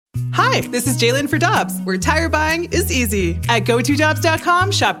Hi, this is Jalen for Dobbs, where tire buying is easy. At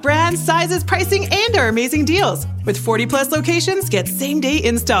GoToDobbs.com, shop brands, sizes, pricing, and our amazing deals. With 40-plus locations, get same-day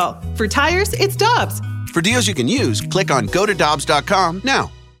install. For tires, it's Dobbs. For deals you can use, click on GoToDobbs.com now.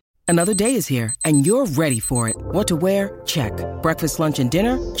 Another day is here, and you're ready for it. What to wear? Check. Breakfast, lunch, and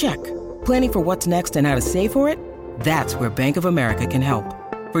dinner? Check. Planning for what's next and how to save for it? That's where Bank of America can help.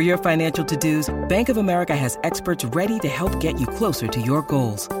 For your financial to-dos, Bank of America has experts ready to help get you closer to your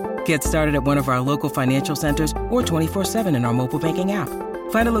goals. Get started at one of our local financial centers or 24/7 in our mobile banking app.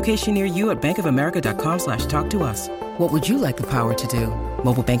 Find a location near you at bankofamerica.com/talktous. What would you like the power to do?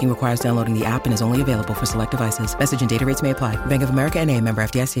 Mobile banking requires downloading the app and is only available for select devices. Message and data rates may apply. Bank of America N.A., member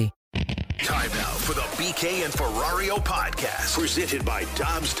FDIC. Time now for the BK and Ferrario podcast, presented by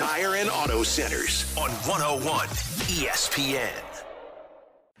Dobbs Tire and Auto Centers on 101 ESPN.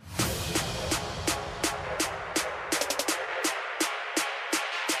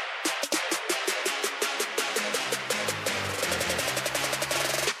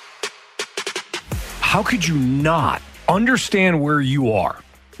 How could you not understand where you are?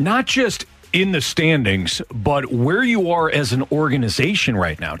 Not just in the standings, but where you are as an organization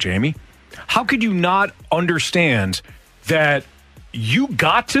right now, Jamie. How could you not understand that you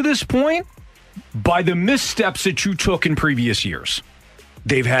got to this point by the missteps that you took in previous years?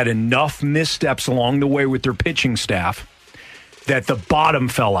 They've had enough missteps along the way with their pitching staff that the bottom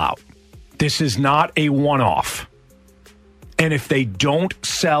fell out. This is not a one-off. And if they don't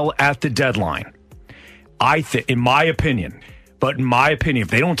sell at the deadline, I think, in my opinion, if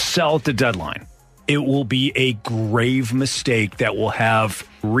they don't sell at the deadline, it will be a grave mistake that will have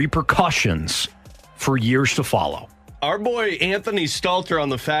repercussions for years to follow. Our boy Anthony Stalter on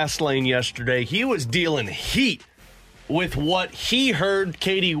the fast lane yesterday, he was dealing heat with what he heard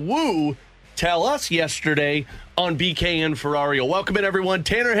Katie Woo tell us yesterday on BK and Ferrario. Welcome in, everyone.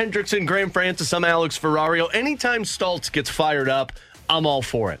 Tanner Hendrickson, Graham Francis, I'm Alex Ferrario. Anytime Stoltz gets fired up, I'm all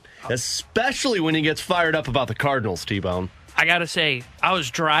for it, especially when he gets fired up about the Cardinals, T-Bone. I got to say, I was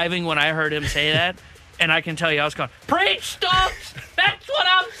driving when I heard him say that, and I can tell you I was going, preach, Stoltz! That's what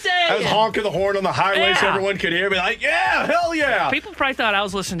I'm saying! I was honking the horn on the highway so everyone could hear me like, yeah, hell yeah! People probably thought I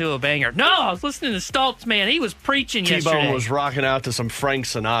was listening to a banger. No, I was listening to Stoltz, man. He was preaching yesterday. T-Bone was rocking out to some Frank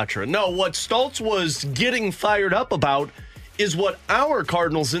Sinatra. No, what Stoltz was getting fired up about is what our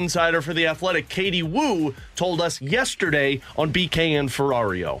Cardinals insider for The Athletic, Katie Woo, told us yesterday on BK and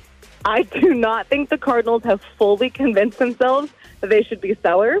Ferrario. I do not think the Cardinals have fully convinced themselves that they should be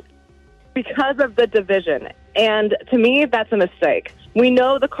sellers because of the division. And to me, that's a mistake. We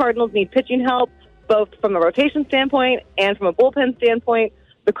know the Cardinals need pitching help, both from a rotation standpoint and from a bullpen standpoint.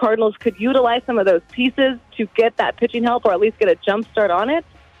 The Cardinals could utilize some of those pieces to get that pitching help or at least get a jump start on it.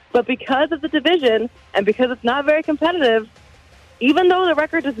 But because of the division and because it's not very competitive, even though the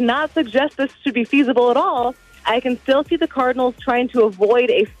record does not suggest this should be feasible at all, I can still see the Cardinals trying to avoid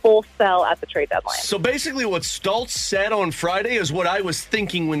a full sell at the trade deadline. So basically what Stoltz said on Friday is what I was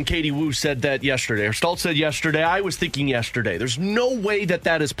thinking when Katie Woo said that yesterday. Or Stoltz said yesterday, I was thinking yesterday. There's no way that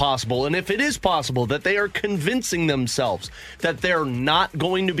that is possible. And if it is possible that they are convincing themselves that they're not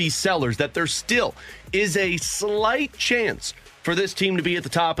going to be sellers, that there still is a slight chance for this team to be at the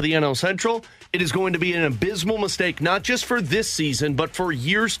top of the NL Central, it is going to be an abysmal mistake, not just for this season, but for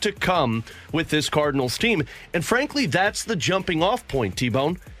years to come with this Cardinals team. And frankly, that's the jumping off point,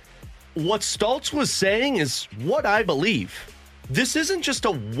 T-Bone. What Stoltz was saying is what I believe. This isn't just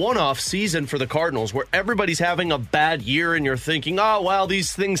a one-off season for the Cardinals where everybody's having a bad year and you're thinking, oh, well,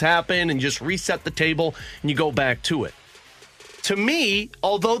 these things happen, and just reset the table and you go back to it. To me,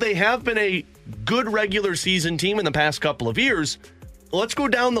 although they have been a good regular season team in the past couple of years, let's go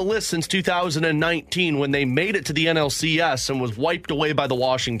down the list since 2019 when they made it to the NLCS and was wiped away by the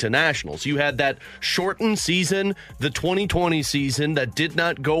Washington Nationals. You had that shortened season, the 2020 season, that did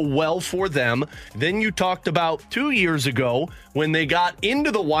not go well for them. Then you talked about 2 years ago when they got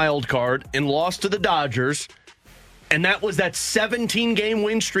into the wild card and lost to the Dodgers. And that was that 17-game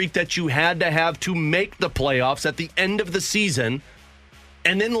win streak that you had to have to make the playoffs at the end of the season.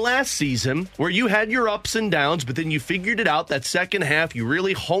 And then last season, where you had your ups and downs, but then you figured it out, that second half, you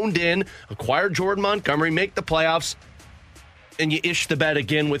really honed in, acquired Jordan Montgomery, make the playoffs, and you ish the bed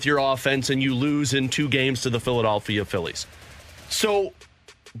again with your offense, and you lose in 2 games to the Philadelphia Phillies. So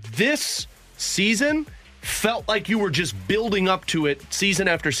this season felt like you were just building up to it season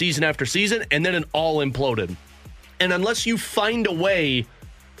after season after season, and then it all imploded. And unless you find a way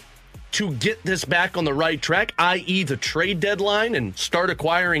to get this back on the right track, i.e. the trade deadline, and start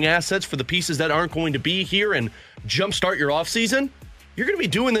acquiring assets for the pieces that aren't going to be here and jumpstart your offseason, you're going to be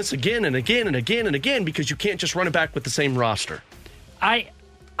doing this again and again and again and again because you can't just run it back with the same roster. I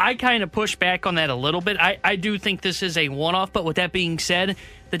I kind of push back on that a little bit. I do think this is a one-off, but with that being said,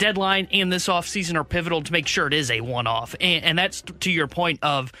 the deadline and this offseason are pivotal to make sure it is a one-off. And that's to your point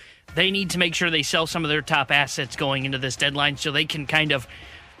of they need to make sure they sell some of their top assets going into this deadline so they can kind of,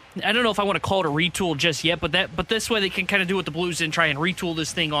 I don't know if I want to call it a retool just yet, but this way they can kind of do what the Blues did and try and retool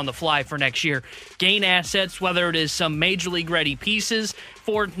this thing on the fly for next year. Gain assets, whether it is some Major League ready pieces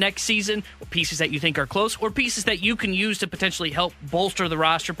for next season, or pieces that you think are close, or pieces that you can use to potentially help bolster the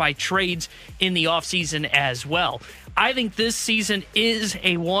roster by trades in the offseason as well. I think this season is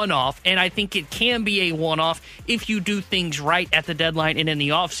a one-off, and I think it can be a one-off if you do things right at the deadline and in the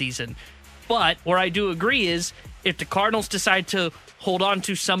offseason. But where I do agree is if the Cardinals decide to hold on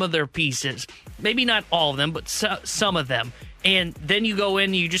to some of their pieces, maybe not all of them, but some of them, and then you go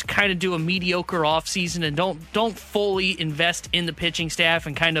in and you just kind of do a mediocre offseason and don't fully invest in the pitching staff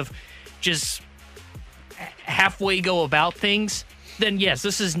and kind of just halfway go about things, then yes,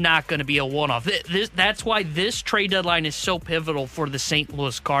 this is not going to be a one-off. That's why this trade deadline is so pivotal for the St.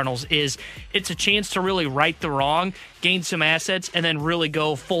 Louis Cardinals. Is it's a chance to really right the wrong, gain some assets, and then really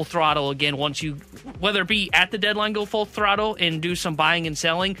go full throttle again once you, whether it be at the deadline, go full throttle and do some buying and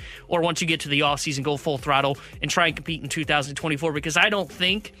selling, or once you get to the offseason, go full throttle and try and compete in 2024, because I don't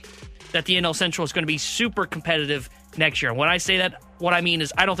think that the NL Central is going to be super competitive next year. When I say that, what I mean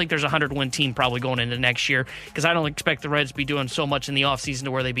is I don't think there's a 100-win team probably going into next year, because I don't expect the Reds to be doing so much in the offseason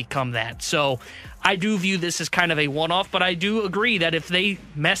to where they become that. So I do view this as kind of a one-off, but I do agree that if they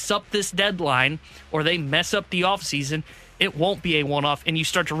mess up this deadline or they mess up the offseason, it won't be a one-off, and you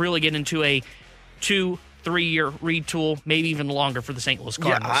start to really get into a 2-3 year retool, maybe even longer for the St. Louis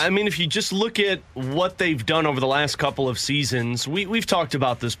Cardinals. Yeah, I mean, if you just look at what they've done over the last couple of seasons, we've talked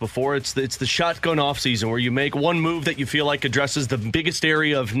about this before. It's the shotgun offseason where you make one move that you feel like addresses the biggest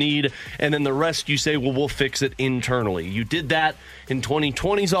area of need, and then the rest you say, well, we'll fix it internally. You did that in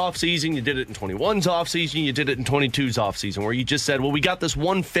 2020's offseason, you did it in 21's offseason, you did it in 22's offseason, where you just said, well, we got this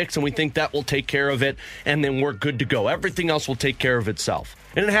one fix and we think that will take care of it, and then we're good to go. Everything else will take care of itself.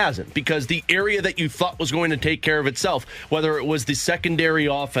 And it hasn't, because the area that you thought was going to take care of itself, whether it was the secondary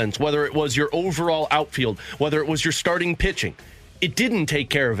offense, whether it was your overall outfield, whether it was your starting pitching, it didn't take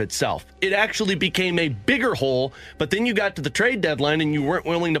care of itself. It actually became a bigger hole, but then you got to the trade deadline and you weren't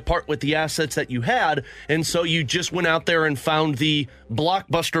willing to part with the assets that you had, and so you just went out there and found the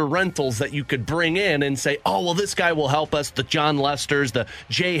blockbuster rentals that you could bring in and say, oh, well, this guy will help us, the John Lesters, the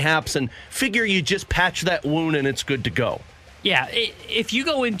Jay Happs, and figure you just patch that wound and it's good to go. Yeah, if you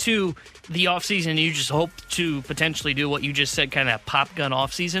go into the offseason and you just hope to potentially do what you just said, kind of that pop gun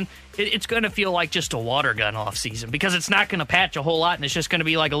offseason, it's going to feel like just a water gun offseason, because it's not going to patch a whole lot, and it's just going to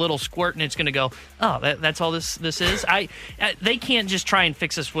be like a little squirt, and it's going to go, oh, that's all this is? They can't just try and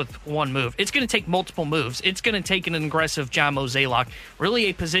fix this with one move. It's going to take multiple moves. It's going to take an aggressive John Mozeliak, really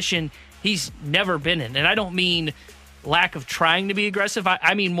a position he's never been in. And I don't mean lack of trying to be aggressive.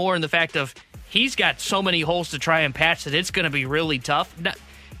 I mean more in the fact of he's got so many holes to try and patch that it's going to be really tough.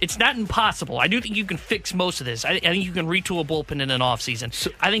 It's not impossible. I do think you can fix most of this. I think you can retool a bullpen in an offseason.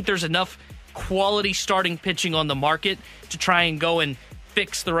 So, I think there's enough quality starting pitching on the market to try and go and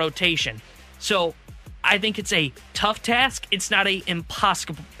fix the rotation. So I think it's a tough task. It's not a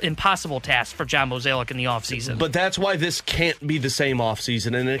impossible task for John Mozeliak in the offseason. But that's why this can't be the same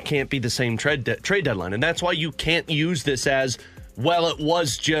offseason, and it can't be the same trade deadline. And that's why you can't use this as, well, it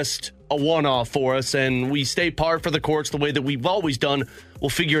was just a one-off for us, and we stay par for the course the way that we've always done. We'll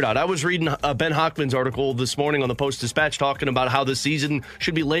figure it out. I was reading Ben Hochman's article this morning on the Post-Dispatch talking about how the season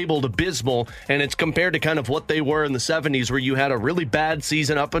should be labeled abysmal, and it's compared to kind of what they were in the 70s, where you had a really bad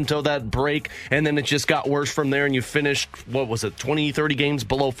season up until that break, and then it just got worse from there, and you finished, 20, 30 games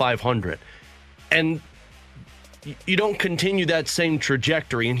below 500. And you don't continue that same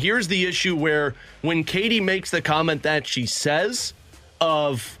trajectory. And here's the issue where when Katie makes the comment that she says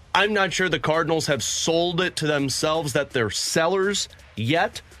of, I'm not sure the Cardinals have sold it to themselves that they're sellers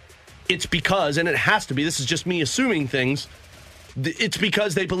yet, it's because, and it has to be, this is just me assuming things, it's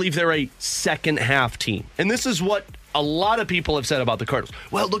because they believe they're a second half team. And this is what a lot of people have said about the Cardinals.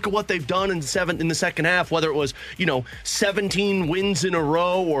 Well, look at what they've done in the second half, whether it was, 17 wins in a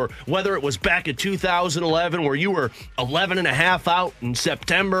row, or whether it was back at 2011 where you were 11 and a half out in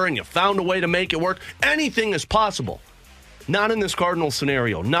September and you found a way to make it work. Anything is possible. Not in this Cardinals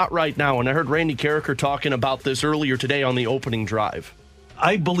scenario, not right now. And I heard Randy Carricker talking about this earlier today on the opening drive.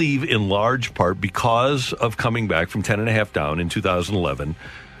 I believe in large part because of coming back from 10.5 down in 2011,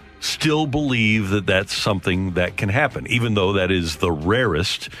 still believe that that's something that can happen, even though that is the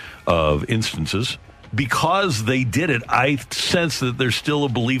rarest of instances. because they did it, I sense that there's still a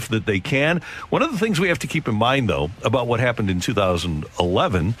belief that they can. One of the things we have to keep in mind, though, about what happened in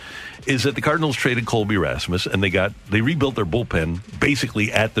 2011 is that the Cardinals traded Colby Rasmus, and they rebuilt their bullpen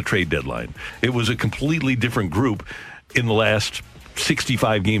basically at the trade deadline. It was a completely different group in the last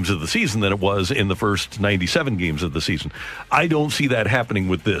 65 games of the season than it was in the first 97 games of the season. I don't see that happening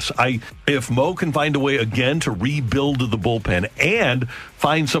with this. If Mo can find a way again to rebuild the bullpen and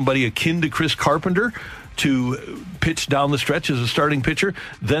find somebody akin to Chris Carpenter to pitch down the stretch as a starting pitcher,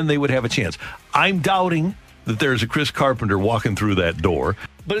 then they would have a chance. I'm doubting that there's a Chris Carpenter walking through that door.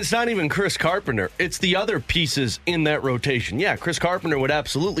 But it's not even Chris Carpenter. It's the other pieces in that rotation. Yeah, Chris Carpenter would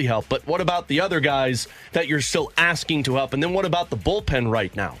absolutely help, but what about the other guys that you're still asking to help? And then what about the bullpen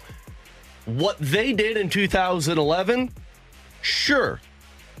right now? What they did in 2011, sure,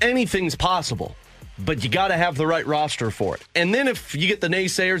 anything's possible, but you got to have the right roster for it. And then if you get the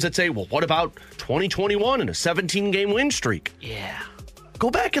naysayers that say, well, what about 2021 and a 17-game win streak? Yeah. Go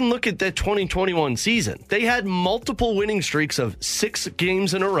back and look at that 2021 season. They had multiple winning streaks of 6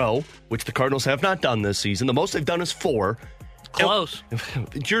 games in a row, which the Cardinals have not done this season. The most they've done is 4. Close.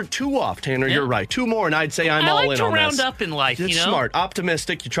 You're 2 off, Tanner. Yeah. You're right. 2 more, and I'd say I'm all in on this. I like to round up in life, It's smart.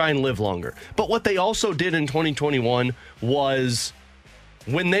 Optimistic. You try and live longer. But what they also did in 2021 was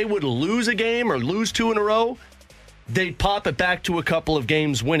when they would lose a game or lose 2 in a row, they'd pop it back to a couple of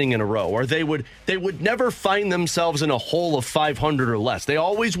games winning in a row, or they would never find themselves in a hole of 500 or less. They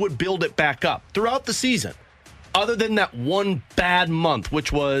always would build it back up throughout the season, other than that one bad month,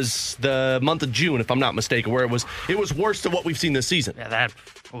 which was the month of June, if I'm not mistaken, where it was worse than what we've seen this season. Yeah,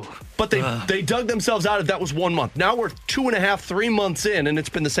 But they dug themselves out of that was 1 month. Now we're 2.5, 3 months in, and it's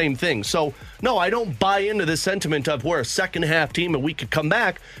been the same thing. So, no, I don't buy into this sentiment of we're a second-half team and we could come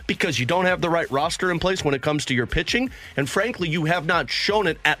back, because you don't have the right roster in place when it comes to your pitching. And frankly, you have not shown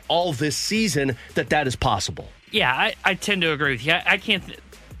it at all this season that is possible. Yeah, I tend to agree with you. I can't...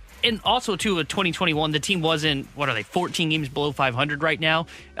 And also, too, with 2021, the team wasn't, 14 games below 500 right now?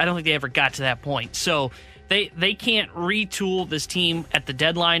 I don't think they ever got to that point. So... They can't retool this team at the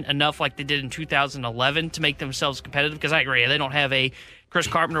deadline enough like they did in 2011 to make themselves competitive, because I agree, they don't have a Chris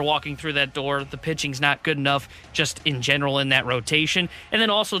Carpenter walking through that door. The pitching's not good enough just in general in that rotation. And then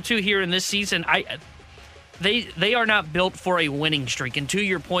also, too, here in this season, they are not built for a winning streak. And to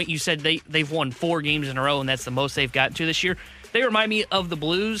your point, you said they've won 4 games in a row, and that's the most they've gotten to this year. They remind me of the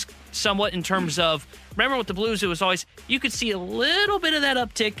Blues somewhat in terms of, remember with the Blues, it was always, you could see a little bit of that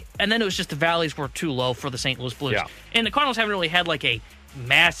uptick, and then it was just the valleys were too low for the St. Louis Blues. Yeah. And the Cardinals haven't really had like a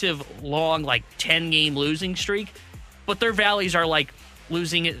massive, long, 10-game losing streak, but their valleys are like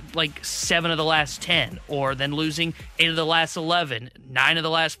losing 7 of the last 10, or then losing 8 of the last 11, 9 of the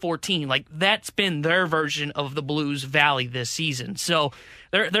last 14. That's been their version of the Blues Valley this season. So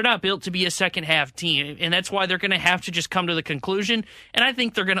they're not built to be a second-half team, and that's why they're going to have to just come to the conclusion, and I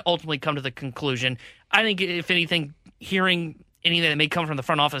think they're going to ultimately come to the conclusion. I think, if anything, hearing anything that may come from the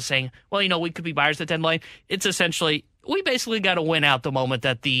front office saying, well, we could be buyers at the deadline, it's essentially, we basically got to win out the moment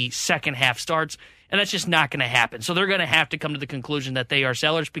that the second half starts, and that's just not going to happen. So they're going to have to come to the conclusion that they are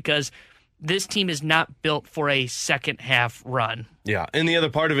sellers, because this team is not built for a second-half run. Yeah, and the other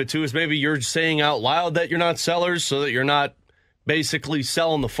part of it, too, is maybe you're saying out loud that you're not sellers so that you're not basically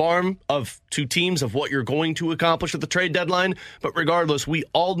selling the farm to teams of what you're going to accomplish at the trade deadline. But regardless, we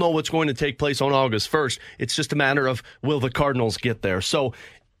all know what's going to take place on August 1st. It's just a matter of, will the Cardinals get there? So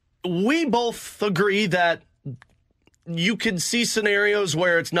we both agree that you can see scenarios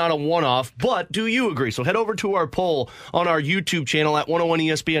where it's not a one-off, but do you agree? So head over to our poll on our YouTube channel at 101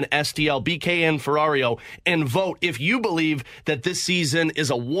 ESPN STL, BK and Ferrario, and vote if you believe that this season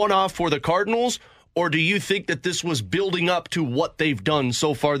is a one-off for the Cardinals, or do you think that this was building up to what they've done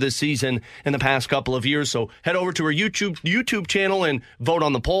so far this season in the past couple of years? So head over to our YouTube channel and vote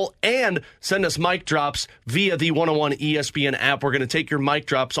on the poll, and send us mic drops via the 101 ESPN app. We're going to take your mic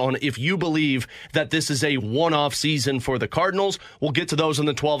drops on if you believe that this is a one-off season for the Cardinals. We'll get to those in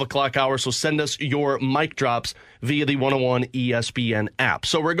the 12 o'clock hour, so send us your mic drops via the 101 ESPN app.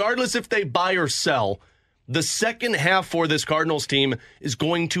 So regardless if they buy or sell, the second half for this Cardinals team is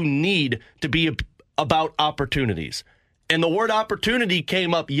going to need to be about opportunities. And the word opportunity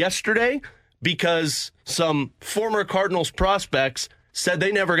came up yesterday because some former Cardinals prospects said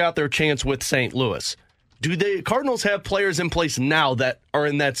they never got their chance with St. Louis. Do the Cardinals have players in place now that are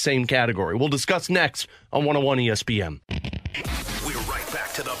in that same category? We'll discuss next on 101 ESPN. We're right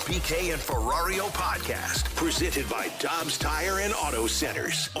back to the BK and Ferrario podcast, presented by Dobbs Tire and Auto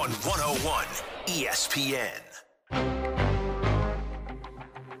Centers on 101 ESPN.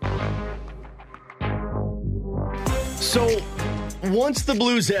 So, once the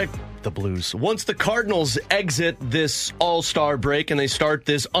Blues the Blues. Once the Cardinals exit this All-Star break and they start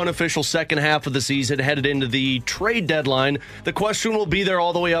this unofficial second half of the season headed into the trade deadline, the question will be there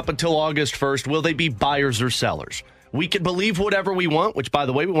all the way up until August 1st. Will they be buyers or sellers? We can believe whatever we want, which, by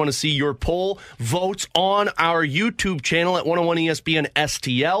the way, we want to see your poll votes on our YouTube channel at 101 ESPN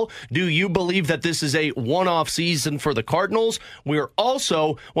STL. Do you believe that this is a one-off season for the Cardinals? We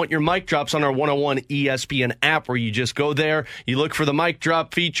also want your mic drops on our 101 ESPN app, where you just go there, you look for the mic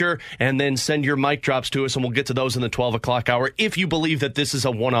drop feature, and then send your mic drops to us, and we'll get to those in the 12 o'clock hour if you believe that this is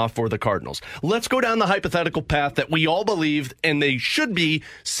a one-off for the Cardinals. Let's go down the hypothetical path that we all believe, and they should be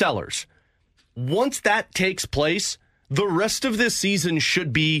sellers. Once that takes place, the rest of this season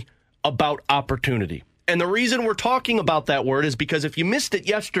should be about opportunity. And the reason we're talking about that word is because if you missed it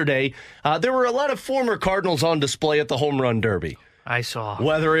yesterday, there were a lot of former Cardinals on display at the Home Run Derby. I saw.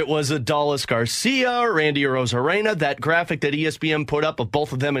 Whether it was Adolis Garcia or Randy Arozarena, that graphic that ESPN put up of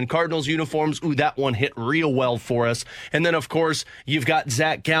both of them in Cardinals uniforms, ooh, that one hit real well for us. And then, of course, you've got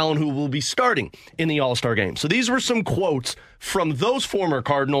Zach Gallen, who will be starting in the All-Star game. So these were some quotes from those former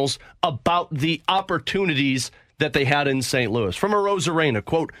Cardinals about the opportunities that they had in St. Louis. From Arozarena,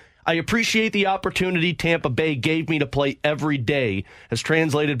 quote, "I appreciate the opportunity Tampa Bay gave me to play every day, as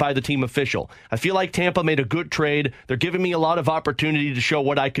translated by the team official. I feel like Tampa made a good trade. They're giving me a lot of opportunity to show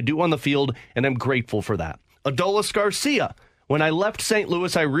what I could do on the field, and I'm grateful for that." Adolis Garcia, "When I left St.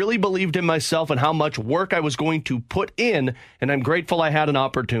 Louis, I really believed in myself and how much work I was going to put in, and I'm grateful I had an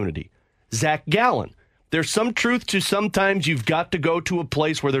opportunity." Zach Gallen, "There's some truth to sometimes you've got to go to a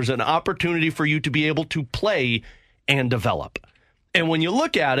place where there's an opportunity for you to be able to play and develop." And when you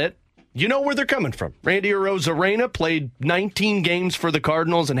look at it, you know where they're coming from. Randy Arozarena played 19 games for the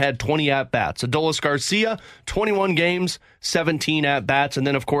Cardinals and had 20 at-bats. Adolis Garcia, 21 games, 17 at-bats. And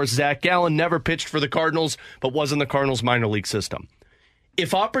then, of course, Zach Gallen never pitched for the Cardinals, but was in the Cardinals minor league system.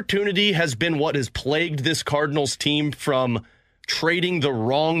 If opportunity has been what has plagued this Cardinals team from trading the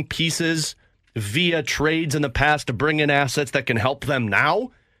wrong pieces via trades in the past to bring in assets that can help them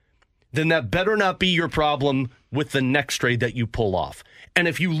now, then that better not be your problem with the next trade that you pull off. And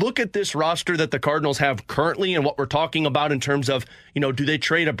if you look at this roster that the Cardinals have currently and what we're talking about in terms of, do they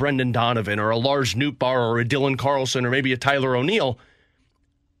trade a Brendan Donovan or a Lars Nootbaar or a Dylan Carlson or maybe a Tyler O'Neill,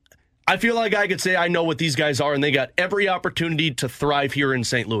 I feel like I could say I know what these guys are, and they got every opportunity to thrive here in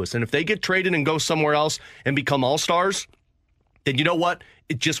St. Louis. And if they get traded and go somewhere else and become all-stars, then you know what?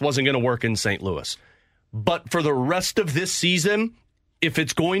 It just wasn't going to work in St. Louis. But for the rest of this season, if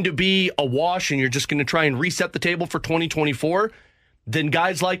it's going to be a wash and you're just going to try and reset the table for 2024, then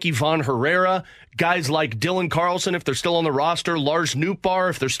guys like Ivan Herrera, guys like Dylan Carlson, if they're still on the roster, Lars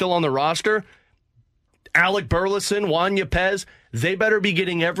Nootbaar, if they're still on the roster, Alec Burleson, Juan Yepez, they better be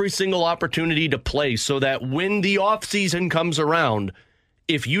getting every single opportunity to play so that when the offseason comes around,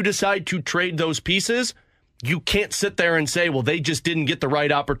 if you decide to trade those pieces, you can't sit there and say, well, they just didn't get the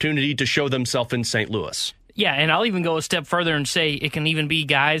right opportunity to show themselves in St. Louis. Yeah, and I'll even go a step further and say it can even be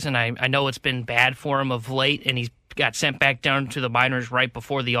guys, and I know it's been bad for him of late, and he's got sent back down to the minors right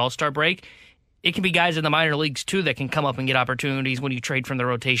before the All-Star break. It can be guys in the minor leagues, too, that can come up and get opportunities when you trade from the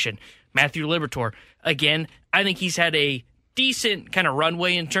rotation. Matthew Liberatore, again, I think he's had a decent kind of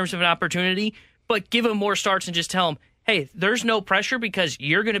runway in terms of an opportunity, but give him more starts and just tell him, hey, there's no pressure because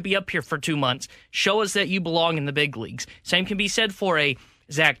you're going to be up here for 2 months. Show us that you belong in the big leagues. Same can be said for a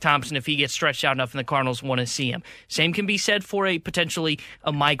Zach Thompson if he gets stretched out enough and the Cardinals want to see him. Same can be said for a potentially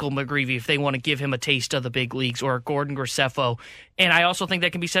a Michael McGreevy if they want to give him a taste of the big leagues, or a Gordon Graceffo. And I also think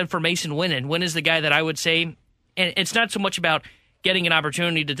that can be said for Mason Winnan. Wynn is the guy that I would say, and it's not so much about getting an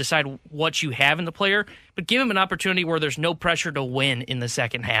opportunity to decide what you have in the player, but give him an opportunity where there's no pressure to win in the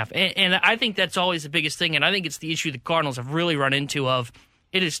second half. And I think that's always the biggest thing, and I think it's the issue the Cardinals have really run into of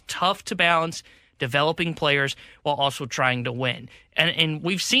it is tough to balance developing players while also trying to win. And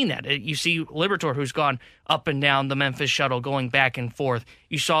we've seen that. You see Liberatore, who's gone up and down the Memphis shuttle, going back and forth.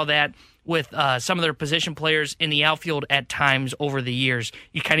 You saw that with some of their position players in the outfield at times over the years.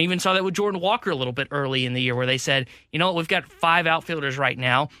 You kind of even saw that with Jordan Walker a little bit early in the year, where they said, we've got 5 outfielders right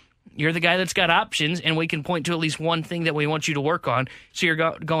now. You're the guy that's got options, and we can point to at least one thing that we want you to work on. So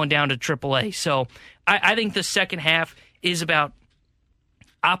you're going down to AAA. So I think the second half is about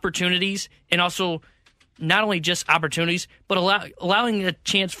opportunities, and also not only just opportunities, but allowing a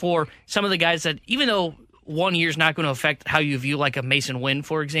chance for some of the guys that, even though 1 year is not going to affect how you view like a Mason Wynn,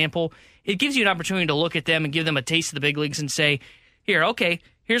 for example, it gives you an opportunity to look at them and give them a taste of the big leagues and say, here, okay,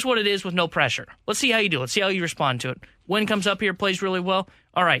 here's what it is with no pressure. Let's see how you do. Let's see how you respond to it. Wynn comes up here, plays really well.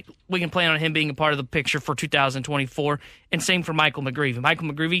 All right, we can plan on him being a part of the picture for 2024. And same for Michael McGreevy. Michael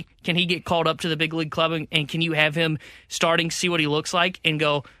McGreevy, can he get called up to the big league club, and can you have him starting, see what he looks like, and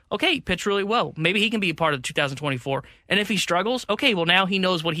go, okay, he pitched really well. Maybe he can be a part of 2024. And if he struggles, okay, well, now he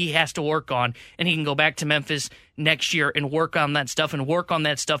knows what he has to work on, and he can go back to Memphis next year and work on that stuff in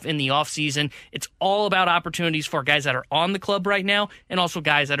the offseason. It's all about opportunities for guys that are on the club right now and also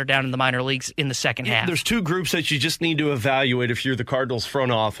guys that are down in the minor leagues in the second half. There's two groups that you just need to evaluate if you're the Cardinals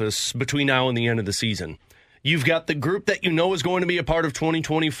front office between now and the end of the season. You've got the group that you know is going to be a part of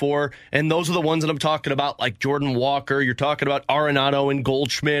 2024, and those are the ones that I'm talking about, like Jordan Walker. You're talking about Arenado and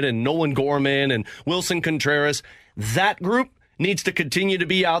Goldschmidt and Nolan Gorman and Wilson Contreras. That group needs to continue to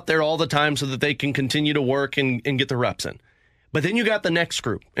be out there all the time so that they can continue to work and get the reps in. But then you got the next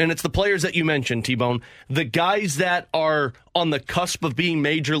group, and it's the players that you mentioned, T-Bone, the guys that are on the cusp of being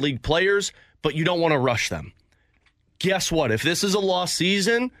major league players, but you don't want to rush them. Guess what? If this is a lost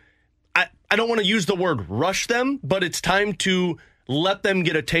season, I don't want to use the word rush them, but it's time to let them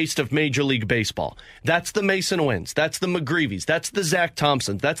get a taste of Major League Baseball. That's the Mason Wynns. That's the McGreevy's. That's the Zach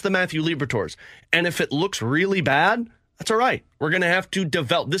Thompsons. That's the Matthew Liberators. And if it looks really bad, that's all right. We're going to have to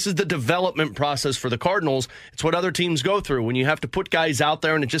develop. This is the development process for the Cardinals. It's what other teams go through when you have to put guys out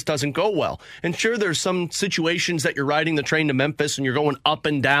there and it just doesn't go well. And sure, there's some situations that you're riding the train to Memphis and you're going up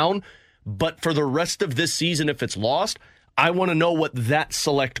and down. But for the rest of this season, if it's lost, I want to know what that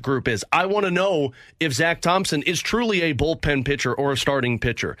select group is. I want to know if Zach Thompson is truly a bullpen pitcher or a starting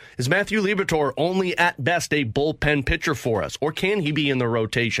pitcher. Is Matthew Liberatore only at best a bullpen pitcher for us, or can he be in the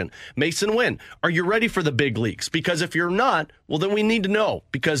rotation? Mason Wynn, are you ready for the big leagues? Because if you're not, well, then we need to know,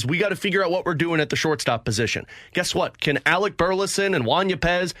 because we got to figure out what we're doing at the shortstop position. Guess what? Can Alec Burleson and Juan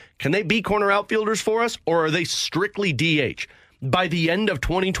Yepez, can they be corner outfielders for us, or are they strictly DH? By the end of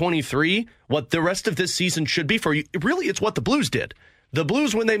 2023, what the rest of this season should be for you, really, it's what the Blues did. The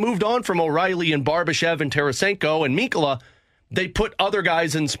Blues, when they moved on from O'Reilly and Barbashev and Tarasenko and Mikkola, they put other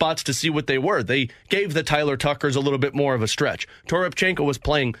guys in spots to see what they were. They gave the Tyler Tuckers a little bit more of a stretch. Toropchenko was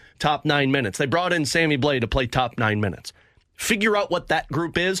playing top 9 minutes. They brought in Sammy Blais to play top 9 minutes. Figure out what that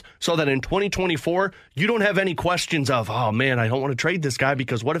group is so that in 2024, you don't have any questions of, oh, man, I don't want to trade this guy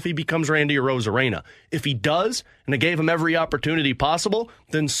because what if he becomes Randy Arozarena? If he does, and they gave him every opportunity possible,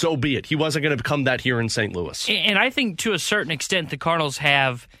 then so be it. He wasn't going to become that here in St. Louis. And I think to a certain extent, the Cardinals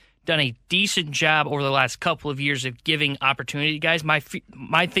have done a decent job over the last couple of years of giving opportunity to guys. My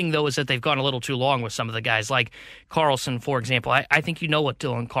thing, though, is that they've gone a little too long with some of the guys, like Carlson, for example. I think you know what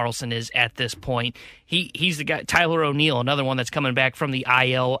Dylan Carlson is at this point. He's the guy. Tyler O'Neill, another one that's coming back from the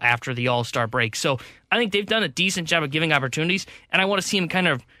IL after the All-Star break. So I think they've done a decent job of giving opportunities, and I want to see him kind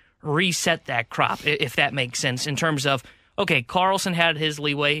of reset that crop, if that makes sense, in terms of, okay, Carlson had his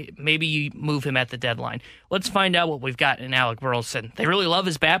leeway. Maybe you move him at the deadline. Let's find out what we've got in Alec Burleson. They really love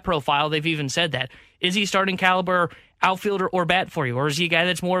his bat profile. They've even said that. Is he starting caliber outfielder or bat for you? Or is he a guy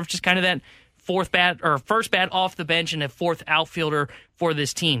that's more of just kind of that fourth bat or first bat off the bench and a fourth outfielder for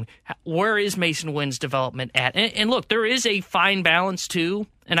this team? Where is Mason Wynn's development at? And look, there is a fine balance too.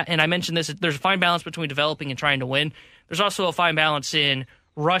 And I mentioned this. There's a fine balance between developing and trying to win. There's also a fine balance in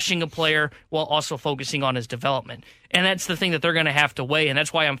rushing a player while also focusing on his development. And that's the thing that they're going to have to weigh, and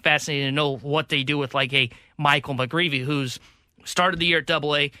that's why I'm fascinated to know what they do with like a Michael McGreevy, who's started the year at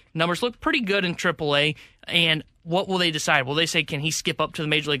AA. Numbers look pretty good in AAA, and what will they decide? Will they say, can he skip up to the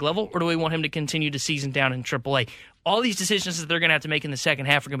major league level, or do we want him to continue to season down in AAA? All these decisions that they're going to have to make in the second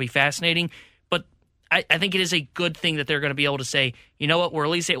half are going to be fascinating, but I think it is a good thing that they're going to be able to say, you know what, we're at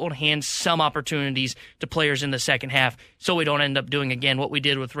least able to hand some opportunities to players in the second half so we don't end up doing, again, what we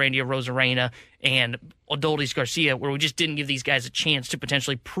did with Randy Arozarena and Adolis Garcia, where we just didn't give these guys a chance to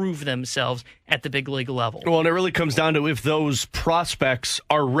potentially prove themselves at the big league level. Well, and it really comes down to if those prospects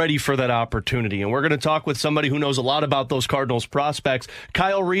are ready for that opportunity. And we're going to talk with somebody who knows a lot about those Cardinals prospects.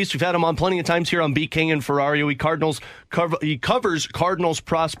 Kyle Reese, we've had him on plenty of times here on BK and Ferrario. He covers Cardinals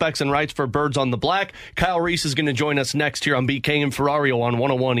prospects and writes for Birds on the Black. Kyle Reese is going to join us next here on BK and Ferrario on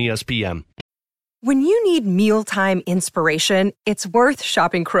 101 ESPN. When you need mealtime inspiration, it's worth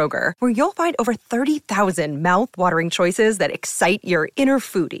shopping Kroger, where you'll find over 30,000 mouth-watering choices that excite your inner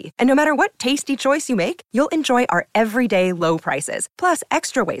foodie. And no matter what tasty choice you make, you'll enjoy our everyday low prices, plus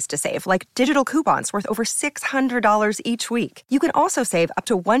extra ways to save, like digital coupons worth over $600 each week. You can also save up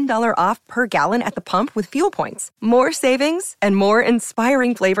to $1 off per gallon at the pump with fuel points. More savings and more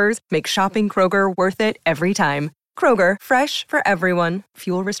inspiring flavors make shopping Kroger worth it every time. Kroger, fresh for everyone.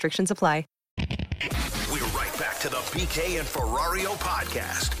 Fuel restrictions apply. We're right back to the BK and Ferrario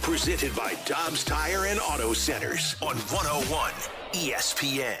podcast, presented by Dobbs Tire and Auto Centers on 101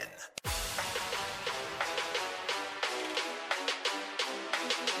 ESPN.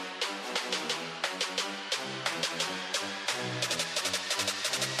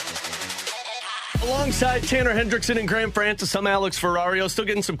 Alongside Tanner Hendrickson and Graham Francis, I'm Alex Ferrario. Still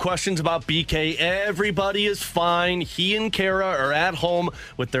getting some questions about BK. Everybody is fine. He and Kara are at home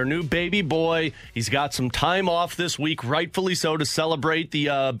with their new baby boy. He's got some time off this week, rightfully so, to celebrate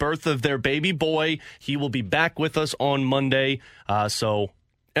the birth of their baby boy. He will be back with us on Monday. So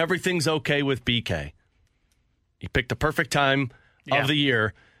everything's okay with BK. He picked the perfect time of the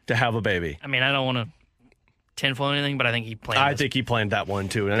year to have a baby. I mean, I don't want to tinfoil anything, but I think he planned I think he planned that one,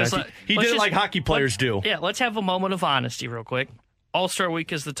 too. And he did it like hockey players do. Yeah, let's have a moment of honesty real quick. All-Star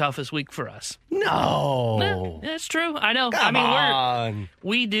Week is the toughest week for us. No. That's true. I know. Come on.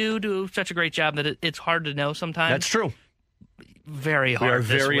 We do such a great job that it's hard to know sometimes. That's true. Very hard. We are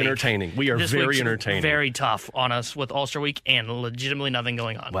very entertaining. We are very entertaining. Very tough on us with All-Star Week and legitimately nothing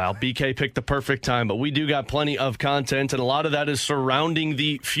going on. Well, BK picked the perfect time, but we do got plenty of content, and a lot of that is surrounding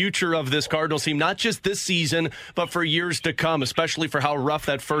the future of this Cardinals team, not just this season, but for years to come, especially for how rough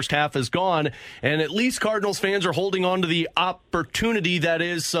that first half has gone. And at least Cardinals fans are holding on to the opportunity that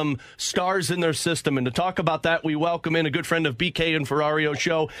is some stars in their system. And to talk about that, we welcome in a good friend of BK and Ferrario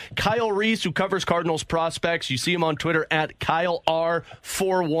show, Kyle Reese, who covers Cardinals prospects. You see him on Twitter at KyleR416.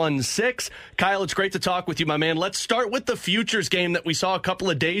 Kyle, it's great to talk with you, my man. Let's start with the futures game that we saw a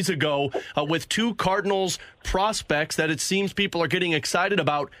couple of days ago with two Cardinals prospects that it seems people are getting excited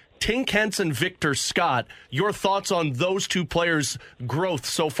about, Tink Hence and Victor Scott. Your thoughts on those two players' growth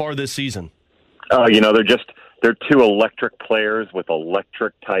so far this season? They're two electric players with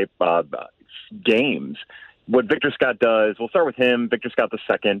electric type games. What Victor Scott does, we'll start with him, Victor Scott the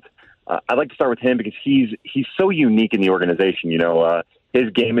second. I'd like to start with him because he's so unique in the organization. His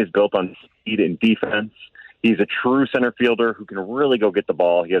game is built on speed and defense. He's a true center fielder who can really go get the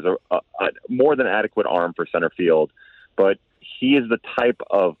ball. He has a more than adequate arm for center field, but he is the type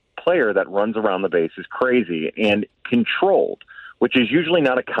of player that runs around the bases crazy and controlled, which is usually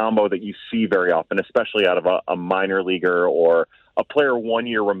not a combo that you see very often, especially out of a minor leaguer or a player 1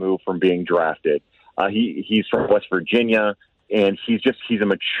 year removed from being drafted. He's from West Virginia. And he's a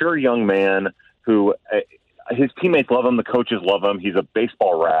mature young man who his teammates love him. The coaches love him. He's a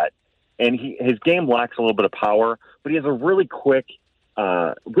baseball rat, and his game lacks a little bit of power, but he has a really quick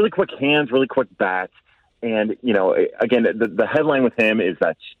hands, really quick bats. And, again, the headline with him is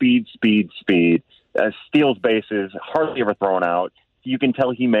that speed, steals bases, hardly ever thrown out. You can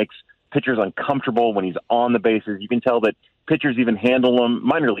tell he makes pitchers uncomfortable when he's on the bases. You can tell that pitchers even handle him.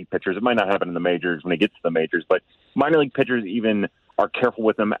 Minor league pitchers, it might not happen in the majors when he gets to the majors, but minor league pitchers even are careful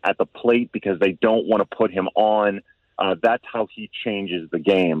with him at the plate because they don't want to put him on. That's how he changes the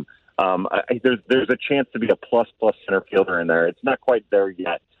game. There's a chance to be a plus center fielder in there. It's not quite there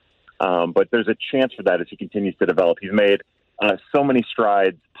yet, but there's a chance for that as he continues to develop. He's made so many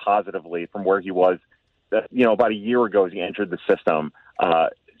strides positively from where he was, about a year ago as he entered the system.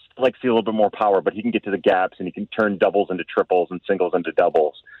 Like see a little bit more power, but he can get to the gaps and he can turn doubles into triples and singles into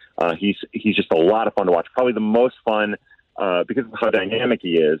doubles. He's just a lot of fun to watch. Probably the most fun because of how dynamic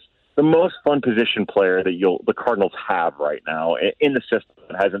he is. The most fun position player that the Cardinals have right now in the system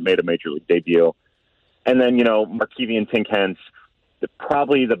that hasn't made a major league debut. And then Markevian Tink Hence,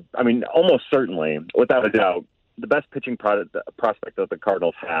 almost certainly, without a doubt, the best pitching prospect that the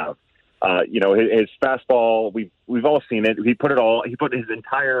Cardinals have. His fastball, we've all seen it. He put his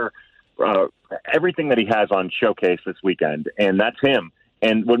entire everything that he has on showcase this weekend, and that's him.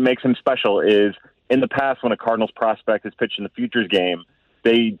 And what makes him special is in the past when a Cardinals prospect has pitched in the futures game,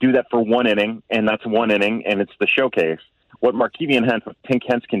 they do that for 1 inning, and that's 1 inning, and it's the showcase. What Markevian Tink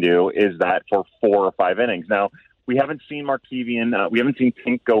Hence can do is that for 4 or 5 innings. Now, we haven't seen Markevian, we haven't seen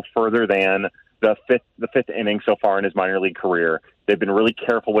Tink go further than the fifth inning so far in his minor league career. They've been really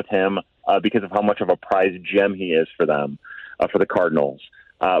careful with him because of how much of a prized gem he is for them, for the Cardinals.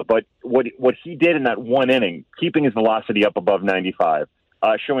 But what he did in that 1 inning, keeping his velocity up above 95,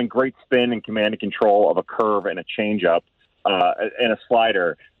 showing great spin and command and control of a curve and a changeup and a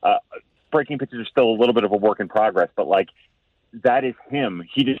slider. Breaking pitches are still a little bit of a work in progress, but that is him.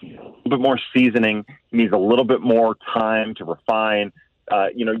 He just needs a little bit more seasoning. He needs a little bit more time to refine.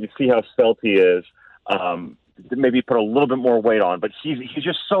 You see how svelte he is. Maybe put a little bit more weight on, but he's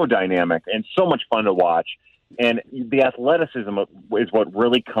just so dynamic and so much fun to watch. And the athleticism is what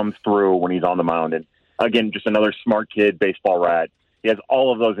really comes through when he's on the mound. And again, just another smart kid, baseball rat. He has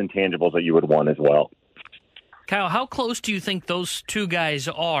all of those intangibles that you would want as well. Kyle, how close do you think those two guys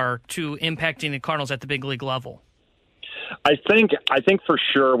are to impacting the Cardinals at the big league level? I think for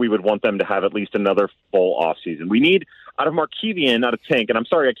sure we would want them to have at least another full offseason. We need out of Markevian, out of Tink, and I'm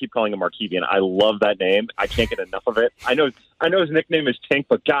sorry I keep calling him Markevian. I love that name. I can't get enough of it. I know his nickname is Tink,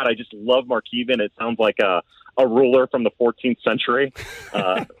 but God, I just love Markevian. It sounds like a ruler from the 14th century.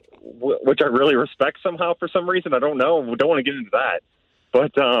 which I really respect somehow for some reason. I don't know. We don't want to get into that.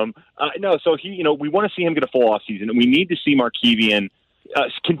 But no, so we want to see him get a full off season, and we need to see Markevian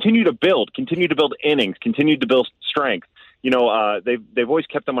continue to build innings, continue to build strength. They've always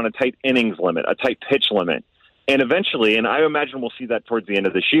kept him on a tight innings limit, a tight pitch limit. And eventually, and I imagine we'll see that towards the end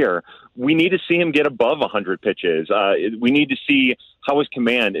of this year, we need to see him get above 100 pitches. We need to see how his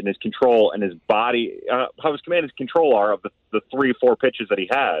command and his control and his body, how his command and his control are of the 3 or 4 pitches that he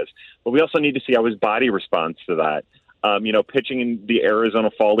has. But we also need to see how his body responds to that. Pitching in the Arizona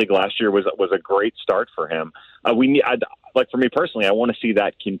Fall League last year was a great start for him. For me personally, I want to see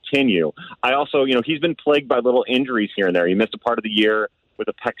that continue. I also, he's been plagued by little injuries here and there. He missed a part of the year with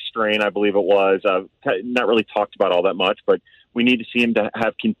a pec strain, I believe it was. Not really talked about all that much, but we need to see him to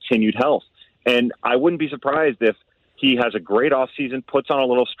have continued health. And I wouldn't be surprised if he has a great offseason, puts on a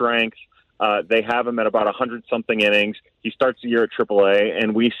little strength. They have him at about 100-something innings. He starts the year at AAA,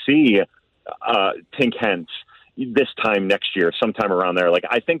 and we see Tink Hence this time next year, sometime around there.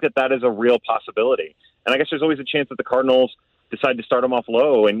 I think that is a real possibility. And I guess there's always a chance that the Cardinals decide to start him off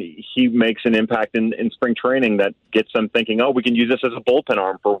low and he makes an impact in spring training that gets them thinking, we can use this as a bullpen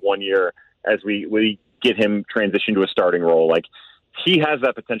arm for 1 year as we get him transitioned to a starting role. He has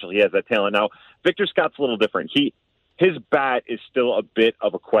that potential. He has that talent. Now, Victor Scott's a little different. His bat is still a bit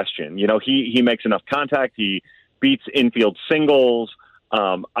of a question. He makes enough contact. He beats infield singles.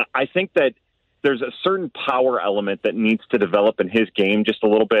 I think that there's a certain power element that needs to develop in his game just a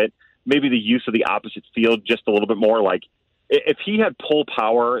little bit. Maybe the use of the opposite field just a little bit more. If he had pull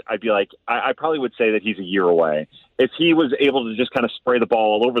power, I'd be I probably would say that he's a year away. If he was able to just kind of spray the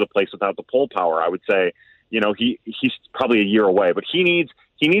ball all over the place without the pull power, I would say, he's probably a year away. But he needs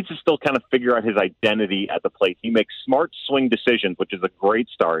to still kind of figure out his identity at the plate. He makes smart swing decisions, which is a great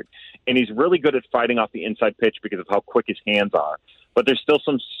start. And he's really good at fighting off the inside pitch because of how quick his hands are. But there's still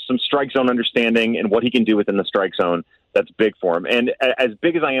some strike zone understanding and what he can do within the strike zone that's big for him. And as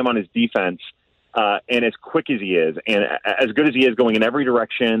big as I am on his defense, and as quick as he is, and as good as he is going in every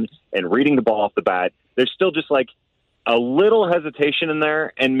direction and reading the ball off the bat, there's still just a little hesitation in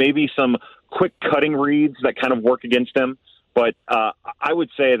there and maybe some quick cutting reads that kind of work against him. But I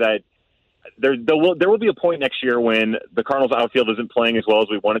would say that there will be a point next year when the Cardinals outfield isn't playing as well as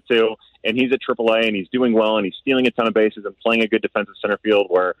we want it to, and he's at AAA and he's doing well and he's stealing a ton of bases and playing a good defensive center field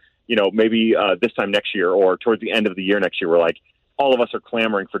where, maybe this time next year or towards the end of the year next year, we're all of us are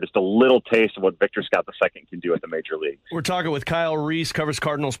clamoring for just a little taste of what Victor Scott II can do at the major league. We're talking with Kyle Reese, covers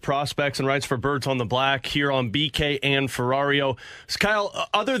Cardinals prospects and writes for Birds on the Black here on BK and Ferrario. So Kyle,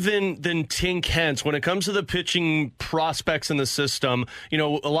 other than Tink Hence, when it comes to the pitching prospects in the system, a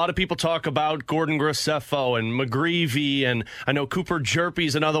lot of people talk about Gordon Graceffo and McGreevy, and I know Cooper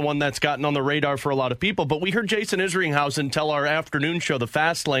Jerpy's another one that's gotten on the radar for a lot of people. But we heard Jason Isringhausen tell our afternoon show, The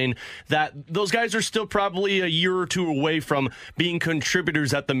Fast Lane, that those guys are still probably a year or two away from being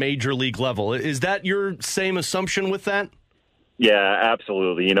contributors at the major league level. Is that your same assumption with that? Yeah,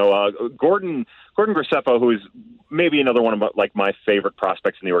 absolutely. Gordon Graceffo, who is maybe another one of my favorite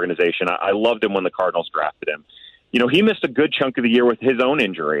prospects in the organization. I loved him when the Cardinals drafted him. He missed a good chunk of the year with his own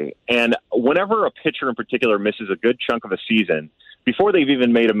injury. And whenever a pitcher in particular misses a good chunk of a season, before they've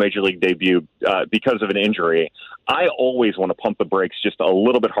even made a major league debut because of an injury, I always want to pump the brakes just a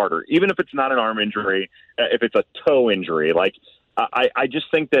little bit harder, even if it's not an arm injury, if it's a toe injury. I just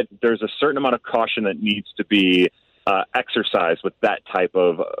think that there's a certain amount of caution that needs to be exercised with that type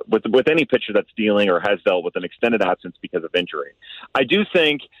of with any pitcher that's dealing or has dealt with an extended absence because of injury. I do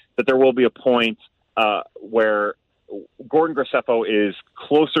think that there will be a point where Gordon Graceffo is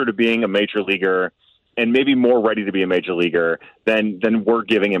closer to being a major leaguer and maybe more ready to be a major leaguer than we're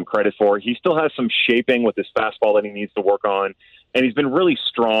giving him credit for. He still has some shaping with his fastball that he needs to work on, and he's been really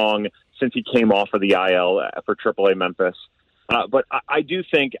strong since he came off of the IL for AAA Memphis. But I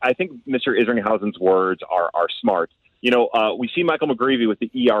think Mr. Isringhausen's words are smart. We see Michael McGreevy with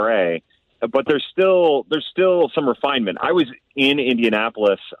the ERA, but there's still some refinement. I was in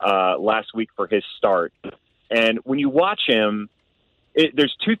Indianapolis last week for his start, and when you watch him,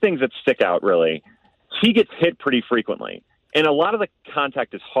 there's two things that stick out really. He gets hit pretty frequently, and a lot of the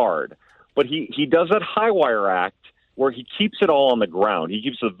contact is hard, but he does that high wire act where he keeps it all on the ground. He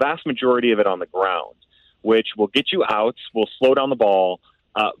keeps the vast majority of it on the ground, which will get you outs, will slow down the ball,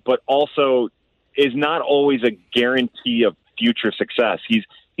 but also is not always a guarantee of future success. He's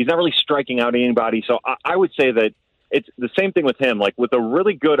not really striking out anybody. So I would say that it's the same thing with him. With a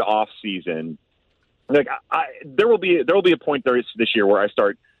really good off season, there will be a point this year where I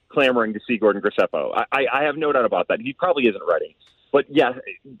start clamoring to see Gordon Graceffo. I have no doubt about that. He probably isn't ready. But yeah,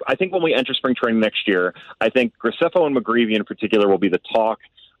 I think when we enter spring training next year, I think Graceffo and McGreevy in particular will be the talk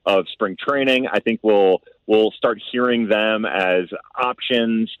of spring training. I think we'll start hearing them as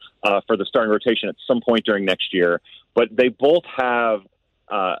options for the starting rotation at some point during next year. But they both have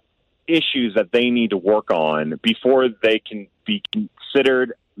issues that they need to work on before they can be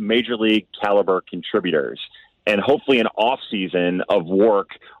considered major league caliber contributors. And hopefully an off season of work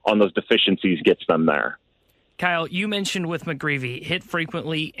on those deficiencies gets them there. Kyle, you mentioned with McGreevy, hit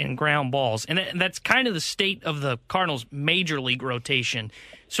frequently and ground balls. And that's kind of the state of the Cardinals' major league rotation.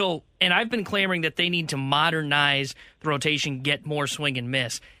 So, and I've been clamoring that they need to modernize the rotation, get more swing and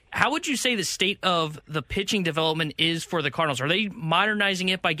miss. How would you say the state of the pitching development is for the Cardinals? Are they modernizing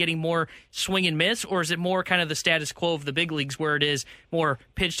it by getting more swing and miss, or is it more kind of the status quo of the big leagues where it is more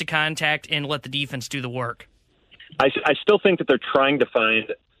pitch to contact and let the defense do the work? I still think that they're trying to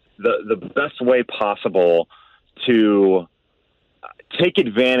find the best way possible to take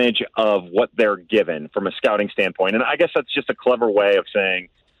advantage of what they're given from a scouting standpoint. And I guess that's just a clever way of saying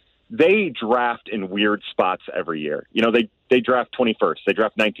they draft in weird spots every year. You know, they draft 21st, they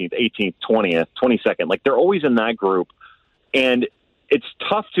draft 19th, 18th, 20th, 22nd. Like, they're always in that group. And it's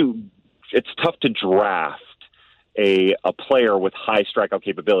tough to draft a player with high strikeout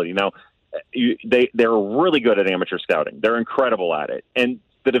capability. Now, they're really good at amateur scouting. They're incredible at it. And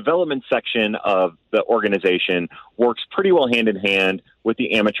the development section of the organization works pretty well hand in hand with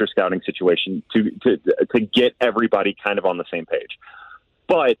the amateur scouting situation to get everybody kind of on the same page.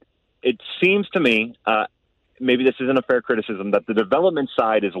 But it seems to me, maybe this isn't a fair criticism, that the development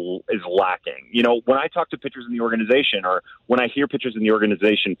side is lacking. You know, when I talk to pitchers in the organization, or when I hear pitchers in the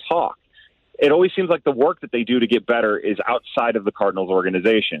organization talk, it always seems like the work that they do to get better is outside of the Cardinals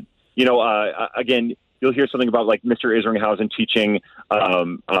organization. You know, again, you'll hear something about like Mr. Isringhausen teaching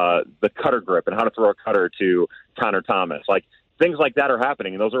the cutter grip and how to throw a cutter to Connor Thomas. Like, things like that are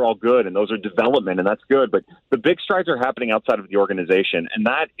happening, and those are all good, and those are development, and that's good. But the big strides are happening outside of the organization, and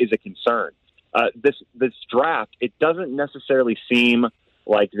that is a concern. This draft, it doesn't necessarily seem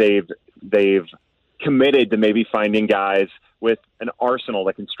like they've committed to maybe finding guys with an arsenal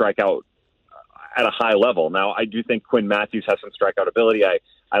that can strike out at a high level. Now, I do think Quinn Matthews has some strikeout ability.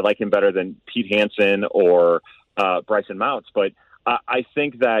 I like him better than Pete Hansen or Bryson Mounts, but I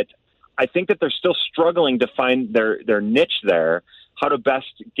think that they're still struggling to find their niche there, how to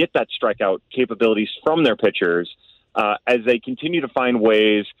best get that strikeout capabilities from their pitchers as they continue to find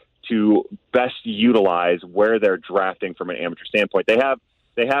ways to best utilize where they're drafting from an amateur standpoint. They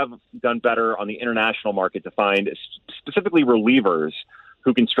have done better on the international market to find specifically relievers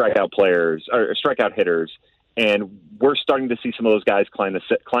who can strike out players or strike out hitters. And we're starting to see some of those guys climb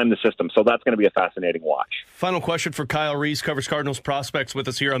the system. So that's going to be a fascinating watch. Final question for Kyle Reese, covers Cardinals prospects with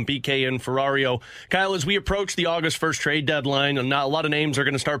us here on BK and Ferrario. Kyle, as we approach the August 1st trade deadline, and now a lot of names are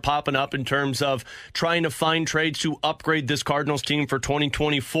going to start popping up in terms of trying to find trades to upgrade this Cardinals team for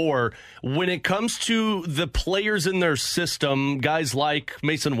 2024. When it comes to the players in their system, guys like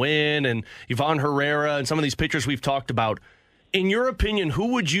Mason Wynn and Ivan Herrera and some of these pitchers we've talked about, in your opinion,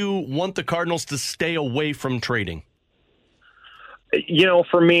 who would you want the Cardinals to stay away from trading? You know,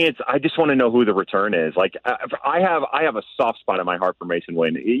 for me, I just want to know who the return is. Like, I have a soft spot in my heart for Mason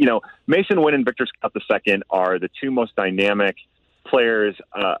Wynn. You know, Mason Wynn and Victor Scott II are the two most dynamic players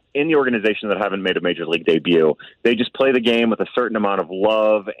in the organization that haven't made a major league debut. They just play the game with a certain amount of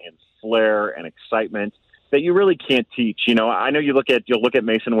love and flair and excitement that you really can't teach. You know, I know you'll look at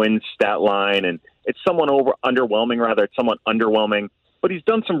Mason Wynn's stat line, and it's somewhat underwhelming. It's somewhat underwhelming, but he's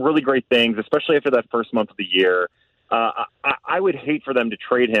done some really great things, especially after that first month of the year. I would hate for them to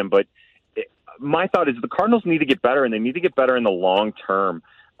trade him, but my thought is the Cardinals need to get better, and they need to get better in the long term.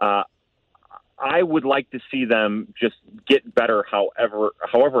 I would like to see them just get better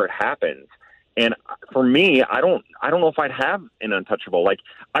however it happens. And for me, I don't know if I'd have an untouchable. Like,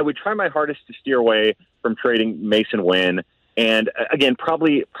 I would try my hardest to steer away from trading Mason Wynn. And again,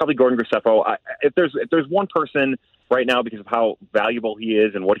 probably Gordon Graceffo. If there's one person right now, because of how valuable he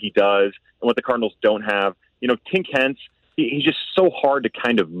is and what he does and what the Cardinals don't have, you know, Tink Hence, he's just so hard to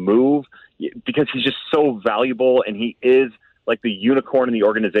kind of move because he's just so valuable, and he is like the unicorn in the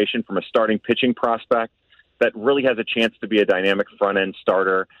organization from a starting pitching prospect that really has a chance to be a dynamic front-end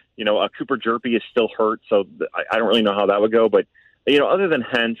starter. You know, Cooper Jerpy is still hurt, so I don't really know how that would go. But, you know, other than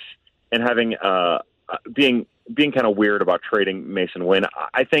Hence and having being kind of weird about trading Mason Wynn,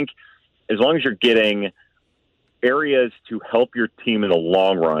 I think as long as you're getting areas to help your team in the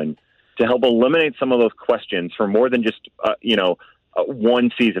long run, to help eliminate some of those questions for more than just, one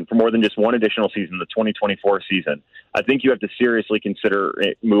season, for more than just one additional season, the 2024 season, I think you have to seriously consider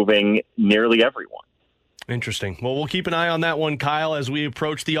moving nearly everyone. Interesting. Well, we'll keep an eye on that one, Kyle, as we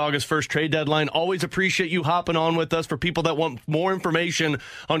approach the August 1st trade deadline. Always appreciate you hopping on with us. For people that want more information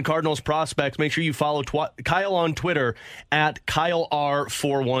on Cardinals prospects, make sure you follow Kyle on Twitter at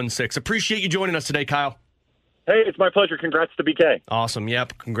KyleR416. Appreciate you joining us today, Kyle. Hey, it's my pleasure. Congrats to BK. Awesome.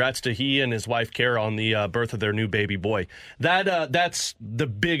 Yep. Congrats to he and his wife, Kara, on the birth of their new baby boy. That's the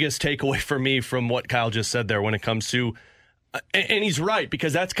biggest takeaway for me from what Kyle just said there when it comes to and he's right,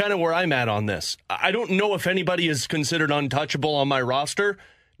 because that's kind of where I'm at on this. I don't know if anybody is considered untouchable on my roster,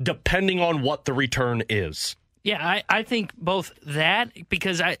 depending on what the return is. Yeah, I think both that,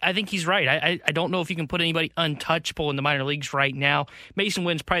 because I think he's right. I don't know if you can put anybody untouchable in the minor leagues right now. Mason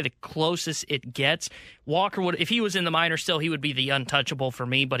Wynn's probably the closest it gets. Walker would, if he was in the minor still, he would be the untouchable for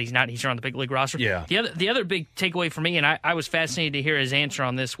me, but he's not. He's on the big league roster. Yeah. The other big takeaway for me, and I was fascinated to hear his answer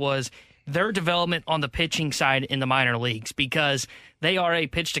on this, was their development on the pitching side in the minor leagues, because they are a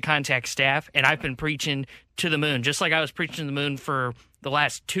pitch-to-contact staff, and I've been preaching to the moon, just like I was preaching to the moon for the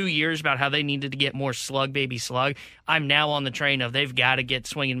last 2 years about how they needed to get more slug, baby slug. I'm now on the train of they've got to get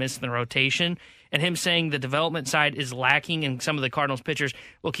swing and miss in the rotation, and him saying the development side is lacking and some of the Cardinals pitchers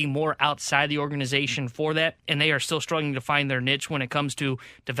looking more outside the organization for that, and they are still struggling to find their niche when it comes to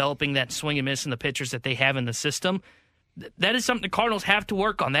developing that swing and miss in the pitchers that they have in the system. That is something the Cardinals have to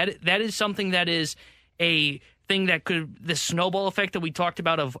work on. That is something that is a thing that could, the snowball effect that we talked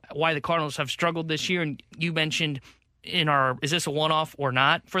about of why the Cardinals have struggled this year. And you mentioned is this a one-off or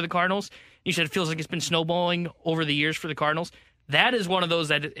not for the Cardinals? You said it feels like it's been snowballing over the years for the Cardinals. That is one of those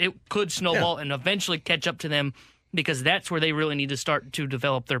that it could snowball and eventually catch up to them, because that's where they really need to start to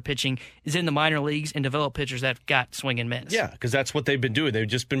develop their pitching, is in the minor leagues, and develop pitchers that got swing and miss. Yeah, because that's what they've been doing. They've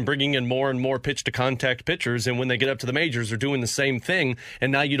just been bringing in more and more pitch-to-contact pitchers, and when they get up to the majors, they're doing the same thing,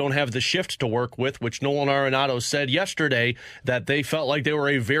 and now you don't have the shift to work with, which Nolan Arenado said yesterday that they felt like they were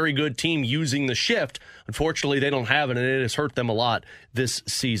a very good team using the shift. Unfortunately, they don't have it, and it has hurt them a lot this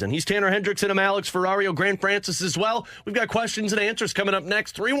season. He's Tanner Hendrickson. I'm Alex Ferrario, Grant Francis as well. We've got questions and answers coming up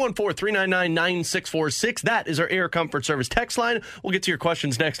next. 314-399-9646. That is our Air Comfort Service text line. We'll get to your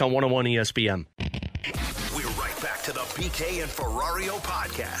questions next on 101 ESPN. We're right back to the BK and Ferrario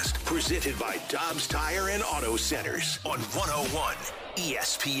podcast, presented by Dobbs Tire and Auto Centers on 101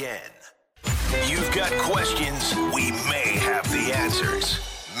 ESPN. You've got questions, we may have the answers.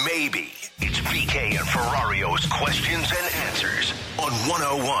 Maybe. It's BK and Ferrario's questions and answers on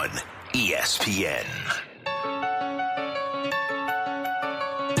 101 ESPN.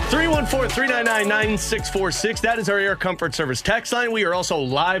 314-399-9646. That is our Air Comfort Service text line. We are also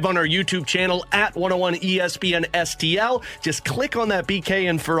live on our YouTube channel at 101 ESPN STL. Just click on that BK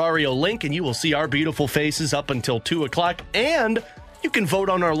and Ferrario link, and you will see our beautiful faces up until 2 o'clock. And you can vote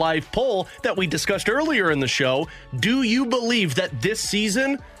on our live poll that we discussed earlier in the show. Do you believe that this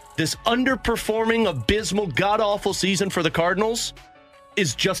season, this underperforming, abysmal, god-awful season for the Cardinals,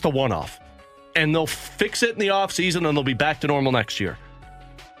 is just a one-off? And they'll fix it in the offseason, and they'll be back to normal next year.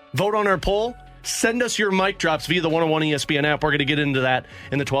 Vote on our poll. Send us your mic drops via the 101 ESPN app. We're going to get into that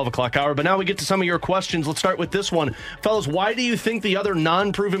in the 12 o'clock hour. But now we get to some of your questions. Let's start with this one. Fellas, why do you think the other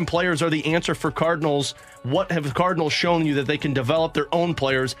non-proven players are the answer for Cardinals? What have the Cardinals shown you that they can develop their own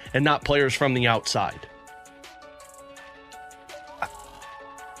players and not players from the outside?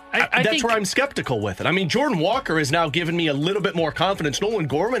 I think where I'm skeptical with it. I mean, Jordan Walker has now given me a little bit more confidence. Nolan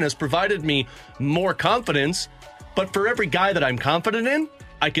Gorman has provided me more confidence. But for every guy that I'm confident in,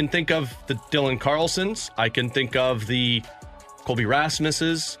 I can think of the Dylan Carlsons. I can think of the Colby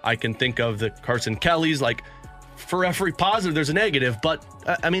Rasmus's. I can think of the Carson Kellys. Like, for every positive, there's a negative. But,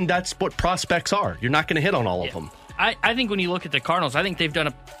 I mean, that's what prospects are. You're not going to hit on all of them. I think when you look at the Cardinals, I think they've done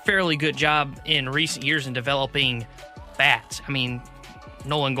a fairly good job in recent years in developing bats. I mean,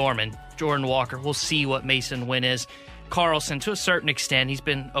 Nolan Gorman, Jordan Walker. We'll see what Mason Wynn is. Carlson, to a certain extent, he's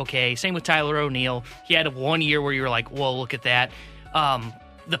been okay. Same with Tyler O'Neill. He had 1 year where you were like, whoa, look at that.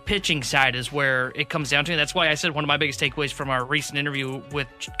 The pitching side is where it comes down to. That's why I said one of my biggest takeaways from our recent interview with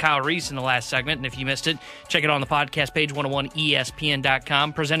Kyle Reese in the last segment, and if you missed it, check it on the podcast page,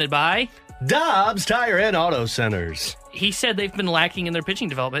 101ESPN.com, presented by Dobbs Tire and Auto Centers. He said they've been lacking in their pitching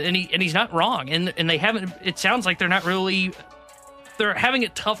development, and he's not wrong. And they haven't. It sounds like they're not really. They're having a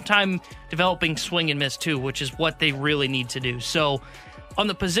tough time developing swing and miss too, which is what they really need to do. So, on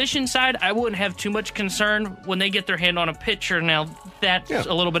the position side, I wouldn't have too much concern when they get their hand on a pitcher. Now, that's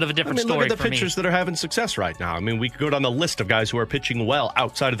a little bit of a different story for me. Look at the pitchers that are having success right now. I mean, we could go down the list of guys who are pitching well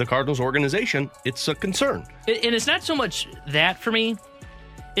outside of the Cardinals organization. It's a concern. And it's not so much that for me.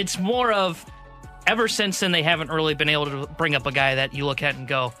 It's more of, ever since then, they haven't really been able to bring up a guy that you look at and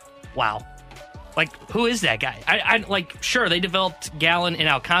go, wow. Like, who is that guy? I sure, they developed Gallen and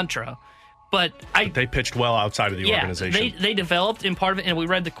Alcantara, But they pitched well outside of the organization. They developed, and part of it, and we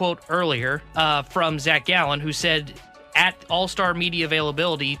read the quote earlier from Zach Gallen, who said at All-Star media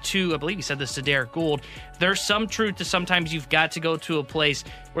availability to, I believe he said this to Derek Gould, there's some truth to sometimes you've got to go to a place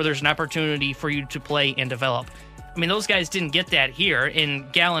where there's an opportunity for you to play and develop. I mean, those guys didn't get that here,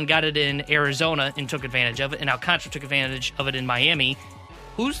 and Gallen got it in Arizona and took advantage of it, and Alcantara took advantage of it in Miami.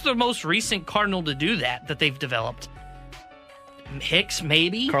 Who's the most recent Cardinal to do that they've developed? Hicks,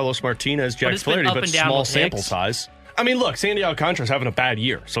 maybe? Carlos Martinez, Jack Flaherty, but small sample size. I mean, look, Sandy Alcantara's having a bad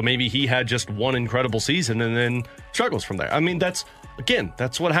year, so maybe he had just one incredible season and then struggles from there. I mean, that's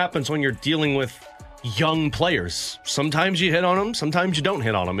what happens when you're dealing with young players. Sometimes you hit on them, sometimes you don't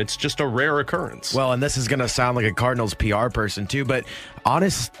hit on them. It's just a rare occurrence. Well, and this is going to sound like a Cardinals PR person too, but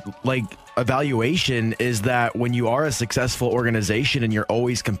honest, evaluation is that when you are a successful organization and you're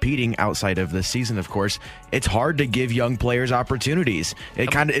always competing outside of the season, of course, it's hard to give young players opportunities.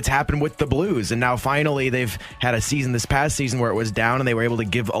 It's happened with the Blues, and now finally they've had a season this past season where it was down and they were able to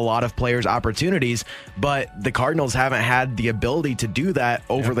give a lot of players opportunities, but the Cardinals haven't had the ability to do that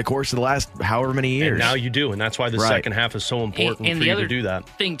over the course of the last however many years. And now you do, and that's why the second half is so important and for you to do that.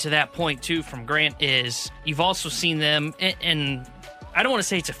 The other thing to that point, too, from Grant is you've also seen them, and I don't want to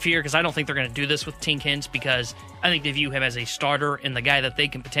say it's a fear because I don't think they're going to do this with Tink Hintz, because I think they view him as a starter and the guy that they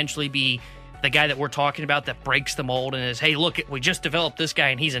can potentially be the guy that we're talking about that breaks the mold and is, hey, look, we just developed this guy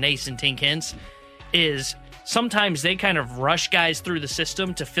and he's an ace in Tink Hintz, is sometimes they kind of rush guys through the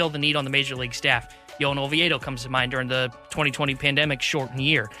system to fill the need on the major league staff. Yohan Oviedo comes to mind during the 2020 pandemic shortened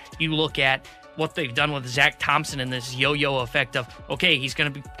year. You look at what they've done with Zach Thompson and this yo-yo effect of, okay, he's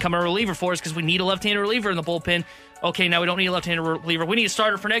going to become a reliever for us because we need a left-handed reliever in the bullpen. Okay, now we don't need a left-handed reliever. We need a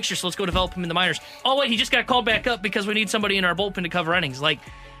starter for next year, so let's go develop him in the minors. Oh, wait, he just got called back up because we need somebody in our bullpen to cover innings. Like,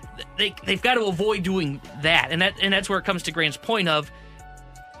 they've got to avoid doing that. And that's where it comes to Grant's point of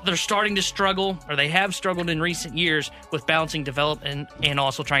they're starting to struggle, or they have struggled in recent years with balancing development and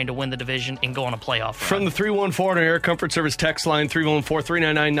also trying to win the division and go on a playoff run. From the 314 Air Comfort Service text line,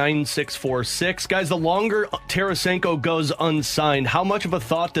 314-399-9646. Guys, the longer Tarasenko goes unsigned, how much of a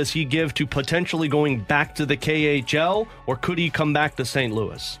thought does he give to potentially going back to the KHL, or could he come back to St.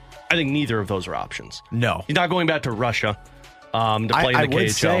 Louis? I think neither of those are options. No. He's not going back to Russia. To play in the KHL. I would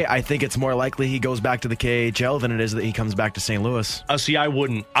say I think it's more likely he goes back to the KHL than it is that he comes back to St. Louis. See, I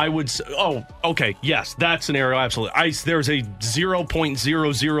wouldn't. I would say, okay, yes, that scenario, absolutely. There's a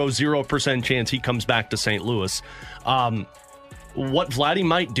 0.000% chance he comes back to St. Louis. What Vladdy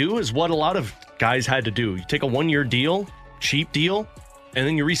might do is what a lot of guys had to do. You take a one-year deal, cheap deal, and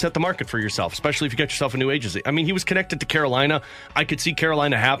then you reset the market for yourself, especially if you get yourself a new agency. I mean, he was connected to Carolina. I could see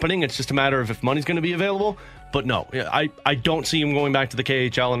Carolina happening. It's just a matter of if money's going to be available. But no, I don't see him going back to the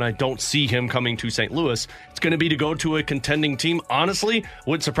KHL, and I don't see him coming to St. Louis. It's going to be to go to a contending team. Honestly,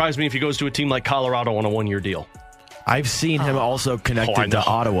 wouldn't surprise me if he goes to a team like Colorado on a one-year deal. I've seen him also connected to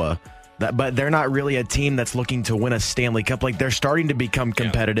Ottawa. But they're not really a team that's looking to win a Stanley Cup. Like, they're starting to become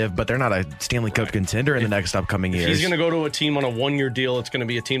competitive, but they're not a Stanley Cup contender in the next upcoming years. He's going to go to a team on a one-year deal. It's going to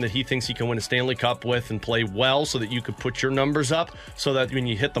be a team that he thinks he can win a Stanley Cup with and play well so that you could put your numbers up so that when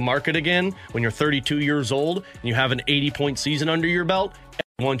you hit the market again, when you're 32 years old and you have an 80-point season under your belt,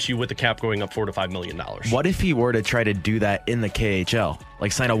 wants you with the cap going up $4 to $5 million. What if he were to try to do that in the KHL?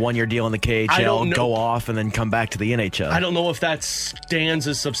 Like sign a one-year deal in the KHL, go off, and then come back to the NHL? I don't know if that stands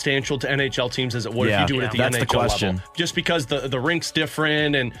as substantial to NHL teams as it would if you do it at the that's NHL the question. level. Just because the rink's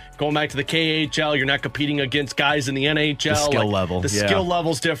different, and going back to the KHL, you're not competing against guys in the NHL. The skill level. The skill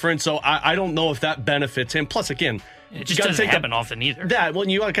level's different, so I don't know if that benefits him. Plus, again, it just doesn't happen often either. Well,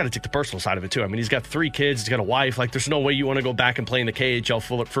 you got to take the personal side of it, too. I mean, he's got 3 kids. He's got a wife. Like, there's no way you want to go back and play in the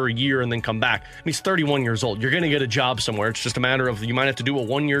KHL for a year and then come back. I mean, he's 31 years old. You're going to get a job somewhere. It's just a matter of you might have to do a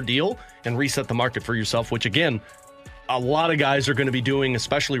one-year deal and reset the market for yourself, which, again, a lot of guys are going to be doing,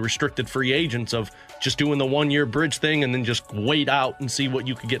 especially restricted free agents, of just doing the one-year bridge thing and then just wait out and see what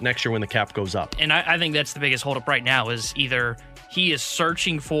you could get next year when the cap goes up. And I think that's the biggest holdup right now is either he is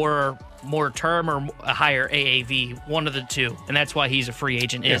searching for more term or a higher AAV, one of the two, and that's why he's a free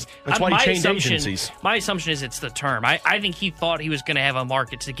agent. That's why he changed agencies. My assumption is it's the term. I think he thought he was going to have a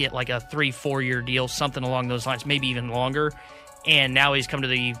market to get like a 3-4 year deal, something along those lines, maybe even longer, and now he's come to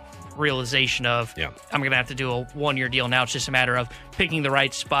the realization of I'm going to have to do a 1-year deal. Now it's just a matter of picking the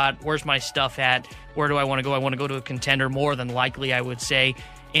right spot. Where's my stuff at? Where do I want to go? I want to go to a contender, more than likely, I would say,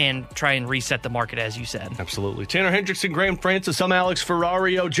 and try and reset the market, as you said. Absolutely. Tanner Hendrickson, Graham Francis, I'm Alex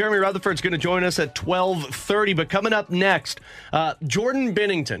Ferrario. Jeremy Rutherford's going to join us at 12:30, but coming up next, Jordan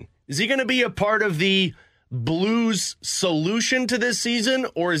Binnington. Is he going to be a part of the Blues solution to this season,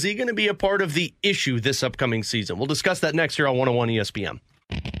 or is he going to be a part of the issue this upcoming season? We'll discuss that next year on 101 ESPN.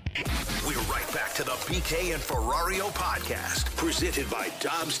 We're BK and Ferrario podcast, presented by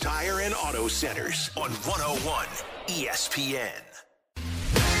Dobbs Tire and Auto Centers on 101 ESPN.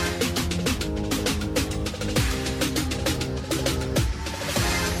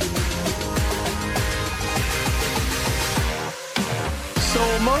 So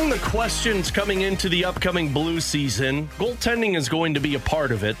among the questions coming into the upcoming Blues season, goaltending is going to be a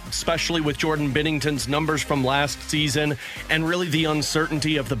part of it, especially with Jordan Binnington's numbers from last season and really the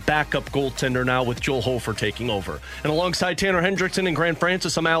uncertainty of the backup goaltender now with Joel Hofer taking over. And alongside Tanner Hendrickson and Grant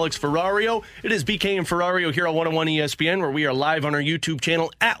Francis, I'm Alex Ferrario. It is BK and Ferrario here on 101 ESPN, where we are live on our YouTube channel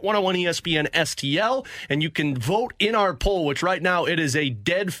at 101 ESPN STL. And you can vote in our poll, which right now it is a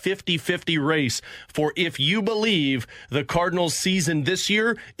dead 50-50 race for if you believe the Cardinals season this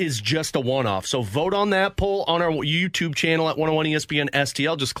year is just a one-off. So vote on that poll on our YouTube channel at 101 ESPN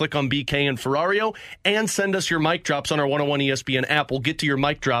STL. Just click on BK and Ferrario and send us your mic drops on our 101 ESPN app. We'll get to your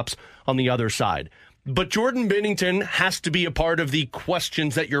mic drops on the other side. But Jordan Binnington has to be a part of the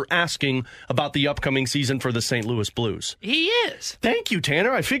questions that you're asking about the upcoming season for the St. Louis Blues. He is. Thank you,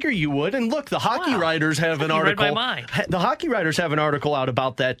 Tanner. I figure you would. And look, the hockey writers have an article. Read my mind. The hockey writers have an article out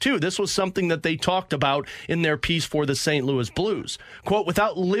about that too. This was something that they talked about in their piece for the St. Louis Blues. Quote,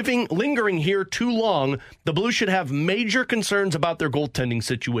 without lingering here too long, the Blues should have major concerns about their goaltending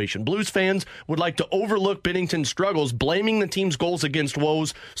situation. Blues fans would like to overlook Binnington's struggles, blaming the team's goals against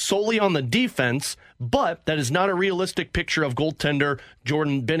woes solely on the defense. But that is not a realistic picture of goaltender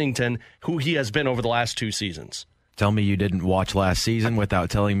Jordan Binnington, who he has been over the last two seasons. Tell me you didn't watch last season without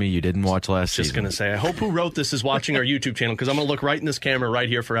telling me you didn't watch last season. Just going to say, I hope who wrote this is watching our YouTube channel, because I'm going to look right in this camera right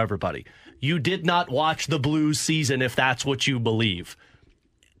here for everybody. You did not watch the Blues season if that's what you believe.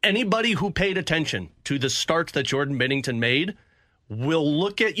 Anybody who paid attention to the starts that Jordan Binnington made will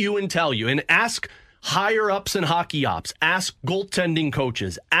look at you and tell you, and ask higher-ups in hockey ops, ask goaltending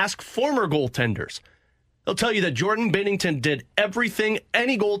coaches, ask former goaltenders. They'll tell you that Jordan Binnington did everything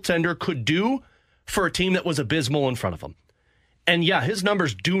any goaltender could do for a team that was abysmal in front of him. And yeah, his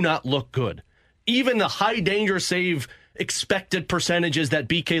numbers do not look good. Even the high danger save expected percentages that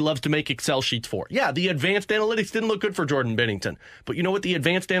BK loves to make Excel sheets for. Yeah, the advanced analytics didn't look good for Jordan Binnington. But you know what the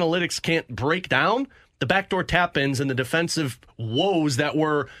advanced analytics can't break down? The backdoor tap-ins and the defensive woes that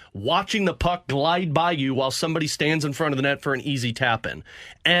were watching the puck glide by you while somebody stands in front of the net for an easy tap-in.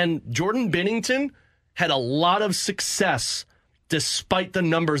 And Jordan Binnington had a lot of success despite the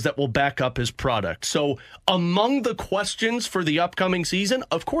numbers that will back up his product. So among the questions for the upcoming season,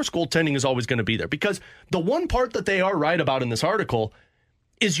 of course, goaltending is always going to be there, because the one part that they are right about in this article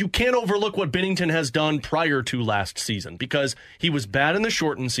is you can't overlook what Binnington has done prior to last season, because he was bad in the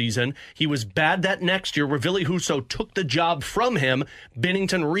shortened season. He was bad that next year where Ville Husso took the job from him.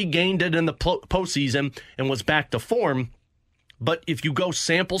 Binnington regained it in the postseason and was back to form. But if you go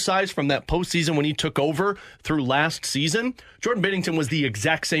sample size from that postseason when he took over through last season, Jordan Binnington was the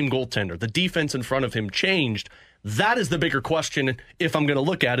exact same goaltender. The defense in front of him changed. That is the bigger question, if I'm going to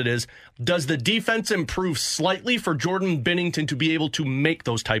look at it, is does the defense improve slightly for Jordan Binnington to be able to make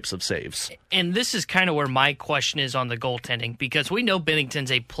those types of saves? And this is kind of where my question is on the goaltending, because we know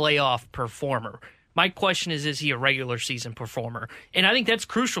Binnington's a playoff performer. My question is he a regular season performer? And I think that's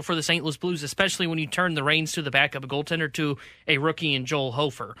crucial for the St. Louis Blues, especially when you turn the reins to the backup goaltender to a rookie in Joel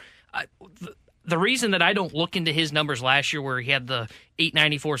Hofer. The reason that I don't look into his numbers last year where he had the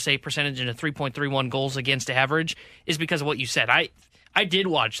 .894 save percentage and a 3.31 goals against average is because of what you said. I did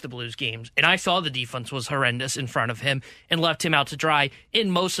watch the Blues games, and I saw the defense was horrendous in front of him and left him out to dry in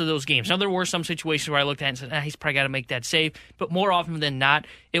most of those games. Now, there were some situations where I looked at it and said, he's probably got to make that save, but more often than not,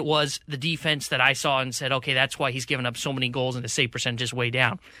 it was the defense that I saw and said, okay, that's why he's given up so many goals and the save percentage is way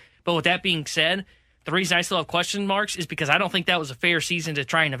down. But with that being said, the reason I still have question marks is because I don't think that was a fair season to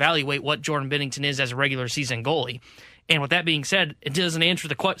try and evaluate what Jordan Binnington is as a regular season goalie. And with that being said, it doesn't answer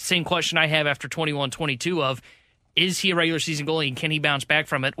the same question I have after 21-22 of, is he a regular season goalie and can he bounce back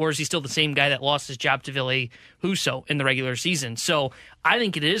from it, or is he still the same guy that lost his job to Ville Husso in the regular season? So I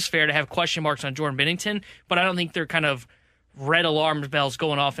think it is fair to have question marks on Jordan Binnington, but I don't think they're kind of red alarm bells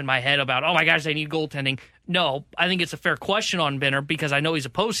going off in my head about, oh my gosh, they need goaltending. No, I think it's a fair question on Binner because I know he's a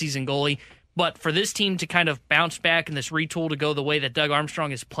postseason goalie, but for this team to kind of bounce back and this retool to go the way that Doug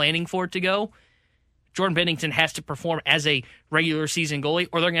Armstrong is planning for it to go, Jordan Binnington has to perform as a regular season goalie,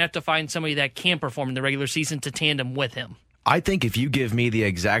 or they're going to have to find somebody that can perform in the regular season to tandem with him. I think if you give me the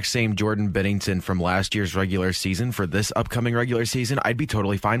exact same Jordan Binnington from last year's regular season for this upcoming regular season, I'd be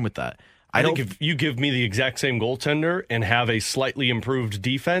totally fine with that. I think if you give me the exact same goaltender and have a slightly improved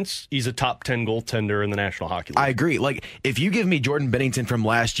defense, he's a top 10 goaltender in the National Hockey League. I agree. Like, if you give me Jordan Binnington from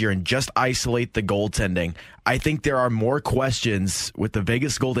last year and just isolate the goaltending, I think there are more questions with the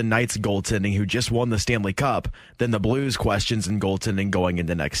Vegas Golden Knights goaltending, who just won the Stanley Cup, than the Blues questions in goaltending going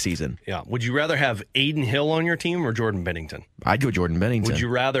into next season. Yeah. Would you rather have Aiden Hill on your team or Jordan Binnington? I'd go Jordan Binnington. Would you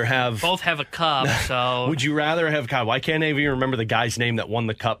rather have... Both have a cup, so... Would you rather have... God, why can't I even remember the guy's name that won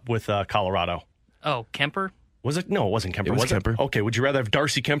the cup with Colorado? Oh, Kemper? Was it? No, it wasn't Kemper. It was Kemper. Okay, would you rather have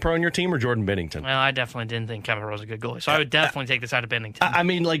Darcy Kemper on your team or Jordan Binnington? Well, I definitely didn't think Kemper was a good goalie, so I would definitely take the side of Binnington. I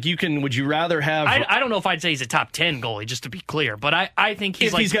mean, like, would you rather have... I don't know if I'd say he's a top 10 goalie, just to be clear, but I think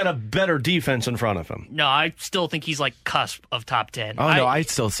he's he's got a better defense in front of him. No, I still think he's like cusp of top 10. Oh, no, I'd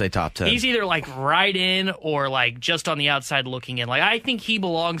still say top 10. He's either like right in or like just on the outside looking in. Like, I think he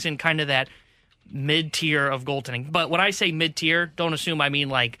belongs in kind of that mid-tier of goaltending. But when I say mid-tier, don't assume I mean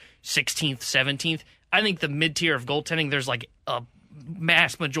like 16th, 17th. I think the mid-tier of goaltending, there's like a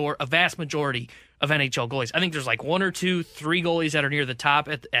vast majority of NHL goalies. I think there's like 1 or 2, 3 goalies that are near the top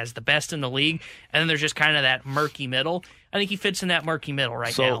as the best in the league, and then there's just kind of that murky middle. I think he fits in that murky middle now.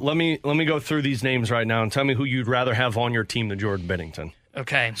 So let me go through these names right now and tell me who you'd rather have on your team than Jordan Binnington.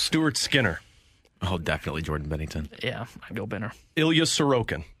 Okay. Stuart Skinner. Oh, definitely Jordan Binnington. Yeah, I'd go Binner. Ilya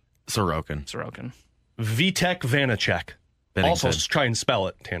Sorokin. Sorokin. Vitek Vanacek. Binnington. Also, try and spell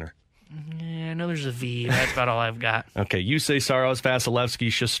it, Tanner. Yeah, I know there's a V. That's about all I've got. Okay, you say Saros, Vasilevsky,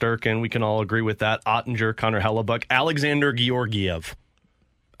 Shesterkin. We can all agree with that. Ottinger, Connor Hellebuck, Alexander Georgiev.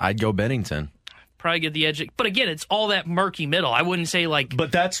 I'd go Binnington. Probably get the edge. But again, it's all that murky middle. I wouldn't say like...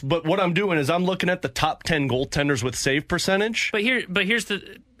 But what I'm doing is I'm looking at the top 10 goaltenders with save percentage. But here's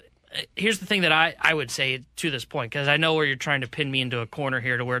the thing that I would say to this point, because I know where you're trying to pin me into a corner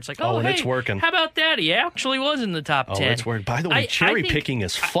here to where it's like, and hey, it's working. How about that? He actually was in the top 10. Oh, it's working. By the way, cherry picking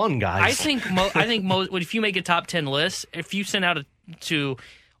is fun, guys. I think if you make a top 10 list, if you send out to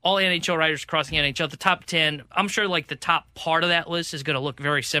all NHL writers across the NHL, the top 10, I'm sure like the top part of that list is going to look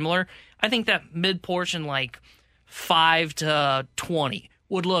very similar. I think that mid portion, like 5 to 20,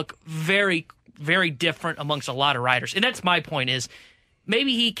 would look very, very different amongst a lot of writers. And that's my point is,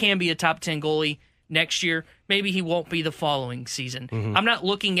 maybe he can be a top 10 goalie next year. Maybe he won't be the following season. Mm-hmm. I'm not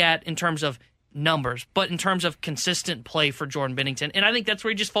looking at in terms of numbers, but in terms of consistent play for Jordan Binnington. And I think that's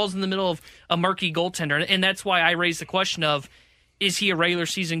where he just falls in the middle of a murky goaltender. And that's why I raised the question of, is he a regular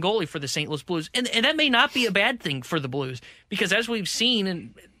season goalie for the St. Louis Blues? And that may not be a bad thing for the Blues, because as we've seen,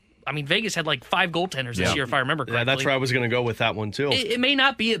 and I mean, Vegas had like 5 goaltenders this year, if I remember correctly. Yeah, that's where I was going to go with that one, too. It may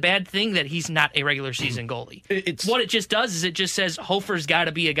not be a bad thing that he's not a regular season goalie. What it just does is it just says Hofer's got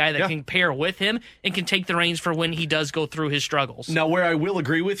to be a guy that can pair with him and can take the reins for when he does go through his struggles. Now, where I will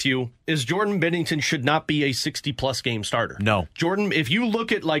agree with you is Jordan Binnington should not be a 60-plus game starter. No. Jordan, if you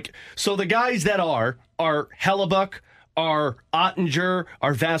look at so the guys that are Hellebuck, are Ottinger,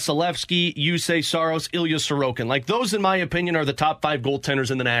 are Vasilevsky, Yusei Saros, Ilya Sorokin. Like, those, in my opinion, are the top 5 goaltenders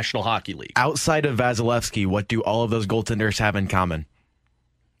in the National Hockey League. Outside of Vasilevsky, what do all of those goaltenders have in common?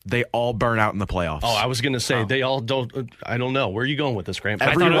 They all burn out in the playoffs. Oh, I was going to say, they all don't. I don't know. Where are you going with this, Grant?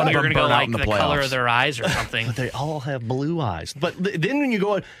 I thought you were going to go like the color of their eyes or something. But they all have blue eyes. But then when you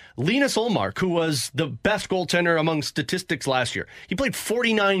go on, Linus Ullmark, who was the best goaltender among statistics last year, he played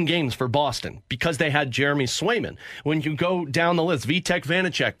 49 games for Boston because they had Jeremy Swayman. When you go down the list, Vitek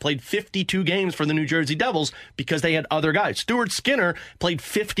Vanacek played 52 games for the New Jersey Devils because they had other guys. Stuart Skinner played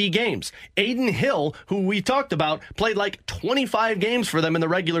 50 games. Aiden Hill, who we talked about, played like 25 games for them in the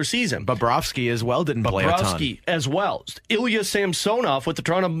regular season. Bobrovsky as well didn't play a ton. Bobrovsky as well. Ilya Samsonov with the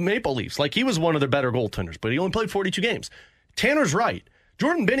Toronto Maple Leafs. Like, he was one of their better goaltenders, but he only played 42 games. Tanner's right.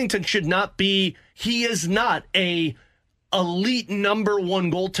 Jordan Binnington should not be, he is not a elite number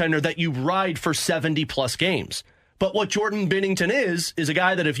 1 goaltender that you ride for 70-plus games. But what Jordan Binnington is a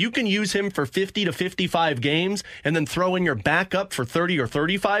guy that if you can use him for 50 to 55 games and then throw in your backup for 30 or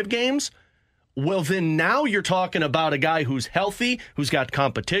 35 games, well, then now you're talking about a guy who's healthy, who's got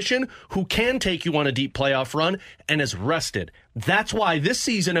competition, who can take you on a deep playoff run, and is rested. That's why this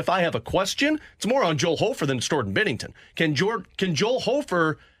season, if I have a question, it's more on Joel Hofer than it's Jordan Binnington. Can Joel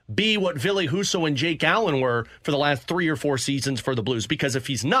Hofer be what Ville Husso and Jake Allen were for the last 3 or 4 seasons for the Blues? Because if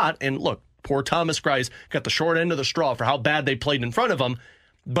he's not, and look, poor Thomas Greiss got the short end of the straw for how bad they played in front of him.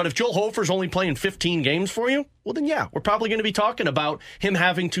 But if Joel Hofer's only playing 15 games for you, well, then yeah, we're probably going to be talking about him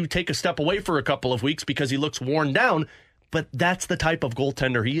having to take a step away for a couple of weeks because he looks worn down. But that's the type of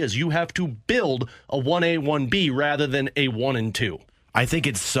goaltender he is. You have to build a 1A, 1B rather than a 1 and 2. I think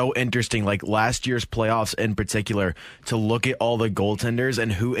it's so interesting, like last year's playoffs in particular, to look at all the goaltenders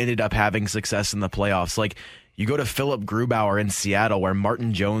and who ended up having success in the playoffs. Like, You go to Philip Grubauer in Seattle, where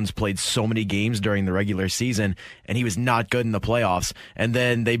Martin Jones played so many games during the regular season, and he was not good in the playoffs. And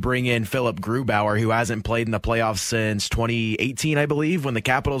then they bring in Philip Grubauer, who hasn't played in the playoffs since 2018, I believe, when the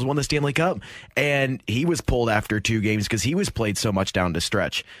Capitals won the Stanley Cup. And he was pulled after 2 games because he was played so much down the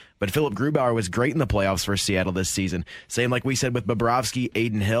stretch. But Philip Grubauer was great in the playoffs for Seattle this season. Same like we said with Bobrovsky,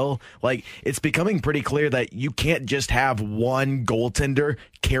 Aiden Hill. Like, it's becoming pretty clear that you can't just have one goaltender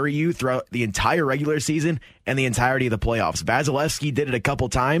carry you throughout the entire regular season and the entirety of the playoffs. Vasilevsky did it a couple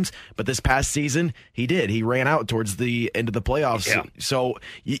times, but this past season, he did. He ran out towards the end of the playoffs. Yeah. So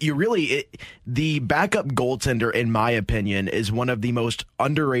you really, the backup goaltender, in my opinion, is one of the most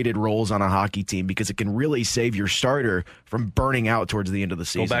underrated roles on a hockey team because it can really save your starter from burning out towards the end of the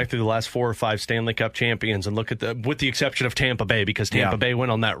season. Go back through the last 4 or 5 Stanley Cup champions and look at with the exception of Tampa Bay, because Tampa Bay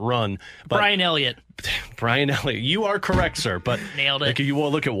went on that run. But Brian Elliott. Brian Elliott, you are correct, sir. But nailed it. Like, you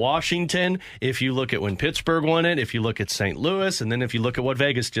will look at Washington, if you look at when Pittsburgh won it, if you look at St. Louis, and then if you look at what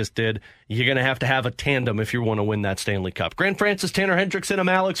Vegas just did, you're going to have a tandem if you want to win that Stanley Cup. Grant Francis, Tanner Hendrickson, I'm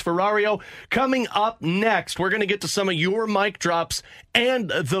Alex Ferrario. Coming up next, we're going to get to some of your mic drops and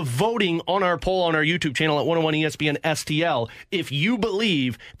the voting on our poll on our YouTube channel at 101 ESPN STL. If you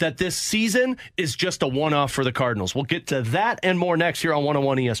believe that this season is just a one-off for the Cardinals, we'll get to that and more next here on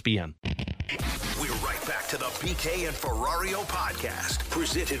 101 ESPN. We're right back to the BK and Ferrario podcast,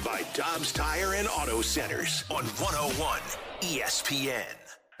 presented by Dobbs Tire and Auto Centers on 101 ESPN.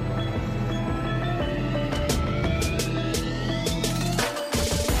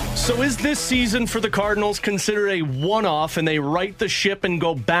 So is this season for the Cardinals considered a one-off and they right the ship and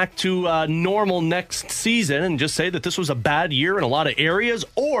go back to normal next season and just say that this was a bad year in a lot of areas?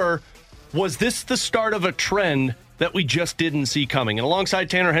 Or was this the start of a trend that we just didn't see coming? And alongside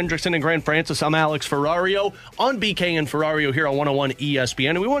Tanner Hendrickson and Grant Francis, I'm Alex Ferrario on BK and Ferrario here on 101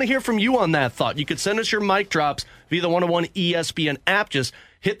 ESPN. And we want to hear from you on that thought. You could send us your mic drops via the 101 ESPN app. Just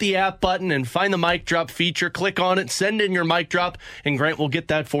hit the app button and find the mic drop feature. Click on it, send in your mic drop, and Grant will get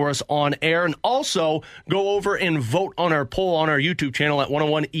that for us on air. And also go over and vote on our poll on our YouTube channel at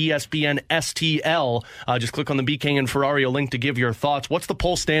 101 ESPN STL. Just click on the BK and Ferrario link to give your thoughts. What's the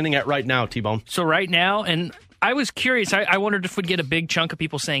poll standing at right now, T-Bone? So right now, and I was curious. I wondered if we'd get a big chunk of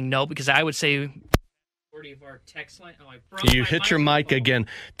people saying no, because I would say of our text line. Oh, I broke you hit your mic again.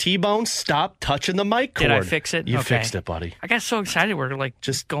 T-Bone, stop touching the mic cord. Did I fix it? You okay. Fixed it, buddy. I got so excited. We're like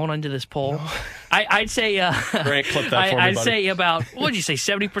just going into this poll. No. I'd say Grant, clip that for me, I'd buddy. say about, what would you say,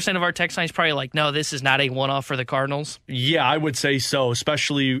 70% of our text line is probably like, no, this is not a one-off for the Cardinals. Yeah, I would say so,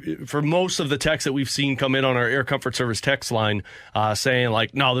 especially for most of the texts that we've seen come in on our Air Comfort Service text line saying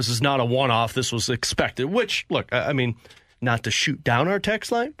like, no, this is not a one-off. This was expected, which, look, I mean, not to shoot down our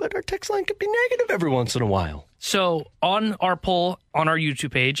text line, but our text line could be negative every once in a while. So on our poll on our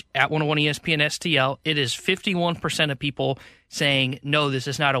YouTube page at 101 ESPN STL, it is 51% of people saying, no, this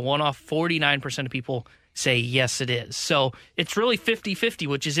is not a one-off. 49% of people say, yes, it is. So it's really 50-50,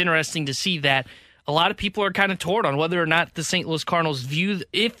 which is interesting to see that a lot of people are kind of torn on whether or not the St. Louis Cardinals view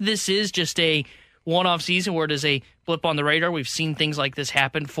if this is just a one-off season where it is a blip on the radar. We've seen things like this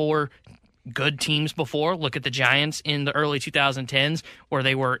happen for good teams before. Look at the Giants in the early 2010s where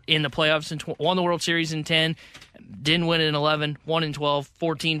they were in the playoffs and won the World Series in 10, didn't win it in 11, won in 12,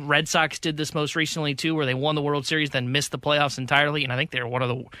 14. Red Sox did this most recently too, where they won the World Series, then missed the playoffs entirely, and I think they're one of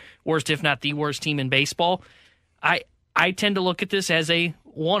the worst, if not the worst team in baseball. I tend to look at this as a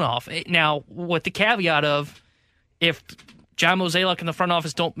one-off. Now, with the caveat of if John Mozeliak and the front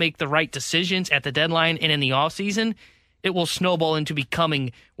office don't make the right decisions at the deadline and in the offseason, it will snowball into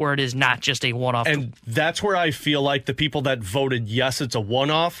becoming where it is not just a one-off. And that's where I feel like the people that voted yes, it's a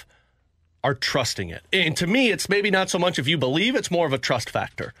one-off, are trusting it. And to me, it's maybe not so much if you believe, it's more of a trust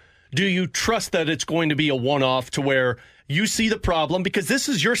factor. Do you trust that it's going to be a one-off to where you see the problem? Because this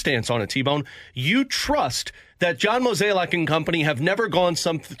is your stance on it, T-Bone. You trust that John Mozeliak and company have never gone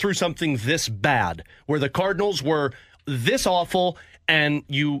through something this bad, where the Cardinals were this awful and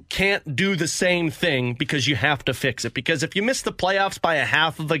you can't do the same thing because you have to fix it. Because if you miss the playoffs by a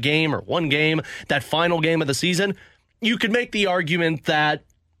half of a game or one game, that final game of the season, you could make the argument that,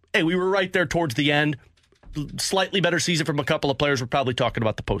 hey, we were right there towards the end. Slightly better season from a couple of players. We're probably talking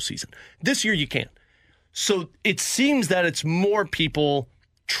about the postseason. This year you can't. So it seems that it's more people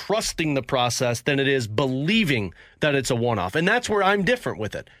trusting the process than it is believing that it's a one-off. And that's where I'm different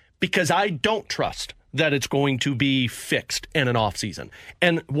with it, because I don't trust that it's going to be fixed in an offseason.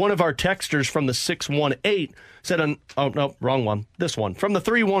 And one of our texters from the 618 said, oh, no, wrong one. This one. From the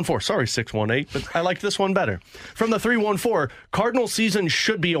 314, sorry, 618, but I like this one better. From the 314, Cardinal season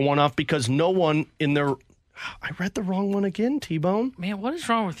should be a one-off because no one in their, I read the wrong one again, T-Bone. Man, what is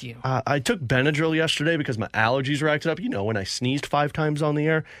wrong with you? I took Benadryl yesterday because my allergies were acting up. You know, when I sneezed 5 times on the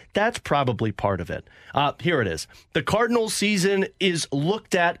air, that's probably part of it. Here it is. The Cardinals season is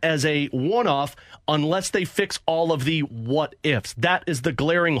looked at as a one-off unless they fix all of the what-ifs. That is the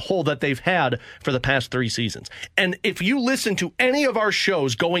glaring hole that they've had for the past 3 seasons. And if you listen to any of our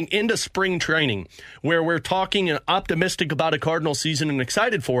shows going into spring training where we're talking and optimistic about a Cardinal season and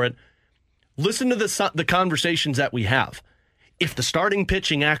excited for it, listen to the conversations that we have. If the starting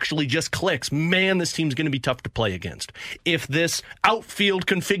pitching actually just clicks, man, this team's going to be tough to play against. If this outfield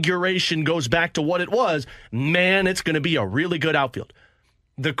configuration goes back to what it was, man, it's going to be a really good outfield.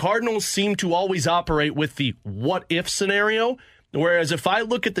 The Cardinals seem to always operate with the what-if scenario, whereas if I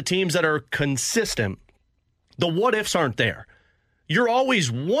look at the teams that are consistent, the what-ifs aren't there. You're always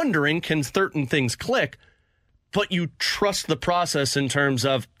wondering, can certain things click? But you trust the process in terms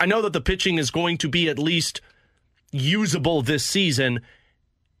of, I know that the pitching is going to be at least usable this season,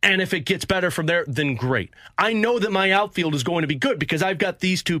 and if it gets better from there, then great. I know that my outfield is going to be good because I've got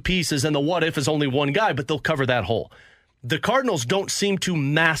these 2 pieces, and the what-if is only one guy, but they'll cover that hole. The Cardinals don't seem to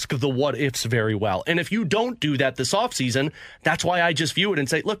mask the what-ifs very well, and if you don't do that this offseason, that's why I just view it and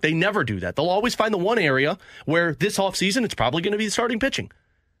say, look, they never do that. They'll always find the one area where this offseason it's probably going to be the starting pitching.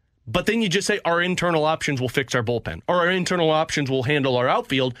 But then you just say our internal options will fix our bullpen, or our internal options will handle our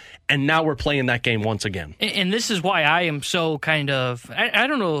outfield, and now we're playing that game once again. And this is why I am so kind of, I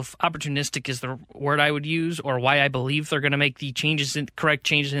don't know if opportunistic is the word I would use, or why I believe they're going to make the correct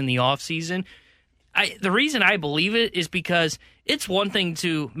changes in the offseason. The reason I believe it is because it's one thing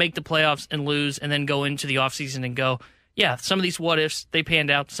to make the playoffs and lose and then go into the offseason and go, yeah, some of these what-ifs, they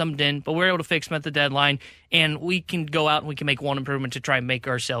panned out, some didn't, but we're able to fix them at the deadline, and we can go out and we can make one improvement to try and make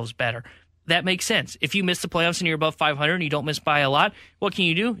ourselves better. That makes sense. If you miss the playoffs and you're above 500 and you don't miss by a lot, what can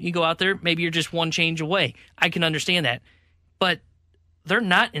you do? You go out there, maybe you're just one change away. I can understand that. But they're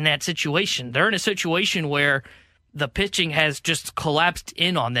not in that situation. They're in a situation where the pitching has just collapsed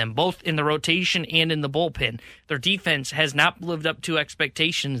in on them, both in the rotation and in the bullpen. Their defense has not lived up to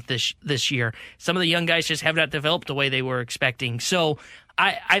expectations this year. Some of the young guys just have not developed the way they were expecting. So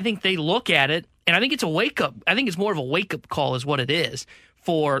I think they look at it, and I think it's a wake-up. I think it's more of a wake-up call is what it is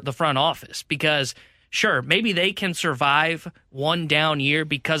for the front office. Because, sure, maybe they can survive one down year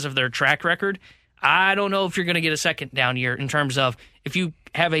because of their track record. I don't know if you're going to get a second down year in terms of if you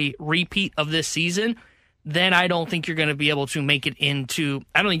have a repeat of this season, then I don't think you're going to be able to make it into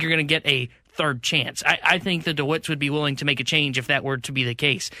 – I don't think you're going to get a third chance. I think the DeWitts would be willing to make a change if that were to be the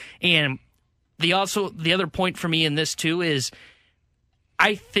case. And the other point for me in this, too, is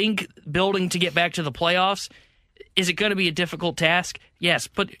I think building to get back to the playoffs, is it going to be a difficult task? Yes,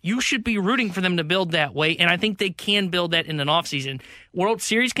 but you should be rooting for them to build that way, and I think they can build that in an offseason. World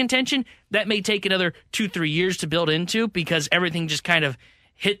Series contention, that may take another 2-3 years to build into because everything just kind of –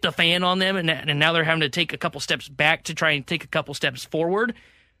 hit the fan on them, and now they're having to take a couple steps back to try and take a couple steps forward.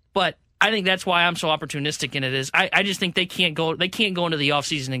 But I think that's why I'm so opportunistic in it is I just think they can't go into the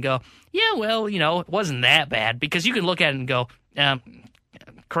offseason and go, yeah, well, it wasn't that bad, because you can look at it and go,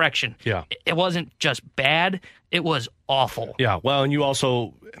 correction. Yeah. It wasn't just bad, it was awful. Yeah, well, and you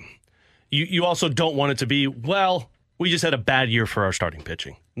also don't want it to be, well, we just had a bad year for our starting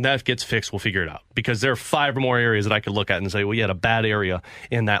pitching. That gets fixed. We'll figure it out. Because there are 5 more areas that I could look at and say, well, you had a bad area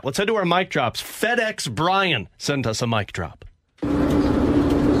in that. Let's head to our mic drops. FedEx Brian sent us a mic drop.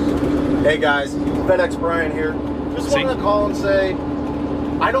 Hey, guys. FedEx Brian here. Just wanted to call and say,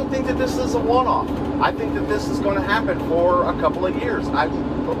 I don't think that this is a one-off. I think that this is going to happen for a couple of years. I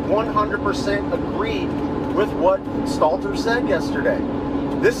 100% agree with what Stalter said yesterday.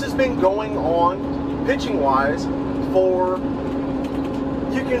 This has been going on, pitching-wise, for...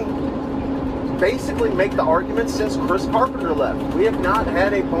 You can basically make the argument since Chris Carpenter left. We have not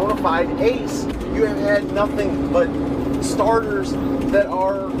had a bona fide ace. You have had nothing but starters that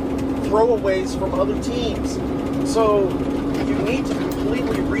are throwaways from other teams. So you need to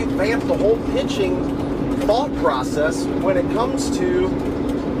completely revamp the whole pitching thought process when it comes to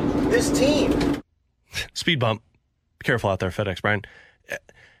this team. Speed bump. Be careful out there, FedEx Brian.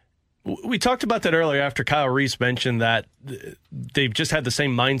 We talked about that earlier after Kyle Reese mentioned that they've just had the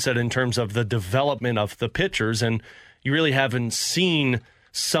same mindset in terms of the development of the pitchers, and you really haven't seen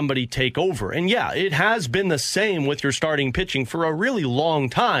somebody take over. And yeah, it has been the same with your starting pitching for a really long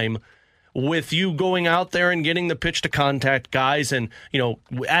time, with you going out there and getting the pitch to contact guys. And,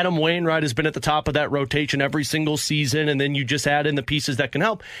 Adam Wainwright has been at the top of that rotation every single season, and then you just add in the pieces that can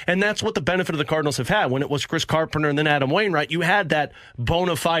help. And that's what the benefit of the Cardinals have had. When it was Chris Carpenter and then Adam Wainwright, you had that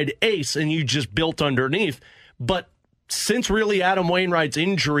bona fide ace, and you just built underneath. But since really Adam Wainwright's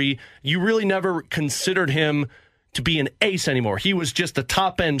injury, you really never considered him to be an ace anymore. He was just a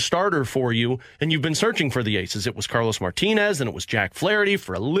top-end starter for you, and you've been searching for the aces. It was Carlos Martinez, and it was Jack Flaherty.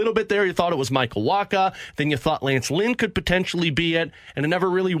 For a little bit there, you thought it was Michael Wacha. Then you thought Lance Lynn could potentially be it, and it never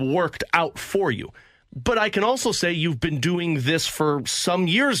really worked out for you. But I can also say you've been doing this for some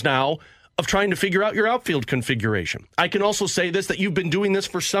years now of trying to figure out your outfield configuration. I can also say this, that you've been doing this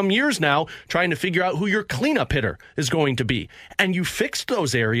for some years now, trying to figure out who your cleanup hitter is going to be. And you fixed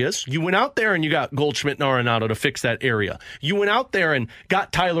those areas. You went out there and you got Goldschmidt and Arenado to fix that area. You went out there and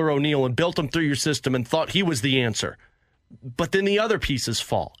got Tyler O'Neill and built him through your system and thought he was the answer. But then the other pieces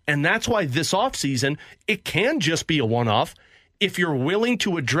fall. And that's why this offseason, it can just be a one-off if you're willing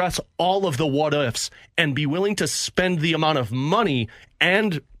to address all of the what-ifs and be willing to spend the amount of money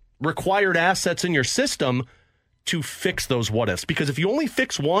and required assets in your system to fix those what-ifs. Because if you only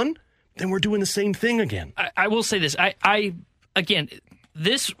fix one, then we're doing the same thing again. I will say this. Again,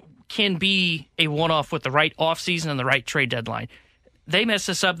 this can be a one-off with the right offseason and the right trade deadline. They mess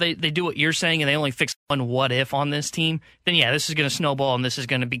this up, they do what you're saying, and they only fix one what-if on this team, then yeah, this is going to snowball, and this is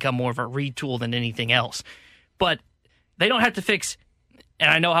going to become more of a retool than anything else. But they don't have to fix, and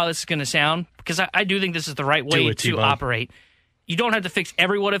I know how this is going to sound, because I do think this is the right way to operate. You don't have to fix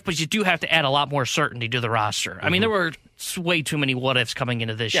every what-if, but you do have to add a lot more certainty to the roster. I mean, there were way too many what-ifs coming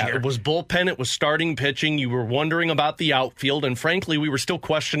into this year. Yeah, it was bullpen, it was starting pitching, you were wondering about the outfield, and frankly, we were still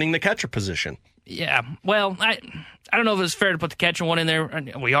questioning the catcher position. Yeah, well, I don't know if it's fair to put the catcher one in there.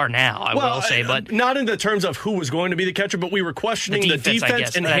 We are now, I will say, but not in the terms of who was going to be the catcher, but we were questioning the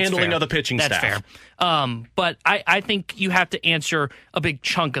defense and handling of the pitching staff. That's fair. But I think you have to answer a big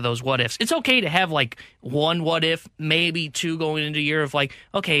chunk of those what-ifs. It's okay to have like one what-if, maybe two going into a year of like,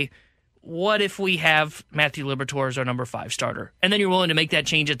 okay, what if we have Matthew Liberatore as our number 5 starter? And then you're willing to make that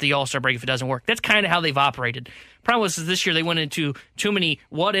change at the All-Star break if it doesn't work. That's kind of how they've operated. Problem was this year they went into too many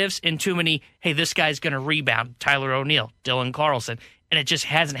what-ifs and too many, hey, this guy's going to rebound. Tyler O'Neill, Dylan Carlson. And it just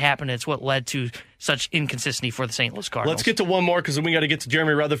hasn't happened. It's what led to such inconsistency for the St. Louis Cardinals. Let's get to one more because then we got to get to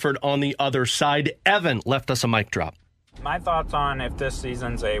Jeremy Rutherford on the other side. Evan left us a mic drop. My thoughts on if this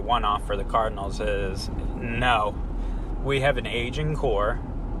season's a one-off for the Cardinals is no. We have an aging core.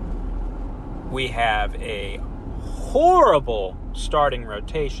 We have a horrible starting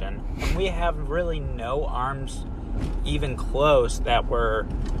rotation, and we have really no arms even close that were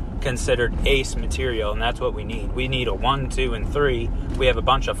considered ace material, and that's what we need. We need a 1, 2, and 3. We have a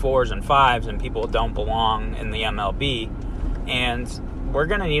bunch of 4s and 5s, and people don't belong in the MLB, and we're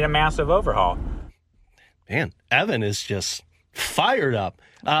going to need a massive overhaul. Man, Evan is just fired up.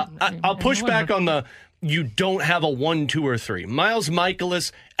 I'll push back on the you don't have a 1, 2, or 3. Miles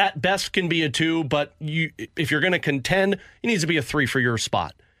Michaelis, at best, can be a 2, but if you're going to contend, he needs to be a 3 for your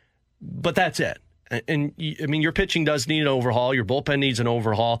spot. But that's it. And I mean, your pitching does need an overhaul. Your bullpen needs an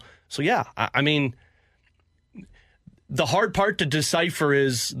overhaul. So, yeah, I mean, the hard part to decipher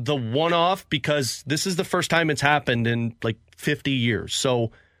is the one-off because this is the first time it's happened in, like, 50 years. So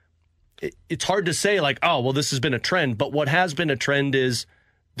it's hard to say, like, oh, well, this has been a trend. But what has been a trend is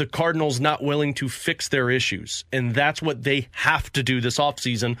the Cardinals not willing to fix their issues. And that's what they have to do this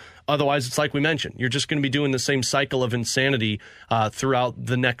offseason. Otherwise, it's like we mentioned, you're just going to be doing the same cycle of insanity throughout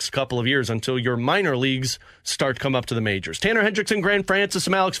the next couple of years until your minor leagues start to come up to the majors. Tanner Hendrickson, Grant Francis,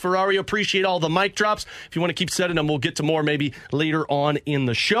 I'm Alex Ferrario. Appreciate all the mic drops. If you want to keep setting them, we'll get to more maybe later on in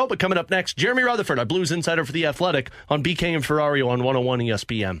the show. But coming up next, Jeremy Rutherford, our Blues insider for The Athletic on BK and Ferrario on 101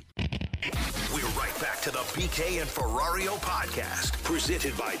 ESPN. To the BK and Ferrario podcast,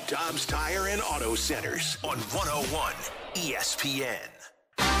 presented by Dobbs Tire and Auto Centers on 101 ESPN.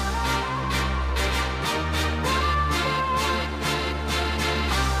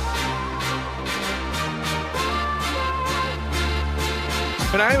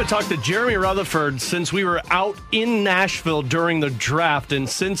 And I haven't talked to Jeremy Rutherford since we were out in Nashville during the draft. And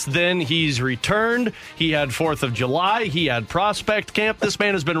since then, he's returned. He had 4th of July. He had prospect camp. This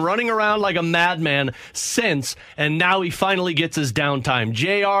man has been running around like a madman since. And now he finally gets his downtime.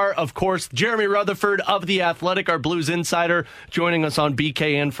 JR, of course, Jeremy Rutherford of The Athletic, our Blues insider, joining us on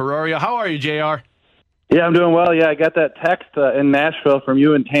BK and Ferrario. How are you, JR? Yeah, I'm doing well. Yeah, I got that text in Nashville from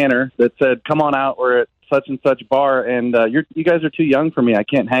you and Tanner that said, come on out. We're at such and such bar, and you guys are too young for me. I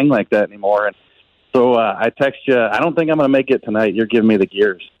can't hang like that anymore. And so I text you, I don't think I'm going to make it tonight. You're giving me the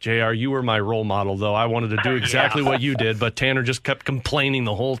gears. JR, you were my role model, though. I wanted to do exactly what you did, but Tanner just kept complaining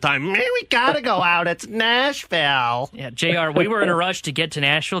the whole time. Man, we got to go out. It's Nashville. Yeah, JR, we were in a rush to get to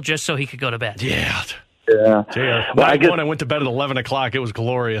Nashville just so he could go to bed. Yeah. Yeah. JR, I went to bed at 11 o'clock. It was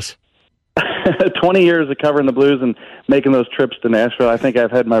glorious. 20 years of covering the Blues and making those trips to Nashville. I think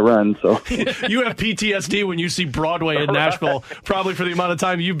I've had my run. So you have PTSD when you see Broadway in Nashville, probably for the amount of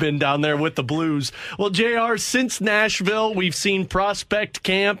time you've been down there with the Blues. Well, JR, since Nashville, we've seen prospect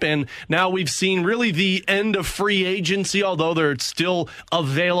camp, and now we've seen really the end of free agency, although they're still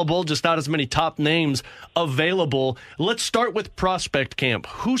available, just not as many top names available. Let's start with prospect camp.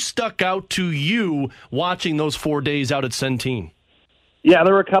 Who stuck out to you watching those 4 days out at Centene? Yeah,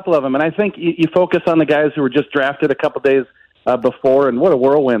 there were a couple of them, and I think you focus on the guys who were just drafted a couple days before, and what a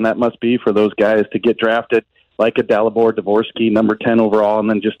whirlwind that must be for those guys to get drafted like a Dalibor Dvorsky, number 10 overall, and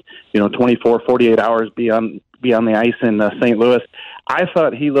then just 24, 48 hours be on the ice in St. Louis. I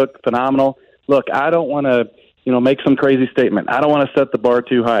thought he looked phenomenal. Look, I don't want to make some crazy statement. I don't want to set the bar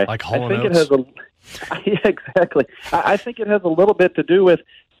too high. Like I think it has yeah, exactly. I think it has a little bit to do with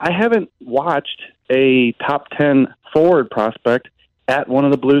I haven't watched a top 10 forward prospect at one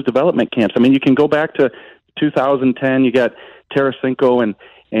of the Blues development camps. I mean, you can go back to 2010. You got Tarasenko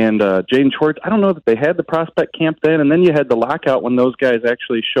and Jaden Schwartz. I don't know that they had the prospect camp then, and then you had the lockout when those guys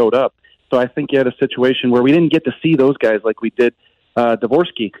actually showed up. So I think you had a situation where we didn't get to see those guys like we did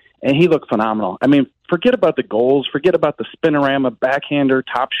Dvorsky, and he looked phenomenal. I mean, forget about the goals, forget about the spinorama, backhander,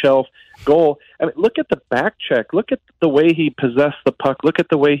 top shelf goal. I mean, look at the back check. Look at the way he possessed the puck. Look at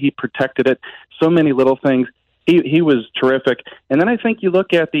the way he protected it. So many little things. He was terrific. And then I think you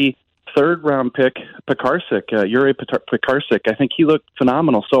look at the third-round pick, Pekarsik, Yuri Pekarsik. I think he looked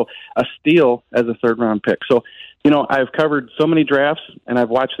phenomenal. So a steal as a third-round pick. So, I've covered so many drafts, and I've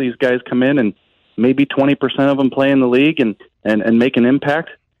watched these guys come in, and maybe 20% of them play in the league and make an impact.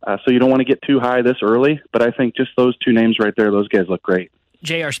 So you don't want to get too high this early. But I think just those two names right there, those guys look great.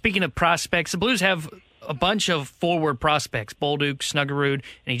 JR, speaking of prospects, the Blues have a bunch of forward prospects, Bolduc, Snuggerud, and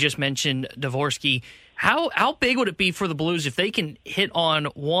he just mentioned Dvorsky. How big would it be for the Blues if they can hit on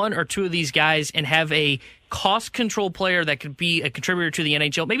one or two of these guys and have a cost control player that could be a contributor to the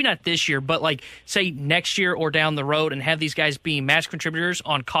NHL? Maybe not this year, but like say next year or down the road, and have these guys be match contributors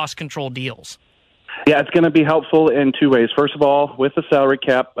on cost control deals. Yeah, it's going to be helpful in two ways. First of all, with the salary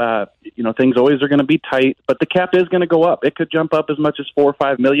cap, things always are going to be tight, but the cap is going to go up. It could jump up as much as $4 or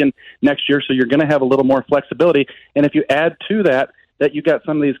 $5 million next year, so you're going to have a little more flexibility. And if you add to that you got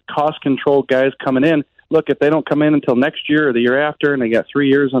some of these cost control guys coming in, look, if they don't come in until next year or the year after, and they got 3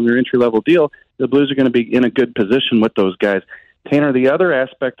 years on their entry-level deal, the Blues are going to be in a good position with those guys. Tanner, the other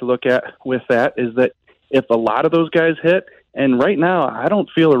aspect to look at with that is that if a lot of those guys hit, and right now I don't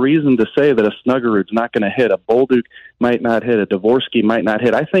feel a reason to say that a Snuggerud's not going to hit, a Bolduc might not hit, a Dvorsky might not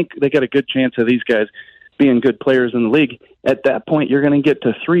hit. I think they got a good chance of these guys being good players in the league. At that point, you're going to get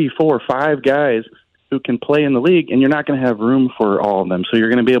to 3, 4, 5 guys who can play in the league, and you're not going to have room for all of them. So you're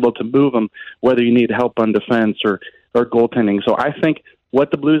going to be able to move them, whether you need help on defense or goaltending. So I think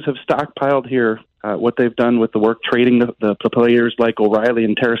what the Blues have stockpiled here, what they've done with the work, trading the players like O'Reilly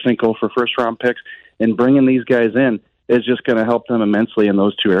and Tarasenko for first-round picks and bringing these guys in, is just going to help them immensely in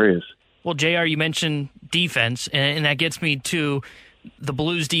those two areas. Well, JR, you mentioned defense, and that gets me to the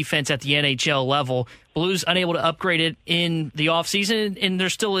Blues defense at the NHL level. Blues unable to upgrade it in the offseason, and there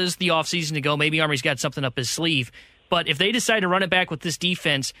still is the offseason to go. Maybe Army's got something up his sleeve. But if they decide to run it back with this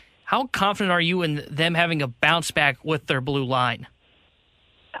defense, how confident are you in them having a bounce back with their blue line?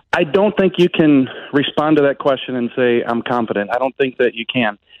 I don't think you can respond to that question and say, I'm confident. I don't think that you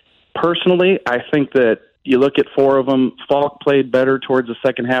can. Personally, I think that you look at 4 of them, Falk played better towards the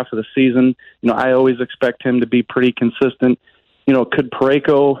second half of the season. I always expect him to be pretty consistent. Could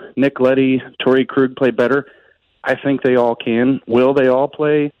Parayko, Nick Leddy, Torrey Krug play better? I think they all can. Will they all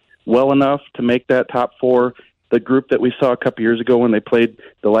play well enough to make that top 4? The group that we saw a couple years ago when they played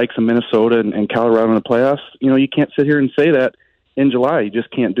the likes of Minnesota and Colorado in the playoffs, you can't sit here and say that in July. You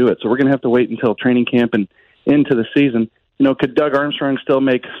just can't do it. So we're going to have to wait until training camp and into the season. Could Doug Armstrong still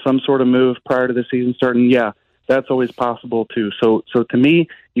make some sort of move prior to the season starting? Yeah, that's always possible too. So to me,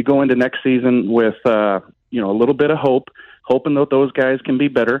 you go into next season with a little bit of hope, hoping that those guys can be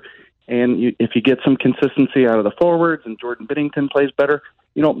better. And if you get some consistency out of the forwards and Jordan Binnington plays better,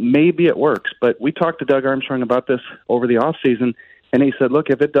 maybe it works. But we talked to Doug Armstrong about this over the offseason, and he said, look,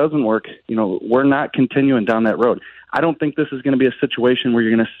 if it doesn't work, we're not continuing down that road. I don't think this is going to be a situation where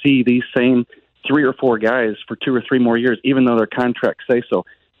you're going to see these same 3 or 4 guys for 2 or 3 more years, even though their contracts say so.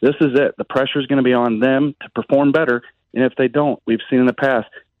 This is it. The pressure is going to be on them to perform better. And if they don't, we've seen in the past,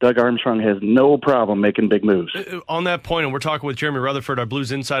 Doug Armstrong has no problem making big moves. On that point, and we're talking with Jeremy Rutherford, our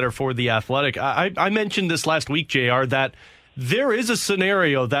Blues insider for The Athletic, I mentioned this last week, JR, that there is a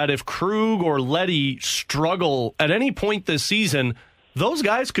scenario that if Krug or Leddy struggle at any point this season, those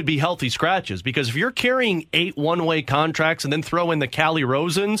guys could be healthy scratches, because if you're carrying 8 one-way contracts and then throw in the Cali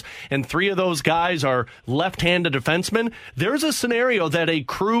Rosens and 3 of those guys are left-handed defensemen, there's a scenario that a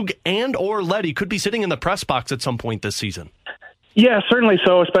Krug and or Leddy could be sitting in the press box at some point this season. Yeah, certainly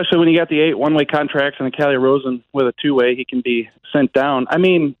so, especially when you got the 8 one-way contracts and the Cali Rosen with a 2-way, he can be sent down. I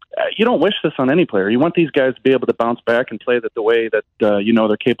mean, you don't wish this on any player. You want these guys to be able to bounce back and play the way that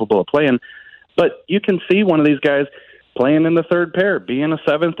they're capable of playing. But you can see one of these guys playing in the third pair, being a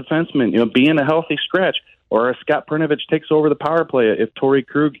 7th defenseman, being a healthy stretch, or if Scott Pernovich takes over the power play if Torrey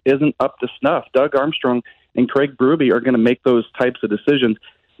Krug isn't up to snuff. Doug Armstrong and Craig Berube are going to make those types of decisions.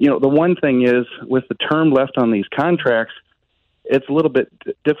 The one thing is, with the term left on these contracts, it's a little bit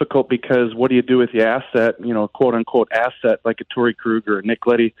difficult, because what do you do with the asset, quote-unquote asset, like a Torrey Krug or a Nick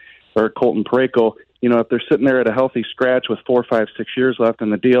Leddy or a Colton Parayko? If they're sitting there at a healthy scratch with 4, 5, 6 years left in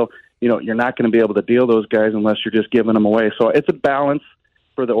the deal, you're not going to be able to deal those guys unless you're just giving them away. So it's a balance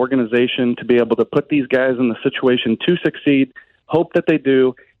for the organization to be able to put these guys in the situation to succeed, hope that they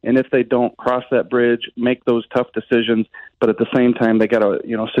do, and if they don't, cross that bridge, make those tough decisions. But at the same time, they got a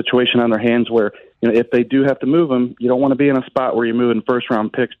situation on their hands where if they do have to move them, you don't want to be in a spot where you're moving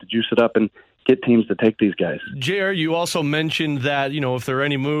first-round picks to juice it up and get teams to take these guys. JR, you also mentioned that, if there are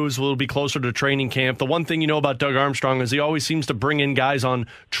any moves, we'll be closer to training camp. The one thing you know about Doug Armstrong is he always seems to bring in guys on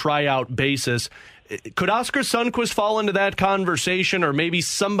tryout basis. Could Oscar Sundqvist fall into that conversation, or maybe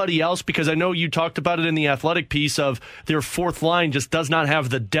somebody else? Because I know you talked about it in the Athletic piece of their fourth line just does not have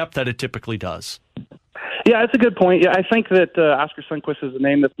the depth that it typically does. Yeah, that's a good point. Yeah, I think that Oscar Sundqvist is a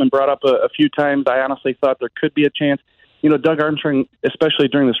name that's been brought up a few times. I honestly thought there could be a chance. Doug Armstrong, especially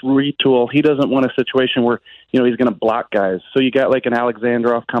during this retool, he doesn't want a situation where, he's going to block guys. So you got like an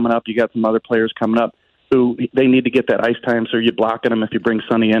Alexandrov coming up. You got some other players coming up who they need to get that ice time. So you're blocking them if you bring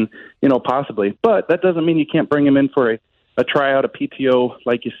Sonny in, possibly. But that doesn't mean you can't bring him in for a tryout, a PTO,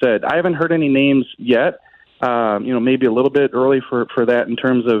 like you said. I haven't heard any names yet. Maybe a little bit early for that in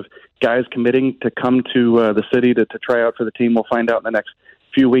terms of guys committing to come to the city to try out for the team. We'll find out in the next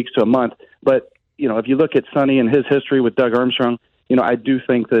few weeks to a month. But if you look at Sonny and his history with Doug Armstrong, I do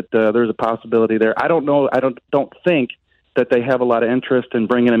think that there's a possibility there. I don't know. I don't think that they have a lot of interest in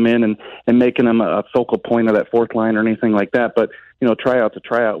bringing him in and making him a focal point of that fourth line or anything like that. But, tryout to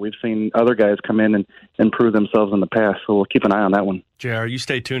tryout, we've seen other guys come in and prove themselves in the past. So we'll keep an eye on that one. JR, you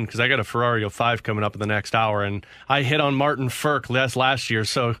stay tuned, because I got a Ferrario 5 coming up in the next hour, and I hit on Martin Firk last year.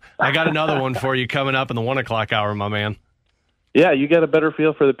 So I got another one for you coming up in the 1 o'clock hour, my man. Yeah, you get a better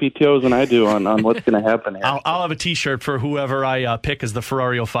feel for the PTOs than I do on what's going to happen here. I'll have a T-shirt for whoever I pick as the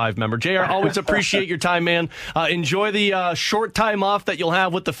Ferrario 5 member. JR, always appreciate your time, man. Enjoy the short time off that you'll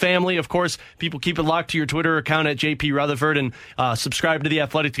have with the family. Of course, people keep it locked to your Twitter account at JP Rutherford, and subscribe to The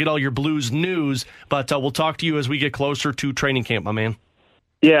Athletic to get all your Blues news. But we'll talk to you as we get closer to training camp, my man.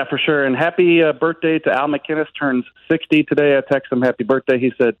 Yeah, for sure. And happy birthday to Al McInnes. Turns 60 today. I texted him happy birthday.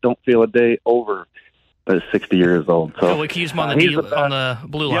 He said, don't feel a day over. 60 years old. So we can use him on the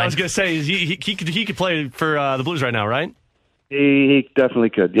blue line. Yeah, I was going to say, he could play for the Blues right now, right? He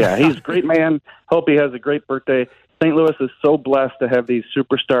definitely could. Yeah, he's a great man. Hope he has a great birthday. St. Louis is so blessed to have these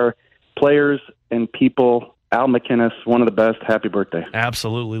superstar players and people. Al McInnes, one of the best. Happy birthday.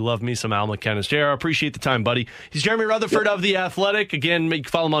 Absolutely. Love me some Al McInnes. JR, appreciate the time, buddy. He's Jeremy Rutherford of The Athletic. Again, you can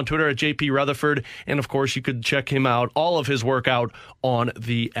follow him on Twitter at JP Rutherford. And, of course, you could check him out, all of his workout on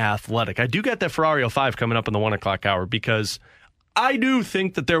The Athletic. I do got that Ferrario 5 coming up in the 1 o'clock hour, because I do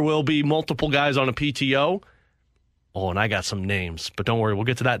think that there will be multiple guys on a PTO. Oh, and I got some names. But don't worry, we'll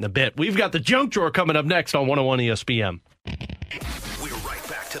get to that in a bit. We've got the Junk Drawer coming up next on 101 ESPN.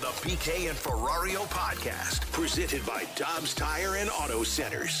 To the BK and Ferrario podcast, presented by Dobbs Tire and Auto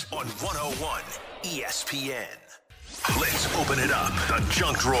Centers on 101 ESPN. Let's open it up. The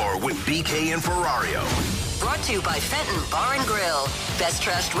Junk Drawer with BK and Ferrario. Brought to you by Fenton Bar and Grill. Best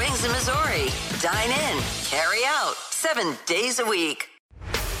trashed wings in Missouri. Dine in, carry out, 7 days a week.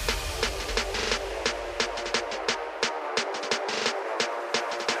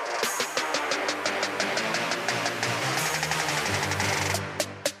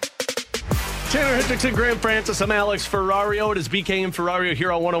 Tanner Hendrickson, Graham Francis, I'm Alex Ferrario. It is BK and Ferrario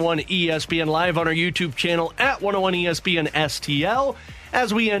here on 101 ESPN, live on our YouTube channel at 101 ESPN STL.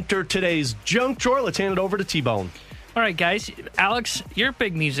 As we enter today's Junk Drawer, let's hand it over to T-Bone. All right, guys. Alex, you're a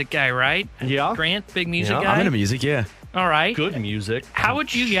big music guy, right? Yeah. Grant, big music guy? I'm into music, yeah. All right. Good music. How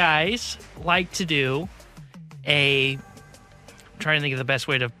would you guys like to do I'm trying to think of the best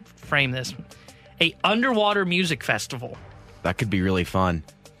way to frame this, a underwater music festival? That could be really fun.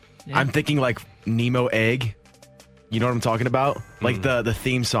 Yeah. I'm thinking like Nemo Egg. You know what I'm talking about? Like the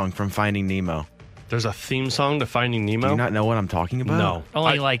theme song from Finding Nemo. There's a theme song to Finding Nemo? Do you not know what I'm talking about? No.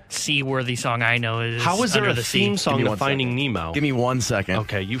 Only seaworthy song I know is How is there Under a the theme Sea. song to Finding Nemo? Give me 1 second.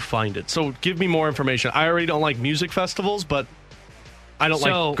 Okay, you find it. So give me more information. I already don't like music festivals, but I don't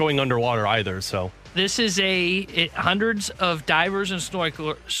like going underwater either. So this is hundreds of divers and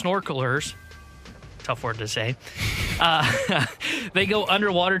snorkelers. Tough word to say. They go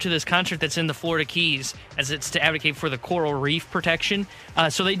underwater to this concert that's in the Florida Keys, as it's to advocate for the coral reef protection.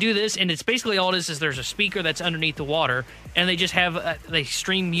 So they do this, and it's basically all it is there's a speaker that's underneath the water, and they just have they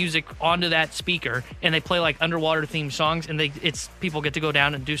stream music onto that speaker, and they play like underwater themed songs, and people get to go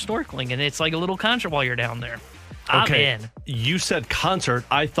down and do snorkeling, and it's like a little concert while you're down there. Okay, I'm in. You said concert.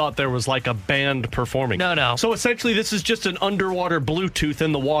 I thought there was like a band performing. No. So essentially, this is just an underwater Bluetooth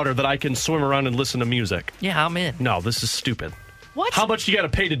in the water that I can swim around and listen to music. Yeah, I'm in. No, this is stupid. What? How much do you got to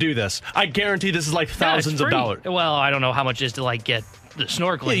pay to do this? I guarantee this is like thousands of dollars. Well, I don't know how much it is to get the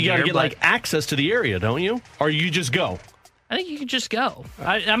snorkeling. Yeah, you got to gear, get access to the area, don't you? Or you just go. I think you can just go.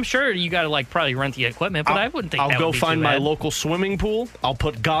 I'm sure you got to probably rent the equipment, but I wouldn't think I'll that go would be find too my bad. local swimming pool. I'll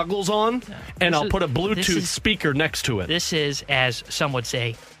put goggles on, and I'll put a Bluetooth speaker next to it. This is, as some would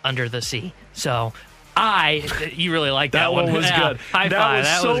say, under the sea. So you really like that one was good. High five. That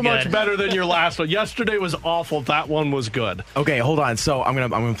was so much good. better than your last one. Yesterday was awful. That one was good. Okay, hold on. So I'm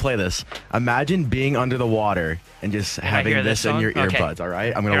gonna play this. Imagine being under the water and just having this in your earbuds. All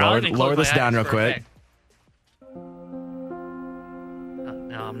right, I'm gonna lower this down real quick.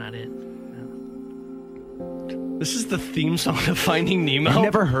 No, I'm not in. No. This is the theme song of Finding Nemo. You've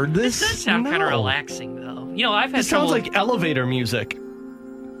never heard this? This does sound kind of relaxing, though. I've had It sounds like elevator music.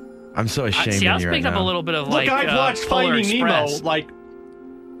 I'm so ashamed See, I was of you right picking up now. a little bit of Look, I've watched Polar Finding Nemo. Express. Like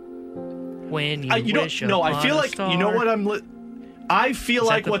when you wish no, I upon feel a like star. you know what I feel Is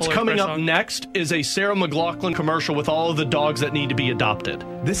that like the what's Polar coming Express up song? next is a Sarah McLachlan commercial with all of the dogs that need to be adopted.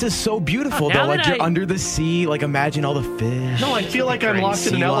 This is so beautiful, Now though. Like, that you're under the sea. Like, imagine all the fish. No, I feel like I'm locked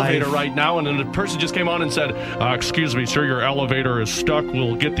in an Sea elevator life. right now, and then a person just came on and said, "Excuse me, sir, your elevator is stuck.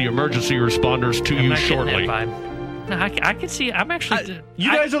 We'll get the emergency responders to I'm you not getting shortly." that vibe. No, I can see. I'm actually.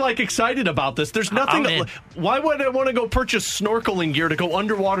 You guys are excited about this. There's nothing. I'm in. Why would I want to go purchase snorkeling gear to go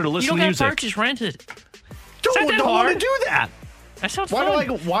underwater to You listen don't to got music? purchase rented. Don't that want hard. to do that. That sounds Why fun. do I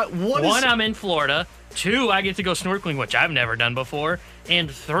go? What One, is? I'm in Florida. 2, I get to go snorkeling, which I've never done before. And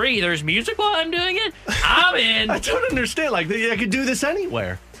 3, there's music while I'm doing it. I'm in. I don't understand. I could do this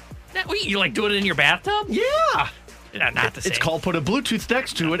anywhere. Wait, you do it in your bathtub? Yeah. Not the same. It's called put a Bluetooth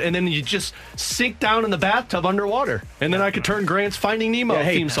next to it, and then you just sink down in the bathtub underwater. And then I could turn Grant's Finding Nemo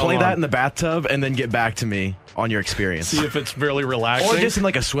theme song play on. that in the bathtub and then get back to me on your experience. See if it's really relaxing. Or just in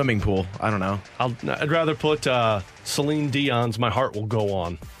a swimming pool. I don't know. I'd rather put Celine Dion's "My Heart Will Go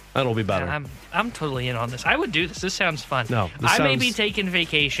On." That'll be better. I'm totally in on this. I would do this. This sounds fun. No, I may be taking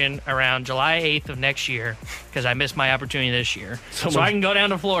vacation around July 8th of next year because I missed my opportunity this year. So I can go down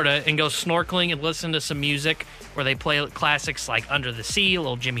to Florida and go snorkeling and listen to some music where they play classics like Under the Sea,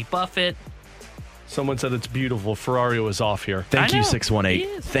 little Jimmy Buffett. Someone said it's beautiful. Ferrario is off here. Thank you, know.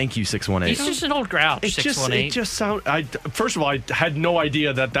 618. Thank you, 618. He's just an old grouch, 618. It just sound. First of all, I had no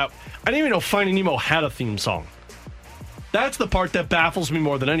idea that I didn't even know Finding Nemo had a theme song. That's the part that baffles me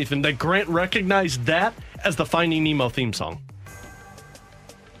more than anything. That Grant recognized that as the Finding Nemo theme song.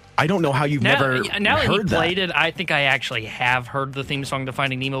 I don't know how you've never now that he heard that. played it, I think I actually have heard the theme song to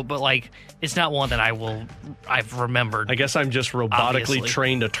Finding Nemo, but it's not one that I've remembered. I guess I'm just robotically Obviously.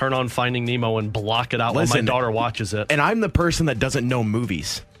 trained to turn on Finding Nemo and block it out while my daughter watches it. And I'm the person that doesn't know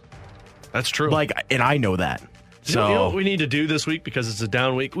movies. That's true. And I know that. You know what we need to do this week, because it's a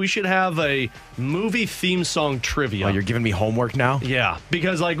down week? We should have a movie theme song trivia. Oh, you're giving me homework now? Yeah,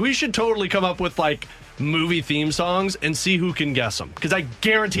 because we should totally come up with movie theme songs and see who can guess them. Because I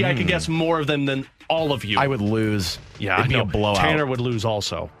guarantee I could guess more of them than all of you. I would lose. Yeah, It'd be a blowout. Tanner would lose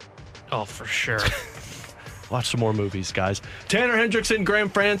also. Oh, for sure. Watch some more movies, guys. Tanner Hendrickson, Graham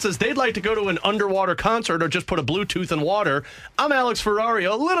Francis, they'd like to go to an underwater concert or just put a Bluetooth in water. I'm Alex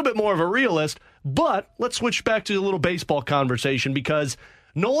Ferrario, a little bit more of a realist, but let's switch back to a little baseball conversation, because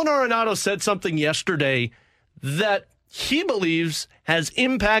Nolan Arenado said something yesterday that he believes has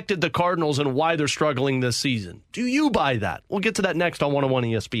impacted the Cardinals and why they're struggling this season. Do you buy that? We'll get to that next on 101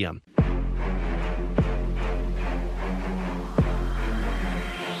 ESPN.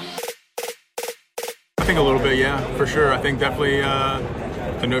 I think a little bit, yeah, for sure. I think definitely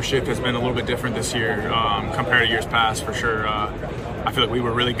the no shift has been a little bit different this year compared to years past, for sure. I feel like we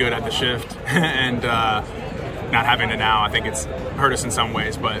were really good at the shift, and not having it now, I think it's hurt us in some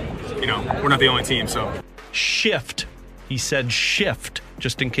ways, but, we're not the only team, so. Shift. He said shift.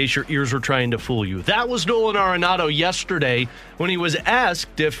 just in case your ears were trying to fool you. That was Nolan Arenado yesterday when he was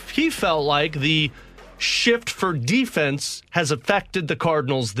asked if he felt like the shift for defense has affected the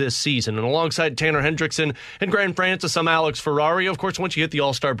Cardinals this season. And alongside Tanner Hendrickson and Grant Francis, I'm Alex Ferrario. Of course, once you hit the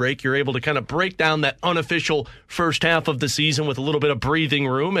All-Star break, you're able to kind of break down that unofficial first half of the season with a little bit of breathing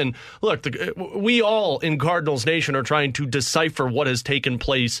room. And look, we all in Cardinals Nation are trying to decipher what has taken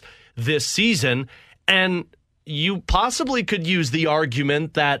place this season. And you possibly could use the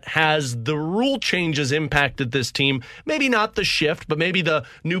argument that has the rule changes impacted this team, maybe not the shift, but maybe the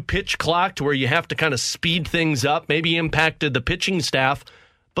new pitch clock to where you have to kind of speed things up, maybe impacted the pitching staff.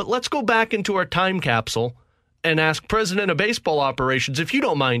 But let's go back into our time capsule and ask President of Baseball Operations, if you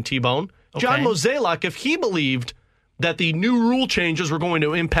don't mind, T-Bone, okay, John Mozeliak, if he believed that the new rule changes were going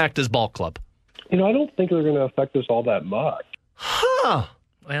to impact his ball club. I don't think they're going to affect us all that much.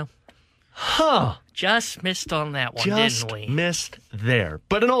 Just missed on that one, didn't we? Missed there.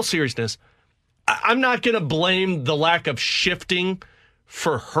 But in all seriousness, I'm not going to blame the lack of shifting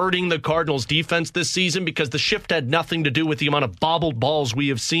for hurting the Cardinals' defense this season, because the shift had nothing to do with the amount of bobbled balls we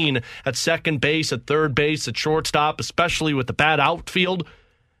have seen at second base, at third base, at shortstop, especially with the bad outfield.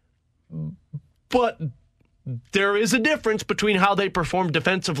 But there is a difference between how they performed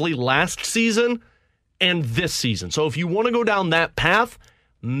defensively last season and this season. So if you want to go down that path,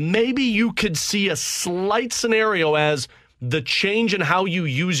 maybe you could see a slight scenario as the change in how you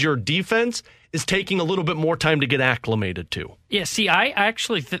use your defense is taking a little bit more time to get acclimated to. Yeah, see, I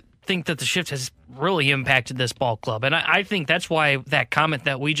actually think that the shift has really impacted this ball club. And I think that's why that comment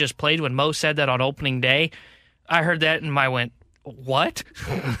that we just played when Mo said that on opening day, I heard that and I went, what?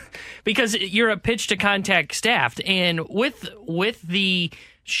 Because you're a pitch-to-contact staff. And with the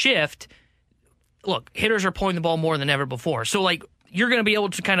shift, look, hitters are pulling the ball more than ever before. So, you're going to be able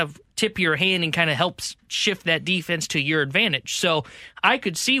to kind of tip your hand and kind of help shift that defense to your advantage. So I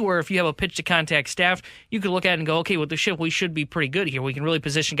could see where if you have a pitch-to-contact staff, you could look at it and go, okay, with the shift, we should be pretty good here. We can really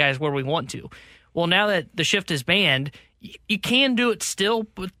position guys where we want to. Well, now that the shift is banned, you can do it still,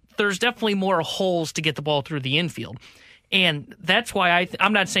 but there's definitely more holes to get the ball through the infield. And that's why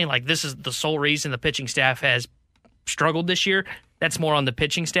I'm not saying this is the sole reason the pitching staff has struggled this year. That's more on the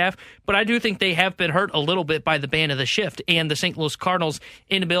pitching staff. But I do think they have been hurt a little bit by the ban of the shift and the St. Louis Cardinals'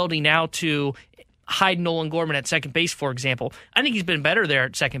 inability now to hide Nolan Gorman at second base, for example. I think he's been better there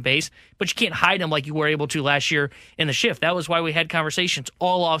at second base, but you can't hide him like you were able to last year in the shift. That was why we had conversations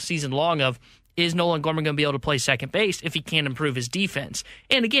all off season long of, is Nolan Gorman going to be able to play second base if he can't improve his defense?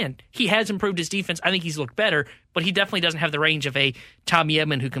 And again, he has improved his defense. I think he's looked better, but he definitely doesn't have the range of a Tommy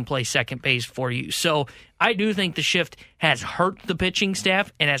Edman who can play second base for you. So I do think the shift has hurt the pitching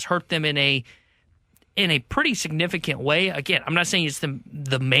staff and has hurt them in a pretty significant way. Again, I'm not saying it's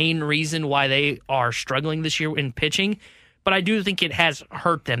the main reason why they are struggling this year in pitching, but I do think it has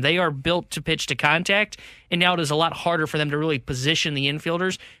hurt them. They are built to pitch to contact, and now it is a lot harder for them to really position the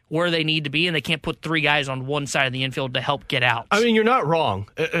infielders where they need to be, and they can't put three guys on one side of the infield to help get out. I mean, you're not wrong.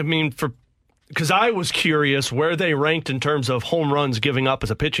 Because I was curious where they ranked in terms of home runs giving up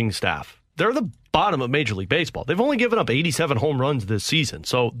as a pitching staff. They're the bottom of Major League Baseball. They've only given up 87 home runs this season.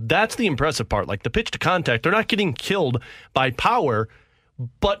 So that's the impressive part. The pitch to contact, they're not getting killed by power.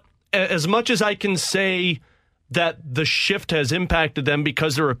 But as much as I can say that the shift has impacted them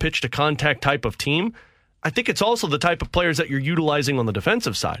because they're a pitch to contact type of team, I think it's also the type of players that you're utilizing on the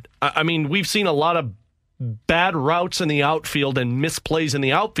defensive side. I mean, we've seen a lot of bad routes in the outfield and misplays in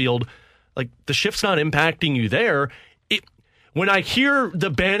the outfield. The shift's not impacting you there. When I hear the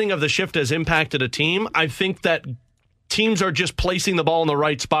banning of the shift has impacted a team, I think that teams are just placing the ball in the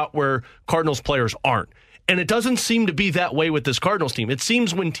right spot where Cardinals players aren't. And it doesn't seem to be that way with this Cardinals team. It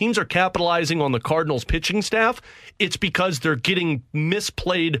seems when teams are capitalizing on the Cardinals pitching staff, it's because they're getting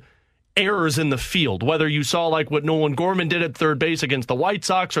misplayed errors in the field, whether you saw what Nolan Gorman did at third base against the White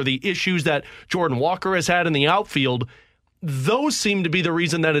Sox or the issues that Jordan Walker has had in the outfield. Those seem to be the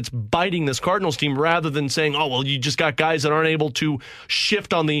reason that it's biting this Cardinals team, rather than saying, oh, well, you just got guys that aren't able to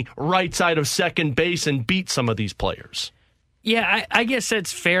shift on the right side of second base and beat some of these players. Yeah, I guess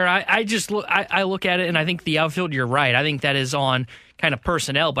that's fair. I look at it and I think the outfield, you're right. I think that is on kind of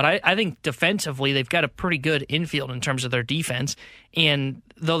personnel, but I think defensively they've got a pretty good infield in terms of their defense. And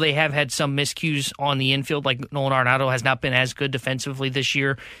though they have had some miscues on the infield, like Nolan Arenado has not been as good defensively this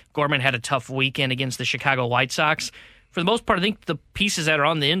year. Gorman had a tough weekend against the Chicago White Sox. For the most part, I think the pieces that are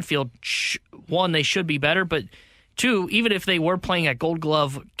on the infield, one, they should be better, but two, even if they were playing at Gold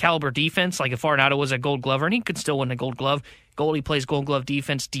Glove caliber defense, like if Arenado was a Gold Glover, and he could still win a Gold Glove, Goldie plays Gold Glove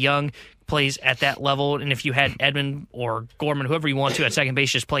defense, DeYoung plays at that level, and if you had Edman or Gorman, whoever you want to at second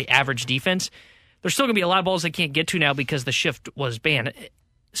base, just play average defense, there's still going to be a lot of balls they can't get to now because the shift was banned.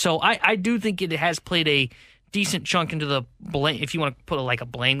 So I do think it has played a decent chunk into the blame, if you want to put a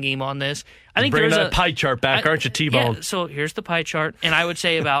blame game on this. I think Bring there's that pie chart back, aren't you, T-Bone? Yeah, so here's the pie chart, and I would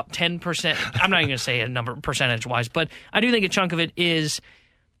say about 10%. I'm not even going to say a number percentage-wise, but I do think a chunk of it is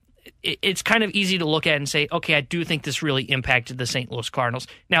it's kind of easy to look at and say, okay, I do think this really impacted the St. Louis Cardinals.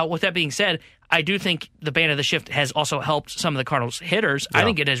 Now, with that being said, I do think the ban of the shift has also helped some of the Cardinals hitters. Yeah. I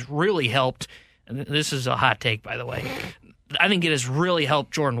think it has really helped. This is a hot take, by the way. I think it has really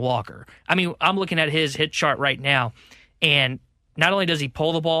helped Jordan Walker. I mean, I'm looking at his hit chart right now, and not only does he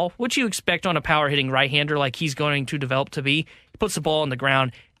pull the ball, which you expect on a power-hitting right-hander like he's going to develop to be, he puts the ball on the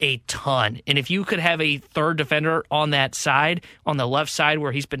ground a ton. And if you could have a third defender on that side, on the left side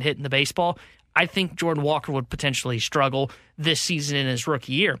where he's been hitting the baseball, I think Jordan Walker would potentially struggle this season in his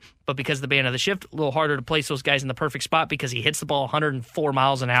rookie year. But because of the ban of the shift, a little harder to place those guys in the perfect spot because he hits the ball 104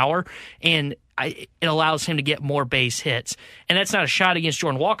 miles an hour, and it allows him to get more base hits. And that's not a shot against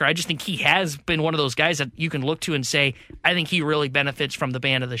Jordan Walker. I just think he has been one of those guys that you can look to and say, I think he really benefits from the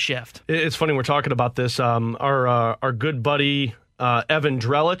ban of the shift. It's funny we're talking about this. Our good buddy Evan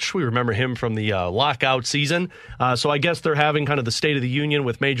Drellich, we remember him from the lockout season. So I guess they're having kind of the State of the Union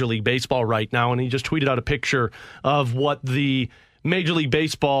with Major League Baseball right now, and he just tweeted out a picture of what the Major League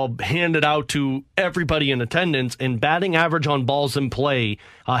Baseball handed out to everybody in attendance, and batting average on balls in play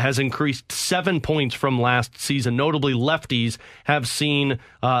has increased 7 points from last season. Notably, lefties have seen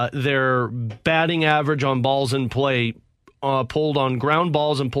their batting average on balls in play pulled on ground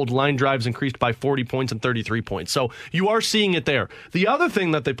balls and pulled line drives increased by 40 points and 33 points. So you are seeing it there. The other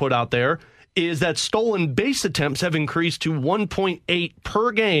thing that they put out there is that stolen base attempts have increased to 1.8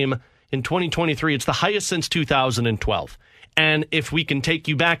 per game in 2023. It's the highest since 2012. And if we can take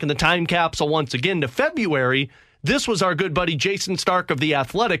you back in the time capsule once again to February, this was our good buddy Jason Stark of The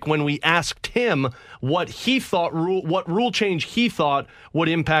Athletic when we asked him what he thought, what rule change he thought would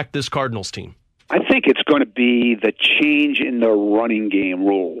impact this Cardinals team. I think it's going to be the change in the running game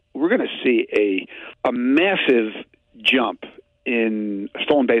rule. We're going to see a massive jump in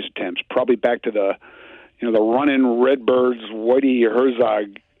stolen base attempts, probably back to the running Redbirds, Whitey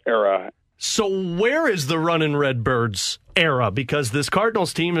Herzog era. So where is the running Redbirds era? Because this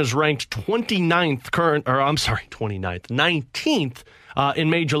Cardinals team is ranked 19th in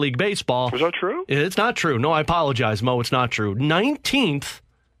Major League Baseball. Was that true? It's not true. No, I apologize, Mo. It's not true. 19th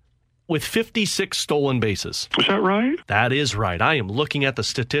with 56 stolen bases. Is that right? That is right. I am looking at the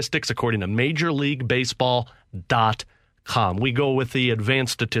statistics according to MajorLeagueBaseball.com. We go with the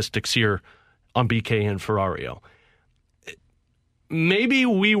advanced statistics here on BK and Ferrario. Maybe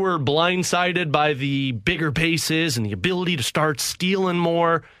we were blindsided by the bigger bases and the ability to start stealing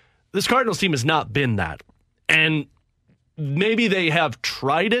more. This Cardinals team has not been that. And maybe they have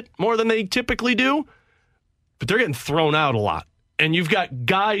tried it more than they typically do, but they're getting thrown out a lot. And you've got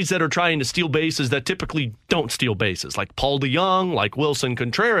guys that are trying to steal bases that typically don't steal bases, like Paul DeYoung, like Wilson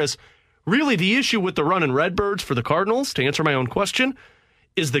Contreras. Really, the issue with the running Redbirds for the Cardinals, to answer my own question,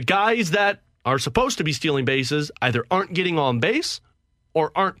 is the guys that are supposed to be stealing bases either aren't getting on base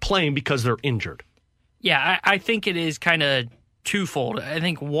or aren't playing because they're injured. Yeah, I think it is kind of twofold. I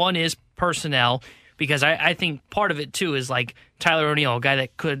think one is personnel, because I think part of it, too, is like Tyler O'Neill, a guy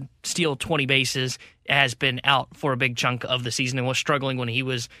that could steal 20 bases, has been out for a big chunk of the season and was struggling when he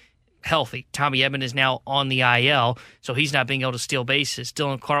was healthy. Tommy Edman is now on the IL, so he's not being able to steal bases.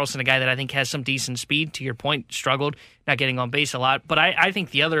 Dylan Carlson, a guy that I think has some decent speed, to your point, struggled, not getting on base a lot. But I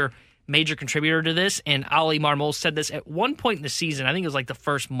think the other major contributor to this, and Ali Marmol said this at one point in the season, I think it was like the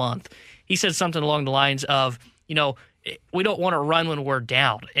first month, he said something along the lines of, we don't want to run when we're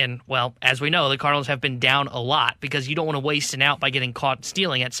down. And, well, as we know, the Cardinals have been down a lot because you don't want to waste an out by getting caught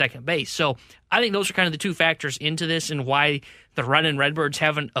stealing at second base. So I think those are kind of the two factors into this and why the running Redbirds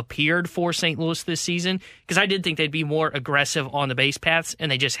haven't appeared for St. Louis this season, because I did think they'd be more aggressive on the base paths,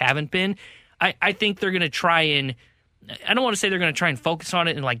 and they just haven't been. I think they're going to try and – I don't want to say they're going to try and focus on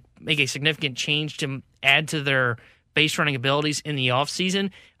it and make a significant change to add to their base running abilities in the offseason.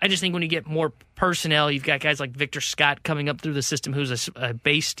 I just think when you get more personnel, you've got guys like Victor Scott coming up through the system who's a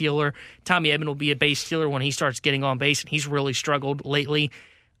base stealer. Tommy Edman will be a base stealer when he starts getting on base, and he's really struggled lately.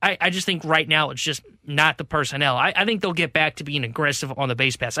 I just think right now it's just not the personnel. I think they'll get back to being aggressive on the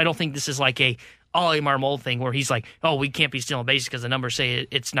base pass. I don't think this is like a Ollie Marmol thing where he's like, oh, we can't be stealing bases because the numbers say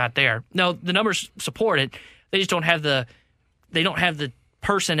it's not there. No, the numbers support it. They just don't have the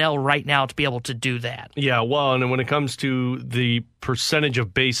personnel right now to be able to do that. Yeah, well, and when it comes to the percentage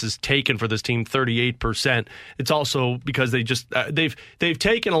of bases taken for this team, 38%, it's also because they've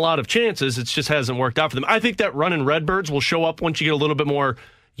taken a lot of chances. It just hasn't worked out for them. I think that running Redbirds will show up once you get a little bit more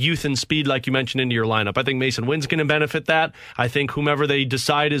youth and speed, like you mentioned, into your lineup. I think Mason Wynn's going to benefit that. I think whomever they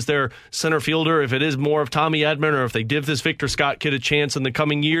decide is their center fielder, if it is more of Tommy Edman or if they give this Victor Scott kid a chance in the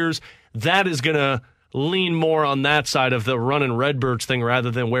coming years, that is going to lean more on that side of the running Redbirds thing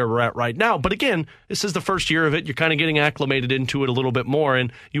rather than where we're at right now. But again, this is the first year of it. You're kind of getting acclimated into it a little bit more,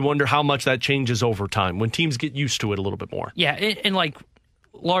 and you wonder how much that changes over time when teams get used to it a little bit more. Yeah, and like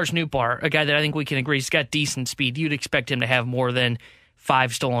Lars Nootbaar, a guy that I think we can agree has got decent speed. You'd expect him to have more than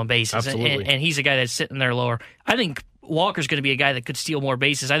 5 stolen bases. Absolutely. And he's a guy that's sitting there lower. I think Walker's going to be a guy that could steal more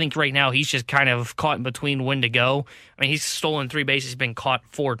bases. I think right now he's just kind of caught in between when to go. I mean, he's stolen 3 bases, he's been caught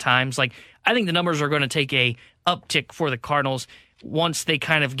 4 times. Like, I think the numbers are going to take a uptick for the Cardinals once they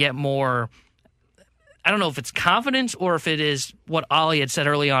kind of get more, I don't know if it's confidence or if it is what Ollie had said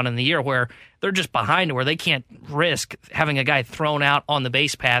early on in the year where they're just behind where they can't risk having a guy thrown out on the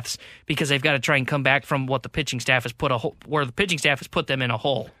base paths because they've got to try and come back from what the pitching staff has where the pitching staff has put them in a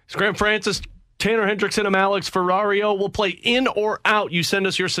hole. It's Graham Francis, Tanner Hendrickson, and Alex Ferrario. We'll play in or out. You send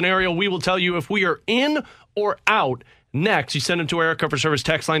us your scenario. We will tell you if we are in or out. Next, you send it to our Air Comfort Service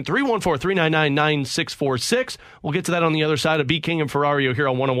text line, 314-399-9646. We'll get to that on the other side of BK and Ferrario here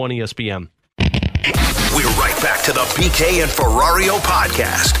on 101 ESPN. We're right back to the BK and Ferrario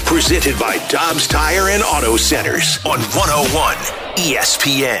podcast, presented by Dobbs Tire and Auto Centers on 101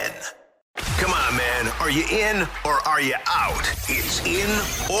 ESPN. Come on, man. Are you in or are you out? It's in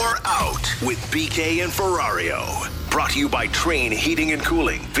or out with BK and Ferrario. Brought to you by Train Heating and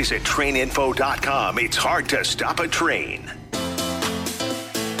Cooling. Visit traininfo.com. It's hard to stop a train.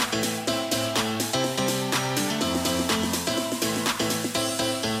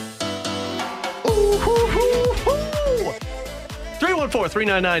 Ooh, hoo, hoo, hoo.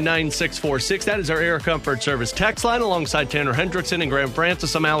 314-399-9646. That is our Air Comfort Service text line alongside Tanner Hendrickson and Graham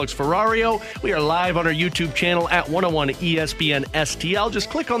Francis. I'm Alex Ferrario. We are live on our YouTube channel at 101 ESPN STL. Just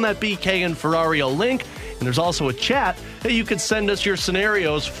click on that BK and Ferrario link. And there's also a chat that you can send us your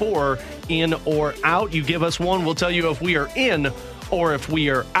scenarios for in or out. You give us one, we'll tell you if we are in or if we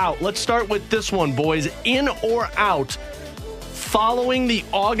are out. Let's start with this one, boys. In or out. Following the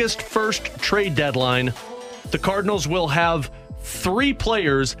August 1st trade deadline, the Cardinals will have 3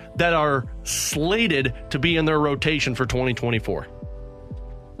 players that are slated to be in their rotation for 2024.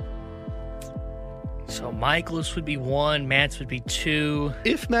 So Michaelis would be 1, Matz would be 2.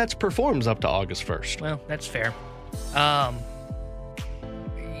 If Matz performs up to August 1st. Well, that's fair.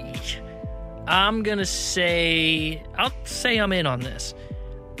 I'm going to say, I'll say I'm in on this.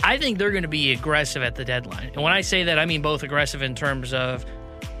 I think they're going to be aggressive at the deadline. And when I say that, I mean both aggressive in terms of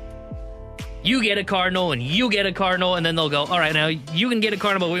you get a Cardinal and you get a Cardinal, and then they'll go, all right, now you can get a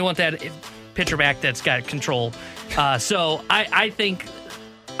Cardinal, but we want that pitcher back that's got control. So I think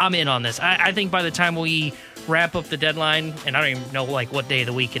I'm in on this. I think by the time we wrap up the deadline, and I don't even know like what day of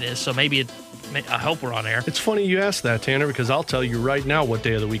the week it is, so maybe I hope we're on air. It's funny you asked that, Tanner, because I'll tell you right now what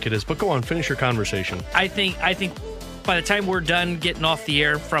day of the week it is. But go on, finish your conversation. I think by the time we're done getting off the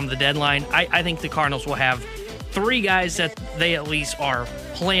air from the deadline, I think the Cardinals will have 3 guys that they at least are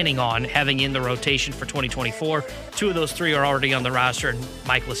planning on having in the rotation for 2024. 2 of those 3 are already on the roster,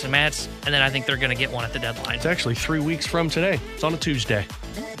 Michaelis and Matz, and then I think they're going to get one at the deadline. It's actually 3 weeks from today. It's on a Tuesday.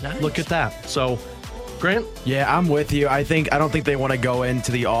 Nice. Look at that. So, Grant? Yeah, I'm with you. I don't think they want to go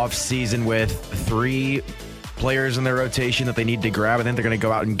into the off season with 3 players in their rotation that they need to grab. I think they're going to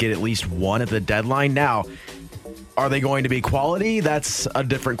go out and get at least 1 at the deadline. Now, are they going to be quality? That's a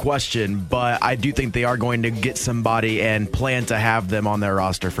different question, but I do think they are going to get somebody and plan to have them on their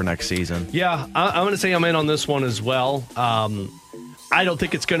roster for next season. Yeah, I'm going to say I'm in on this one as well. I don't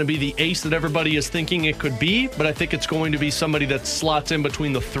think it's going to be the ace that everybody is thinking it could be, but I think it's going to be somebody that slots in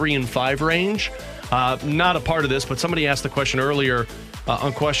between the 3 and 5 range. Not a part of this, but somebody asked the question earlier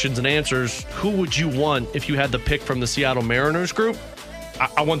on questions and answers, who would you want if you had the pick from the Seattle Mariners group?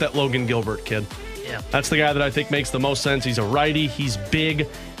 I want that Logan Gilbert kid. Yeah. That's the guy that I think makes the most sense. He's a righty, he's big,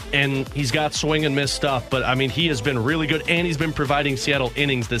 and he's got swing and miss stuff. But, I mean, he has been really good, and he's been providing Seattle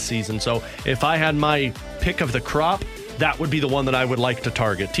innings this season. So if I had my pick of the crop, that would be the one that I would like to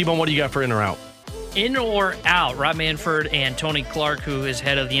target. T-Bone, what do you got for in or out? In or out, Rob Manfred and Tony Clark, who is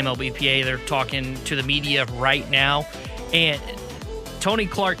head of the MLBPA, they're talking to the media right now. And Tony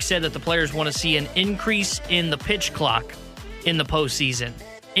Clark said that the players want to see an increase in the pitch clock in the postseason.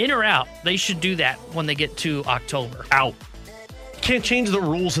 In or out, they should do that when they get to October. Out. You can't change the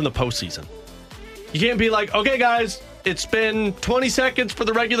rules in the postseason. You can't be like, okay, guys, it's been 20 seconds for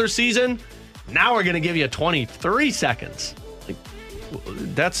the regular season. Now we're going to give you 23 seconds. Like,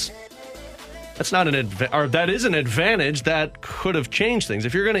 that's that is an advantage that could have changed things.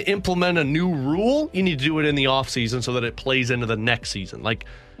 If you're going to implement a new rule, you need to do it in the offseason so that it plays into the next season. Like,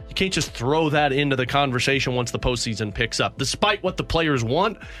 you can't just throw that into the conversation once the postseason picks up. Despite what the players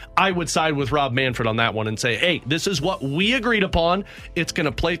want, I would side with Rob Manfred on that one and say, hey, this is what we agreed upon. It's going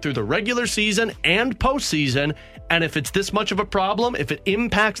to play through the regular season and postseason. And if it's this much of a problem, if it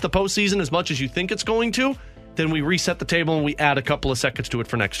impacts the postseason as much as you think it's going to, then we reset the table and we add a couple of seconds to it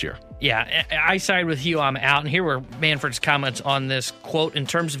for next year. Yeah, I side with you. I'm out. And here were Manfred's comments on this quote. In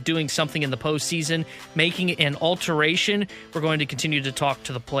terms of doing something in the postseason, making an alteration, we're going to continue to talk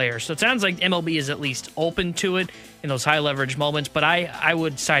to the players. So it sounds like MLB is at least open to it in those high leverage moments. But I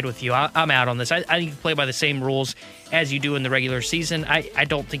would side with you. I'm out on this. I think you play by the same rules as you do in the regular season. I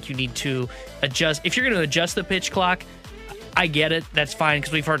don't think you need to adjust. If you're going to adjust the pitch clock, I get it. That's fine,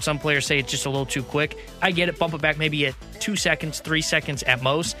 because we've heard some players say it's just a little too quick. I get it. Bump it back maybe at 2 seconds, 3 seconds at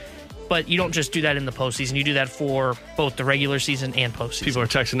most. But you don't just do that in the postseason. You do that for both the regular season and postseason. People are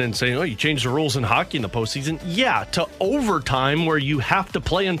texting in saying, oh, you changed the rules in hockey in the postseason. Yeah, to overtime where you have to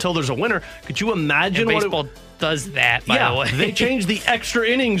play until there's a winner. Could you imagine and what baseball does that, by the way. They changed the extra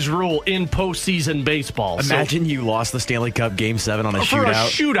innings rule in postseason baseball. Imagine you lost the Stanley Cup Game 7 on a for shootout. A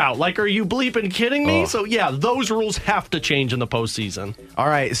shootout. Like, are you bleeping kidding me? So, yeah, those rules have to change in the postseason. All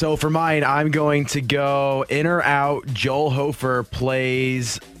right, so for mine, I'm going to go in or out. Joel Hofer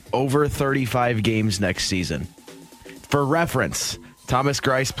plays over 35 games next season. For reference, Thomas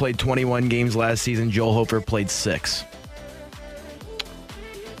Greiss played 21 games last season. Joel Hofer played 6.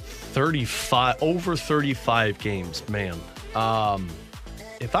 over 35 games, man.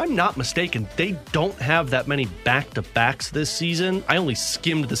 If I'm not mistaken, they don't have that many back-to-backs this season. I only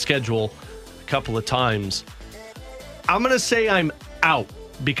skimmed the schedule a couple of times. I'm going to say I'm out,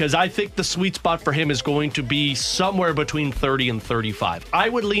 because I think the sweet spot for him is going to be somewhere between 30 and 35. I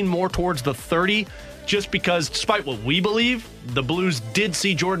would lean more towards the 30, just because, despite what we believe, the Blues did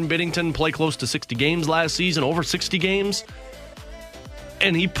see Jordan Binnington play close to 60 games last season, over 60 games,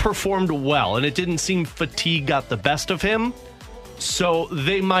 and he performed well, and it didn't seem fatigue got the best of him. So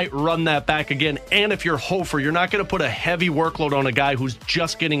they might run that back again. And if you're Hofer, you're not going to put a heavy workload on a guy who's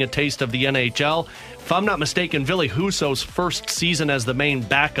just getting a taste of the NHL. If I'm not mistaken, Ville Husso's first season as the main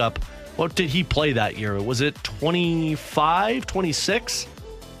backup, what did he play that year? Was it 25, 26?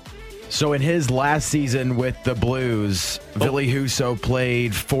 So in his last season with the Blues, Ville Husso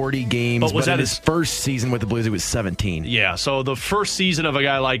played 40 games, but was that his first season with the Blues, it was 17. Yeah, so the first season of a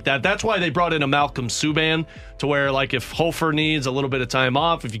guy like that, that's why they brought in a Malcolm Subban, to where, like, if Hofer needs a little bit of time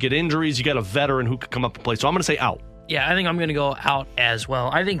off, if you get injuries, you got a veteran who could come up and play. So I'm going to say out. Yeah, I think I'm going to go out as well.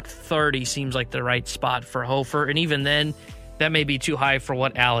 I think 30 seems like the right spot for Hofer, and even then, that may be too high for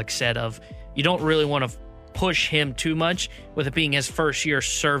what Alex said of you don't really want to push him too much with it being his first year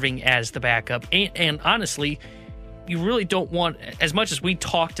serving as the backup. And honestly, you really don't want, as much as we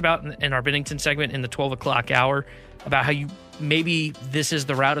talked about in our Binnington segment in the 12 o'clock hour, about how you maybe this is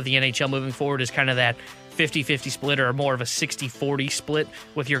the route of the NHL moving forward, is kind of that 50-50 split or more of a 60-40 split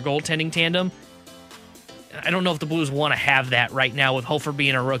with your goaltending tandem. I don't know if the Blues want to have that right now with Hofer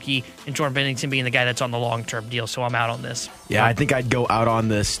being a rookie and Jordan Binnington being the guy that's on the long-term deal, so I'm out on this. Yeah, I think I'd go out on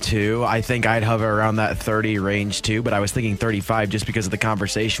this too. I think I'd hover around that 30 range too, but I was thinking 35 just because of the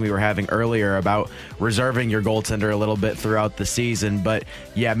conversation we were having earlier about reserving your goaltender a little bit throughout the season. But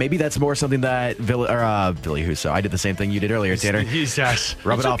yeah, maybe that's more something that Ville Husso. I did the same thing you did earlier, Tanner. Jesus.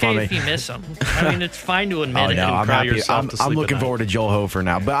 Rub it off on me. It's okay if you miss him. I mean, it's fine to admit it. No, I'm happy. I'm looking at forward to Joel Hofer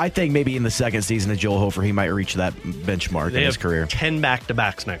now, but I think maybe in the second season of Joel Hofer, he might reach that benchmark in his career. 10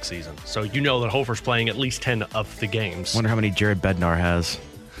 back-to-backs next season, so you know that Hofer's playing at least 10 of the games. Wonder how many Jared Bednar has.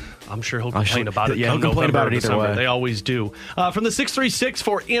 I'm sure he'll complain about it. Yeah, he'll complain about it either way. They always do. From the 636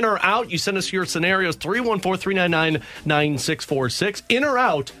 for in or out, you send us your scenarios, 314-399-9646. In or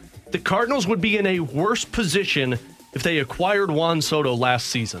out, the Cardinals would be in a worse position if they acquired Juan Soto last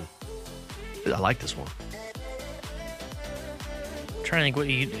season. I like this one. I'm trying to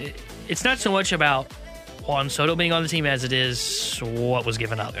think it's not so much about Juan Soto being on the team as it is what was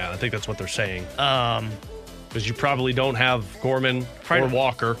given up. Yeah, I think that's what they're saying. Because you probably don't have Gorman or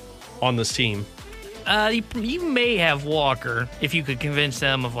Walker on this team. You may have Walker if you could convince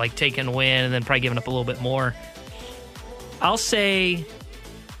them of like taking a win and then probably giving up a little bit more. I'll say,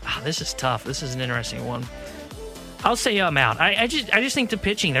 this is tough. This is an interesting one. I'll say I'm out. I just think the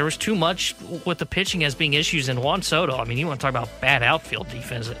pitching, there was too much with the pitching as being issues in Juan Soto. I mean, you want to talk about bad outfield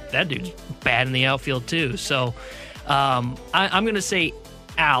defense. That dude's bad in the outfield too. So I'm going to say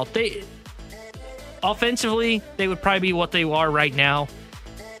out. Offensively, they would probably be what they are right now.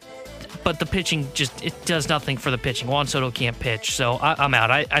 but the pitching it does nothing for the pitching. Juan Soto can't pitch, so I'm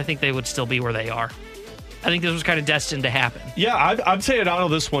out. I think they would still be where they are. I think this was kind of destined to happen. Yeah, I'd say it out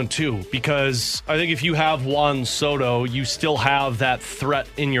of this one too, because I think if you have Juan Soto, you still have that threat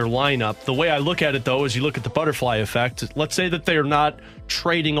in your lineup. The way I look at it, though, is you look at the butterfly effect. Let's say that they're not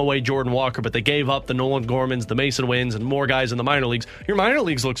trading away Jordan Walker, but they gave up the Nolan Gormans, the Mason Wynns, and more guys in the minor leagues. Your minor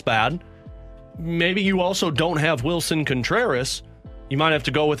leagues looks bad. Maybe you also don't have Wilson Contreras. You might have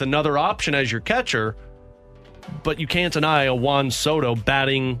to go with another option as your catcher, but you can't deny a Juan Soto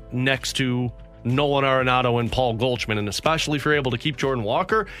batting next to Nolan Arenado and Paul Goldschmidt, and especially if you're able to keep Jordan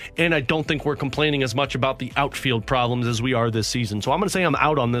Walker. And I don't think we're complaining as much about the outfield problems as we are this season. So I'm going to say I'm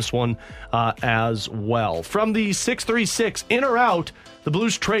out on this one as well. From the 636, in or out, the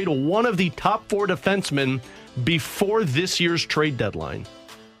Blues trade one of the top 4 defensemen before this year's trade deadline.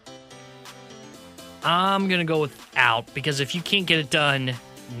 I'm going to go with out, because if you can't get it done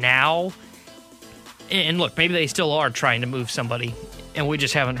now, and look, maybe they still are trying to move somebody, and we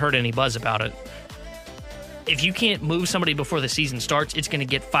just haven't heard any buzz about it. If you can't move somebody before the season starts, it's going to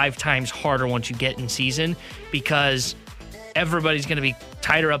get 5 times harder once you get in season, because everybody's going to be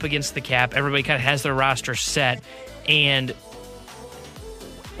tighter up against the cap. Everybody kind of has their roster set, and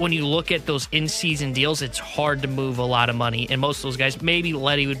when you look at those in-season deals, it's hard to move a lot of money. And most of those guys, maybe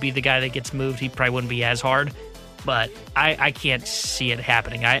Letty would be the guy that gets moved. He probably wouldn't be as hard, but I can't see it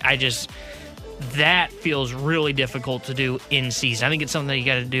happening. That feels really difficult to do in season. I think it's something that you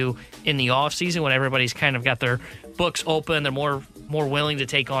got to do in the off season when everybody's kind of got their books open. They're more willing to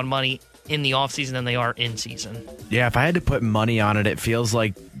take on money in the off season than they are in season. Yeah, if I had to put money on it, it feels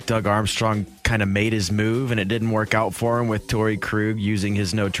like Doug Armstrong kind of made his move and it didn't work out for him with Torrey Krug using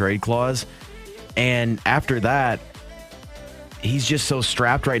his no trade clause. And after that, he's just so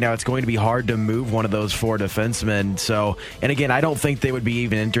strapped right now, it's going to be hard to move one of those 4 defensemen. So, and again, I don't think they would be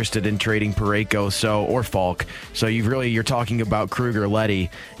even interested in trading Parayko or Falk. So you're talking about Krug or Letty,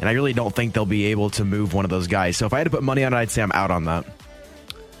 and I really don't think they'll be able to move one of those guys. So if I had to put money on it, I'd say I'm out on that.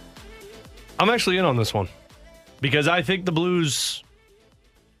 I'm actually in on this one, because I think the Blues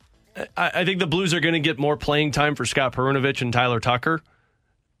are going to get more playing time for Scott Perunovich and Tyler Tucker.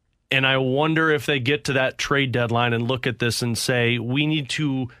 And I wonder if they get to that trade deadline and look at this and say, we need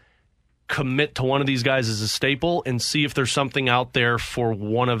to commit to one of these guys as a staple and see if there's something out there for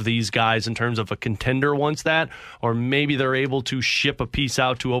one of these guys in terms of a contender wants that, or maybe they're able to ship a piece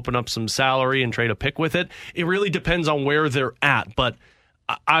out to open up some salary and trade a pick with it. It really depends on where they're at, but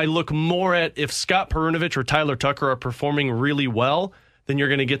I look more at if Scott Perunovich or Tyler Tucker are performing really well, then you're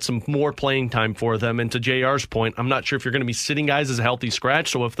going to get some more playing time for them. And to JR's point, I'm not sure if you're going to be sitting guys as a healthy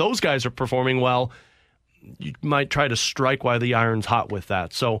scratch. So if those guys are performing well, you might try to strike while the iron's hot with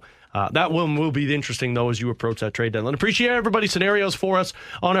that. So that one will be interesting, though, as you approach that trade deadline. Appreciate everybody's scenarios for us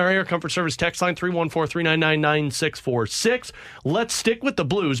on our Air Comfort Service text line, 314-399-9646. Let's stick with the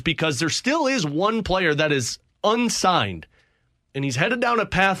Blues, because there still is one player that is unsigned, and he's headed down a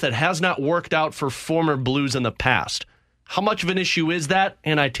path that has not worked out for former Blues in the past. How much of an issue is that?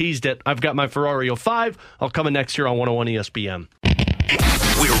 And I teased it. I've got my Ferrario 5. I'll come in next year on 101 ESPN.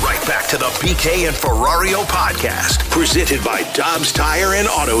 We're right back to the BK and Ferrario podcast, presented by Dobbs Tire and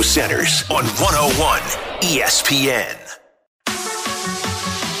Auto Centers on 101 ESPN.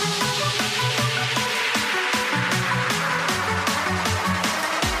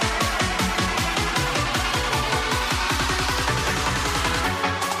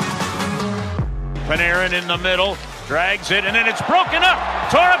 Panarin in the middle, drags it, and then it's broken up.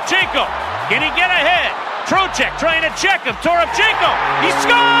 Toropchenko, can he get ahead? Trocheck trying to check him. Toropchenko, he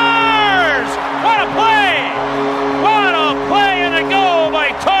scores! What a play! What a play and a goal by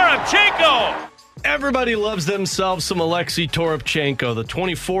Toropchenko! Everybody loves themselves some Alexei Toropchenko, the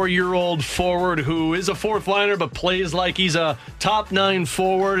 24-year-old forward who is a fourth liner but plays like he's a top 9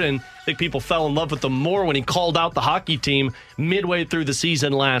 forward, and I think people fell in love with him more when he called out the hockey team midway through the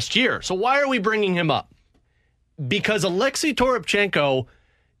season last year. So why are we bringing him up? Because Alexei Toropchenko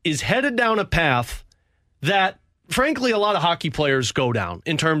is headed down a path that, frankly, a lot of hockey players go down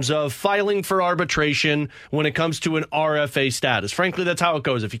in terms of filing for arbitration when it comes to an RFA status. Frankly, that's how it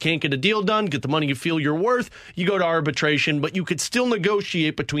goes. If you can't get a deal done, get the money you feel you're worth, you go to arbitration, but you could still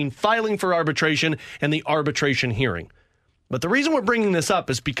negotiate between filing for arbitration and the arbitration hearing. But the reason we're bringing this up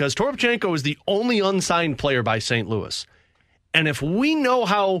is because Toropchenko is the only unsigned player by St. Louis. And if we know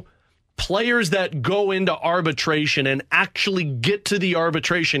how players that go into arbitration and actually get to the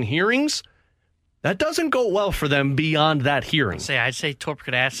arbitration hearings, That doesn't go well for them beyond that hearing. I'd say Torp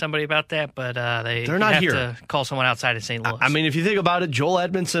could ask somebody about that, but they're not have here. to call someone outside of St. Louis. I mean, if you think about it, Joel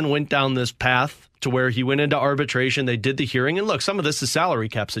Edmondson went down this path to where he went into arbitration. They did the hearing. And look, some of this is salary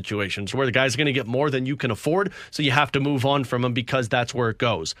cap situations where the guy's going to get more than you can afford. So you have to move on from him because that's where it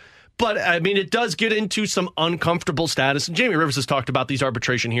goes. But, I mean, it does get into some uncomfortable status. And Jamie Rivers has talked about these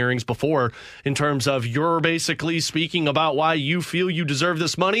arbitration hearings before in terms of you're basically speaking about why you feel you deserve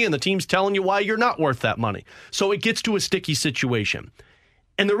this money and the team's telling you why you're not worth that money. So it gets to a sticky situation.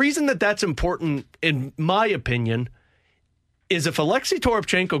 And the reason that that's important, in my opinion, is if Alexei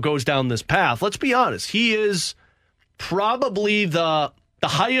Toropchenko goes down this path, let's be honest, he is probably the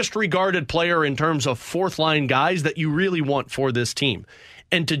highest regarded player in terms of fourth line guys that you really want for this team.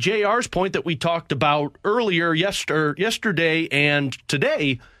 And to JR's point that we talked about earlier, yesterday and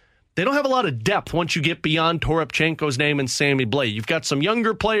today, they don't have a lot of depth once you get beyond Toropchenko's name and Sammy Blais. You've got some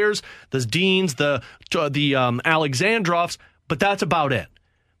younger players, the Deans, the Alexandrovs, but that's about it.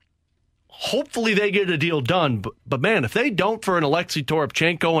 Hopefully they get a deal done, but man, if they don't for an Alexei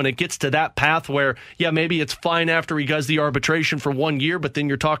Toropchenko and it gets to that path where, yeah, maybe it's fine after he does the arbitration for 1 year, but then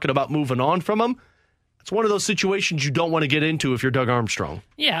you're talking about moving on from him, it's one of those situations you don't want to get into if you're Doug Armstrong.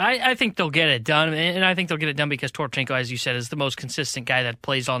 Yeah, I think they'll get it done, and I think they'll get it done because Toropchenko, as you said, is the most consistent guy that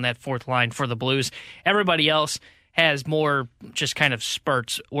plays on that fourth line for the Blues. Everybody else has more just kind of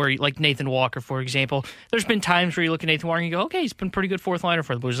spurts where, like Nathan Walker, for example. There's been times where you look at Nathan Walker and you go, okay, he's been pretty good fourth liner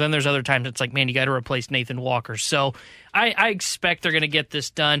for the Blues. Then there's other times it's like, man, you got to replace Nathan Walker. So I expect they're going to get this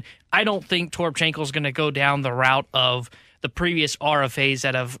done. I don't think Toropchenko's going to go down the route of the previous RFAs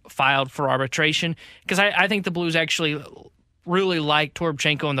that have filed for arbitration, because I think the Blues actually really like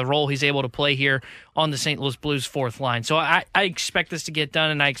Toropchenko and the role he's able to play here on the St. Louis Blues fourth line. So I expect this to get done,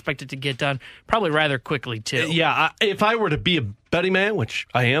 and I expect it to get done probably rather quickly, too. Yeah, if I were to be a betting man, which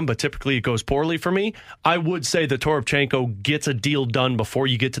I am, but typically it goes poorly for me, I would say that Toropchenko gets a deal done before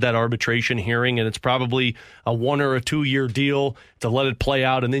you get to that arbitration hearing, and it's probably a 1 or a 2 year deal to let it play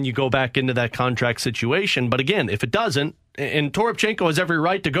out, and then you go back into that contract situation. But again, if it doesn't, and Toropchenko has every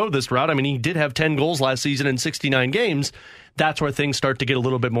right to go this route. I mean, he did have 10 goals last season in 69 games. That's where things start to get a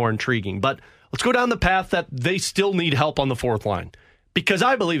little bit more intriguing. But let's go down the path that they still need help on the fourth line, because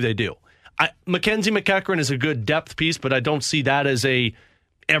I believe they do. Mackenzie McEachran is a good depth piece, but I don't see that as a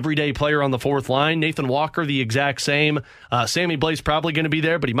everyday player on the fourth line. Nathan Walker, the exact same. Sammy Blais probably going to be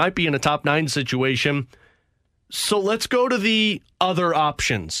there, but he might be in a top 9 situation. So let's go to the other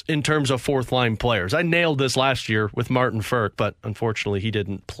options in terms of fourth line players. I nailed this last year with Martin Ferk, but unfortunately he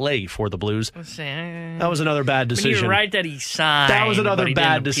didn't play for the Blues. That was another bad decision. You're right that he signed. That was another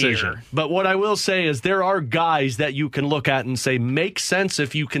bad decision. But what I will say is there are guys that you can look at and say makes sense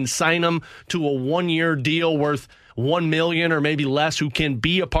if you can sign them to a 1 year deal worth $1 million or maybe less, who can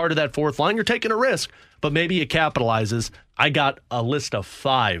be a part of that fourth line. You're taking a risk, but maybe it capitalizes. I got a list of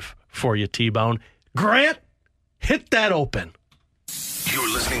 5 for you, T-Bone. Grant, hit that open.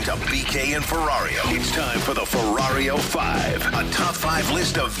 You're listening to BK and Ferrario. It's time for the Ferrario 5, a top 5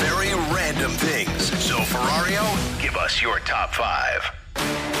 list of very random things. So, Ferrario, give us your top 5.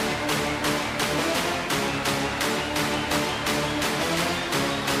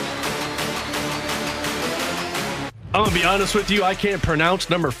 I'm going to be honest with you, I can't pronounce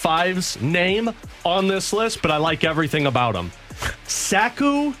number 5's name on this list, but I like everything about him.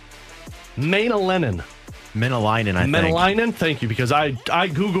 Saku Maenalainen. Menelainen, I think. Menelainen, thank you, because I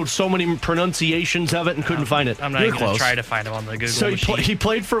Googled so many pronunciations of it and couldn't find it. I'm not even going to try to find him on the Google machine. He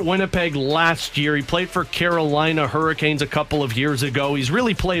played for Winnipeg last year. He played for Carolina Hurricanes a couple of years ago. He's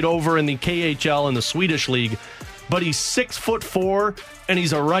really played over in the KHL and the Swedish League, but he's 6'4", and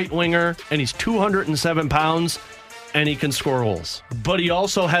he's a right winger, and he's 207 pounds, and he can score goals. But he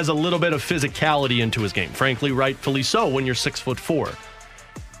also has a little bit of physicality into his game, frankly, rightfully so when you're 6'4".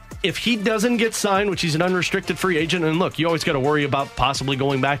 If he doesn't get signed, which he's an unrestricted free agent, and look, you always got to worry about possibly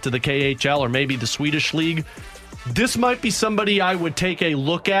going back to the KHL or maybe the Swedish League, this might be somebody I would take a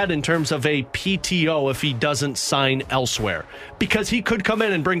look at in terms of a PTO if he doesn't sign elsewhere. Because he could come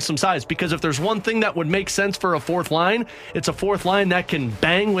in and bring some size. Because if there's one thing that would make sense for a fourth line, it's a fourth line that can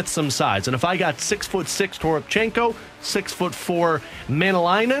bang with some size. And if I got 6'6" Toropchenko, 6'4"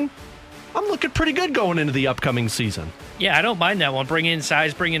 Maenalainen, I'm looking pretty good going into the upcoming season. Yeah, I don't mind that one. Bring in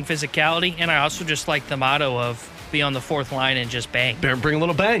size, bring in physicality, and I also just like the motto of be on the fourth line and just bang. Bring a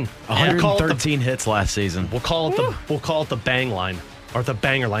little bang. 113 hits last season. We'll call it the bang line or the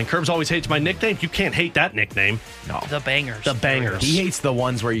banger line. Curbs always hates my nickname. You can't hate that nickname. No, the bangers. The bangers. He hates the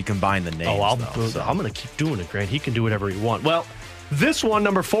ones where you combine the names. I'm going to keep doing it, Grant. He can do whatever he wants. Well, This one,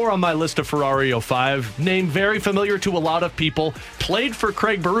 number 4 on my list of Ferrario 5, name very familiar to a lot of people, played for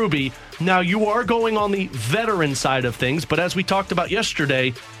Craig Berube. Now, you are going on the veteran side of things, but as we talked about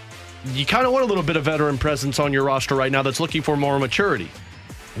yesterday, you kind of want a little bit of veteran presence on your roster right now that's looking for more maturity.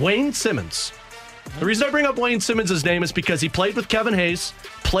 Wayne Simmons. The reason I bring up Wayne Simmons' name is because he played with Kevin Hayes,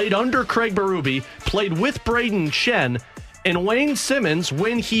 played under Craig Berube, played with Braden Shen, and Wayne Simmons,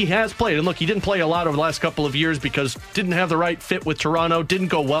 when he has played, and look, he didn't play a lot over the last couple of years because didn't have the right fit with Toronto, didn't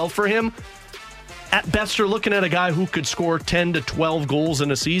go well for him. At best, you're looking at a guy who could score 10 to 12 goals in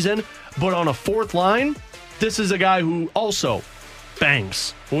a season, but on a fourth line, this is a guy who also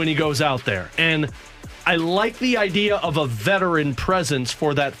bangs when he goes out there. And I like the idea of a veteran presence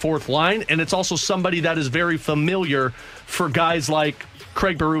for that fourth line, and it's also somebody that is very familiar for guys like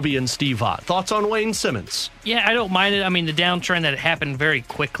Craig Berube and Steve Ott. Thoughts on Wayne Simmons? Yeah, I don't mind it. I mean, the downtrend that happened very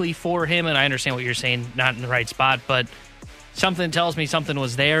quickly for him, and I understand what you're saying, not in the right spot, but something tells me something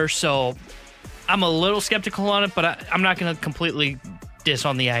was there, so I'm a little skeptical on it, but I'm not going to completely diss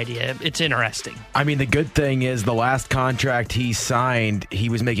on the idea. It's interesting. I mean, the good thing is the last contract he signed, he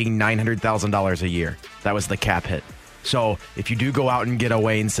was making $900,000 a year. That was the cap hit. So if you do go out and get a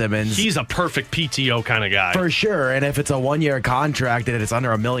Wayne Simmons, he's a perfect PTO kind of guy. For sure. And if it's a 1-year contract and it's under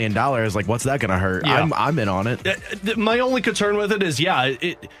 $1 million, like, what's that going to hurt? Yeah. I'm in on it. My only concern with it is,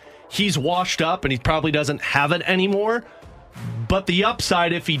 he's washed up and he probably doesn't have it anymore. But the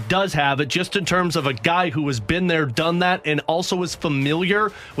upside, if he does have it, just in terms of a guy who has been there, done that, and also is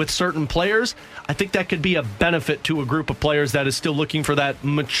familiar with certain players, I think that could be a benefit to a group of players that is still looking for that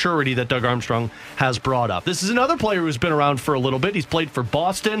maturity that Doug Armstrong has brought up. This is another player who's been around for a little bit. He's played for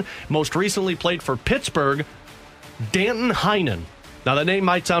Boston, most recently played for Pittsburgh, Danton Heinen. Now, that name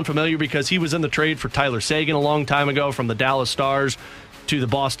might sound familiar because he was in the trade for Tyler Seguin a long time ago from the Dallas Stars to the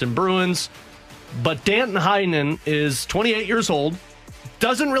Boston Bruins. But Danton Heinen is 28 years old.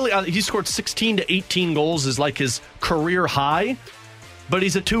 Doesn't really, he scored 16 to 18 goals is like his career high, but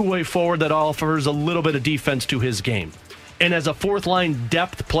he's a two-way forward that offers a little bit of defense to his game. And as a fourth-line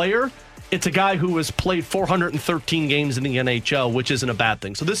depth player, it's a guy who has played 413 games in the NHL, which isn't a bad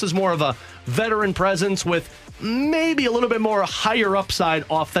thing. So this is more of a veteran presence with maybe a little bit more higher upside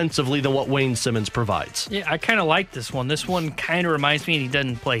offensively than what Wayne Simmons provides. Yeah, I kind of like this one. This one kind of reminds me, and he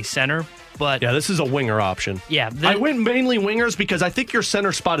doesn't play center. But yeah, this is a winger option. Yeah, I went mainly wingers because I think your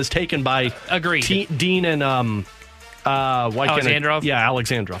center spot is taken by Dean and Alexandrov.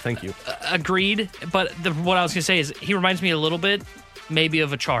 Alexandrov. Thank you. Agreed. But what I was going to say is he reminds me a little bit, maybe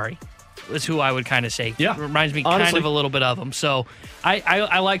of Achari. Is who I would kind of say. Yeah, reminds me kind of a little bit of him. So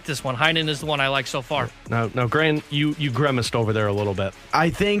I like this one. Heinen is the one I like so far. Now, Grant, you grimaced over there a little bit. I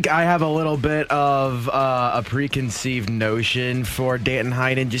think I have a little bit of a preconceived notion for Danton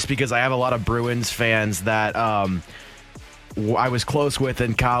Heinen just because I have a lot of Bruins fans that I was close with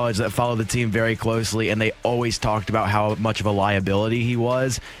in college that followed the team very closely, and they always talked about how much of a liability he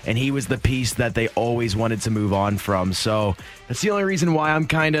was, and he was the piece that they always wanted to move on from. So that's the only reason why I'm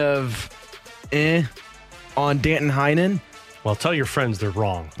kind of on Danton Heinen. Well, tell your friends they're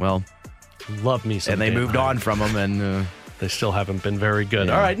wrong. Well, love me some. And they Danton moved Heinen. On from him, and they still haven't been very good.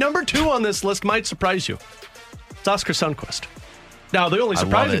 Yeah. All right, number 2 on this list might surprise you. It's Oscar Sundqvist. Now, the only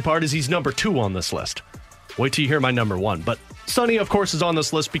surprising part is he's number 2 on this list. Wait till you hear my number 1. But Sonny, of course, is on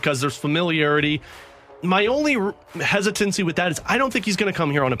this list because there's familiarity. My only hesitancy with that is I don't think he's going to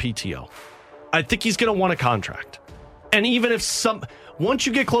come here on a PTO. I think he's going to want a contract. And even if once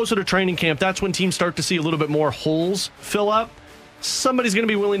you get closer to training camp, that's when teams start to see a little bit more holes fill up. Somebody's going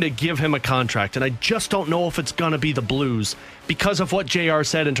to be willing to give him a contract. And I just don't know if it's going to be the Blues because of what JR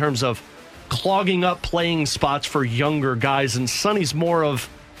said in terms of clogging up playing spots for younger guys. And Sonny's more of...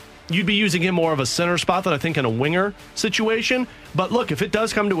 You'd be using him more of a center spot than I think in a winger situation. But look, if it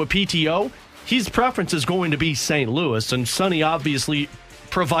does come to a PTO, his preference is going to be St. Louis. And Sonny obviously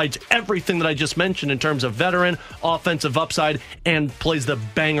provides everything that I just mentioned in terms of veteran, offensive upside, and plays the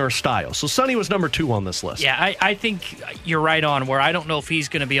banger style. So Sonny was number 2 on this list. Yeah, I think you're right on where I don't know if he's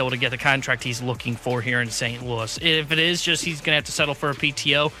going to be able to get the contract he's looking for here in St. Louis. If it is just he's going to have to settle for a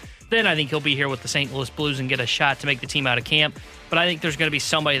PTO, then I think he'll be here with the St. Louis Blues and get a shot to make the team out of camp. But I think there's going to be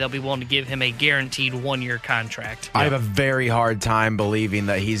somebody that'll be willing to give him a guaranteed 1-year contract. I have a very hard time believing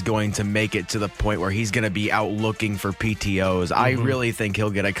that he's going to make it to the point where he's going to be out looking for PTOs. Mm-hmm. I really think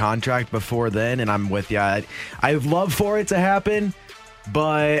he'll get a contract before then, and I'm with you. I'd love for it to happen,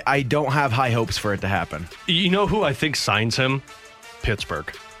 but I don't have high hopes for it to happen. You know who I think signs him?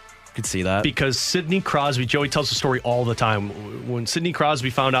 Pittsburgh. Could see that. Because Sidney Crosby, Joey tells the story all the time. When Sidney Crosby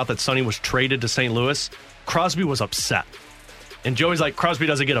found out that Sonny was traded to St. Louis, Crosby was upset. And Joey's like, Crosby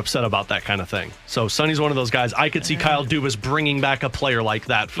doesn't get upset about that kind of thing. So Sonny's one of those guys. I could see Kyle Dubas bringing back a player like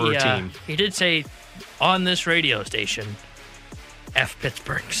that for a team. He did say on this radio station, F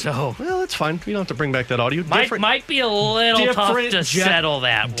Pittsburgh. So, well, that's fine. You don't have to bring back that audio. Might be a little tough to settle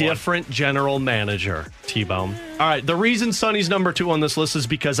that one. Different general manager, T-Bone. All right, the reason Sonny's number 2 on this list is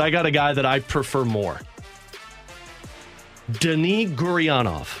because I got a guy that I prefer more. Denis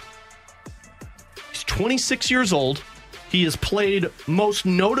Gurianov. He's 26 years old. He has played most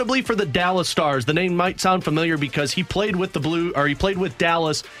notably for the Dallas Stars. The name might sound familiar because he played with he played with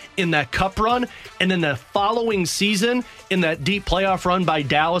Dallas in that cup run, and then the following season in that deep playoff run by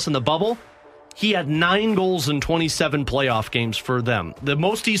Dallas in the bubble, he had 9 goals in 27 playoff games for them. The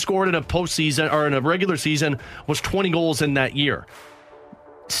most he scored in a postseason or in a regular season was 20 goals in that year.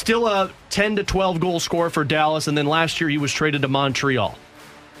 Still a 10 to 12 goal scorer for Dallas, and then last year he was traded to Montreal.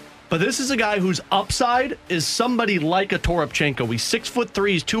 But this is a guy whose upside is somebody like a Toropchenko. He's 6'3",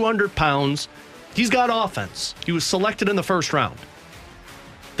 he's 200 pounds. He's got offense. He was selected in the first round.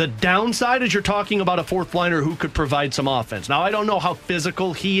 The downside is you're talking about a fourth liner who could provide some offense. Now, I don't know how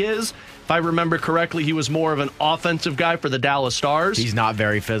physical he is. If I remember correctly, he was more of an offensive guy for the Dallas Stars. He's not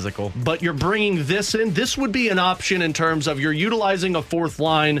very physical. But you're bringing this in. This would be an option in terms of you're utilizing a fourth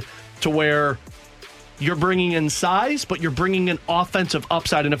line to where you're bringing in size, but you're bringing in offensive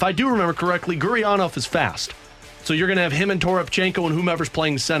upside. And if I do remember correctly, Gurianov is fast. So you're going to have him and Toropchenko and whomever's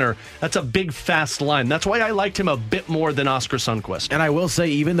playing center. That's a big, fast line. That's why I liked him a bit more than Oskar Sundqvist. And I will say,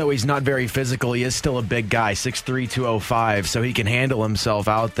 even though he's not very physical, he is still a big guy, 6'3", 205, so he can handle himself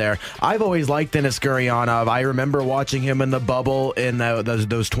out there. I've always liked Denis Gurianov. I remember watching him in the bubble in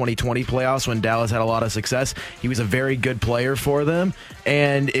those 2020 playoffs when Dallas had a lot of success. He was a very good player for them.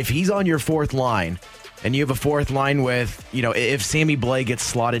 And if he's on your fourth line, and you have a fourth line with, if Sammy Blais gets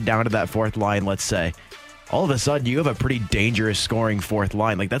slotted down to that fourth line, let's say, all of a sudden you have a pretty dangerous scoring fourth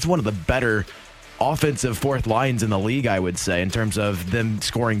line. Like, that's one of the better offensive fourth lines in the league, I would say, in terms of them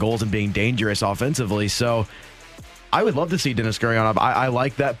scoring goals and being dangerous offensively. So I would love to see Denis Gurianov. I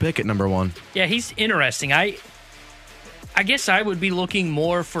like that pick at number 1. Yeah, he's interesting. I guess I would be looking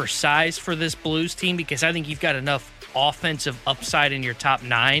more for size for this Blues team because I think you've got enough offensive upside in your top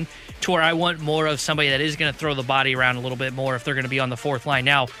 9 to where I want more of somebody that is going to throw the body around a little bit more if they're going to be on the fourth line.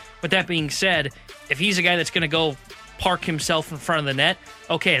 Now, with that being said, if he's a guy that's going to go park himself in front of the net,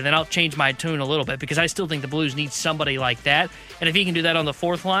 okay, then I'll change my tune a little bit because I still think the Blues need somebody like that. And if he can do that on the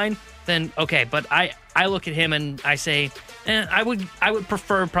fourth line, then okay. But I look at him and I say, I would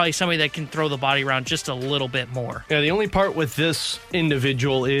prefer probably somebody that can throw the body around just a little bit more. Yeah, the only part with this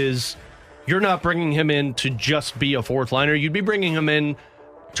individual is you're not bringing him in to just be a fourth liner. You'd be bringing him in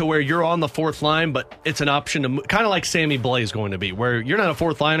to where you're on the fourth line, but it's an option to kind of like Sammy Blais is going to be, where you're not a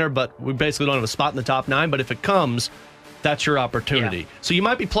fourth liner, but we basically don't have a spot in the top 9. But if it comes, that's your opportunity. Yeah. So you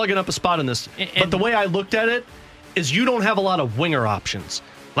might be plugging up a spot in this. But the way I looked at it is you don't have a lot of winger options.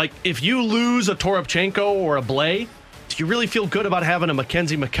 Like, if you lose a Toropchenko or a Blais, do you really feel good about having a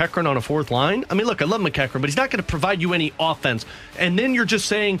Mackenzie McEachran on a fourth line? I mean, look, I love McEachran, but he's not going to provide you any offense. And then you're just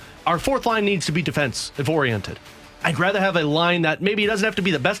saying our fourth line needs to be defensive-oriented. I'd rather have a line that maybe it doesn't have to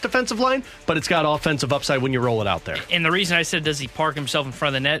be the best defensive line, but it's got offensive upside when you roll it out there. And the reason I said does he park himself in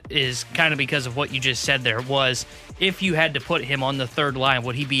front of the net is kind of because of what you just said there was if you had to put him on the third line,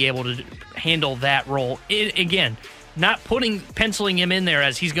 would he be able to handle that role? Again, not penciling him in there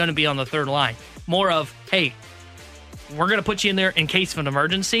as he's going to be on the third line. More of, hey, we're going to put you in there in case of an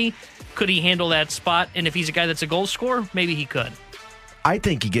emergency. Could he handle that spot? And if he's a guy that's a goal scorer, maybe he could. I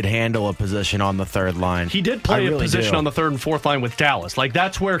think he could handle a position on the third line. He did play a position on the third and fourth line with Dallas. Like,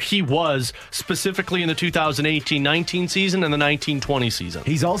 that's where he was specifically in the 2018-19 season and the 19-20 season.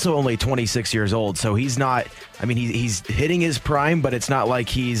 He's also only 26 years old, so he's not, I mean, he's hitting his prime, but it's not like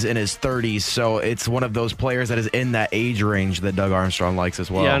he's in his 30s, so it's one of those players that is in that age range that Doug Armstrong likes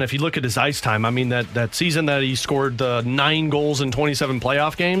as well. Yeah, and if you look at his ice time, I mean, that season that he scored 9 goals in 27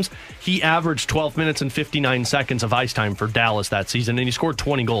 playoff games, he averaged 12 minutes and 59 seconds of ice time for Dallas that season, and he scored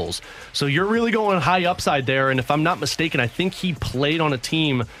 20 goals. So you're really going high upside there, and if I'm not mistaken, I think he played on a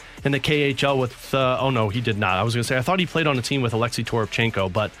team in the KHL with, oh no, he did not. I was going to say, I thought he played on a team with Alexei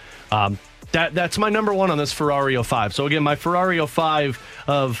Toropchenko, but that's my number 1 on this Ferrario 5. So again, my Ferrario 5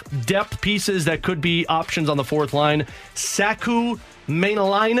 of depth pieces that could be options on the fourth line: Saku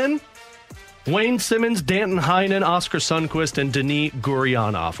Maenalainen, Wayne Simmons, Danton Heinen, Oskar Sundqvist, and Denis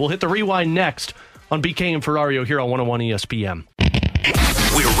Gurianov. We'll hit the rewind next on BK and Ferrario here on 101 ESPN.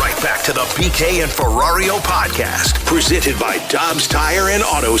 We're right back to the BK and Ferrario podcast, presented by Dobbs Tire and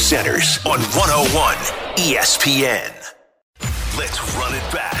Auto Centers on 101 ESPN. Let's run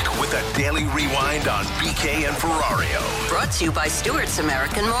it back with a Daily Rewind on BK and Ferrario. Brought to you by Stewart's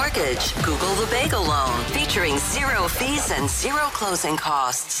American Mortgage. Google the Bagel Loan, featuring 0 fees and 0 closing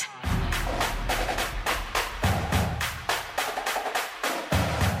costs.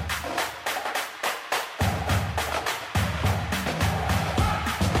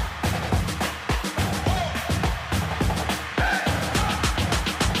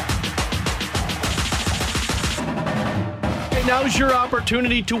 Now's your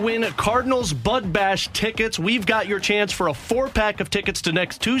opportunity to win Cardinals Bud Bash tickets. We've got your chance for a 4-pack of tickets to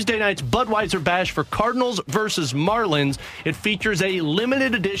next Tuesday night's Budweiser Bash for Cardinals versus Marlins. It features a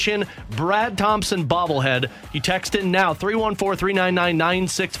limited edition Brad Thompson bobblehead. You text in now,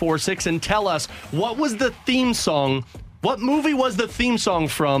 314-399-9646, and tell us what was the theme song, what movie was the theme song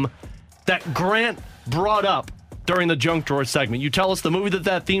from that Grant brought up during the Junk Drawer segment. You tell us the movie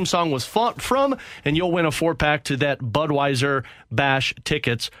that theme song was from, and you'll win a 4-pack to that Budweiser Bash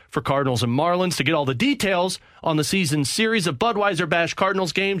tickets for Cardinals and Marlins. To get all the details on the season series of Budweiser Bash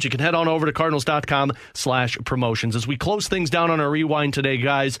Cardinals games, you can head on over to cardinals.com/promotions. As we close things down on our rewind today,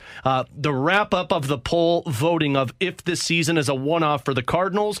 guys, the wrap-up of the poll voting of if this season is a one-off for the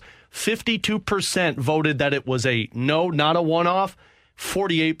Cardinals, 52% voted that it was a no, not a one-off.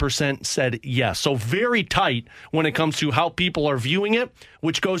 48% said yes. So very tight when it comes to how people are viewing it,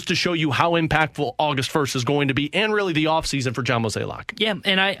 which goes to show you how impactful August 1st is going to be, and really the offseason for John Mozeliak. Yeah,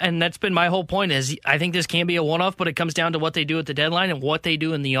 and that's been my whole point is I think this can be a one-off, but it comes down to what they do at the deadline and what they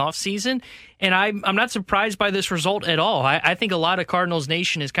do in the offseason. And I'm not surprised by this result at all. I think a lot of Cardinals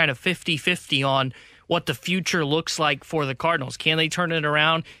Nation is kind of 50-50 on what the future looks like for the Cardinals. Can they turn it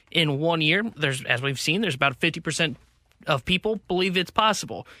around in 1 year? As we've seen, there's about 50% of people believe it's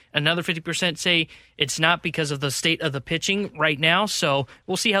possible. Another 50% say it's not because of the state of the pitching right now. So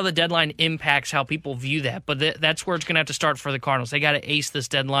we'll see how the deadline impacts how people view that. But that's where it's going to have to start for the Cardinals. They got to ace this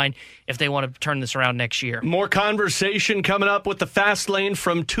deadline if they want to turn this around next year. More conversation coming up with the Fast Lane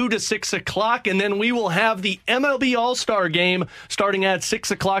from 2 to 6 o'clock. And then we will have the MLB All-Star Game starting at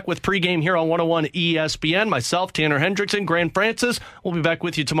 6 o'clock with pregame here on 101 ESPN. Myself, Tanner Hendrickson, Grant Francis. We'll be back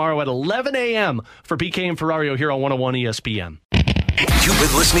with you tomorrow at 11 a.m. for BK and Ferrario here on 101 ESPN. You've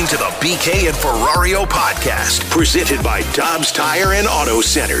been listening to the BK and Ferrario podcast, presented by Dobbs Tire and Auto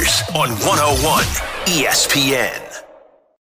Centers on 101 ESPN.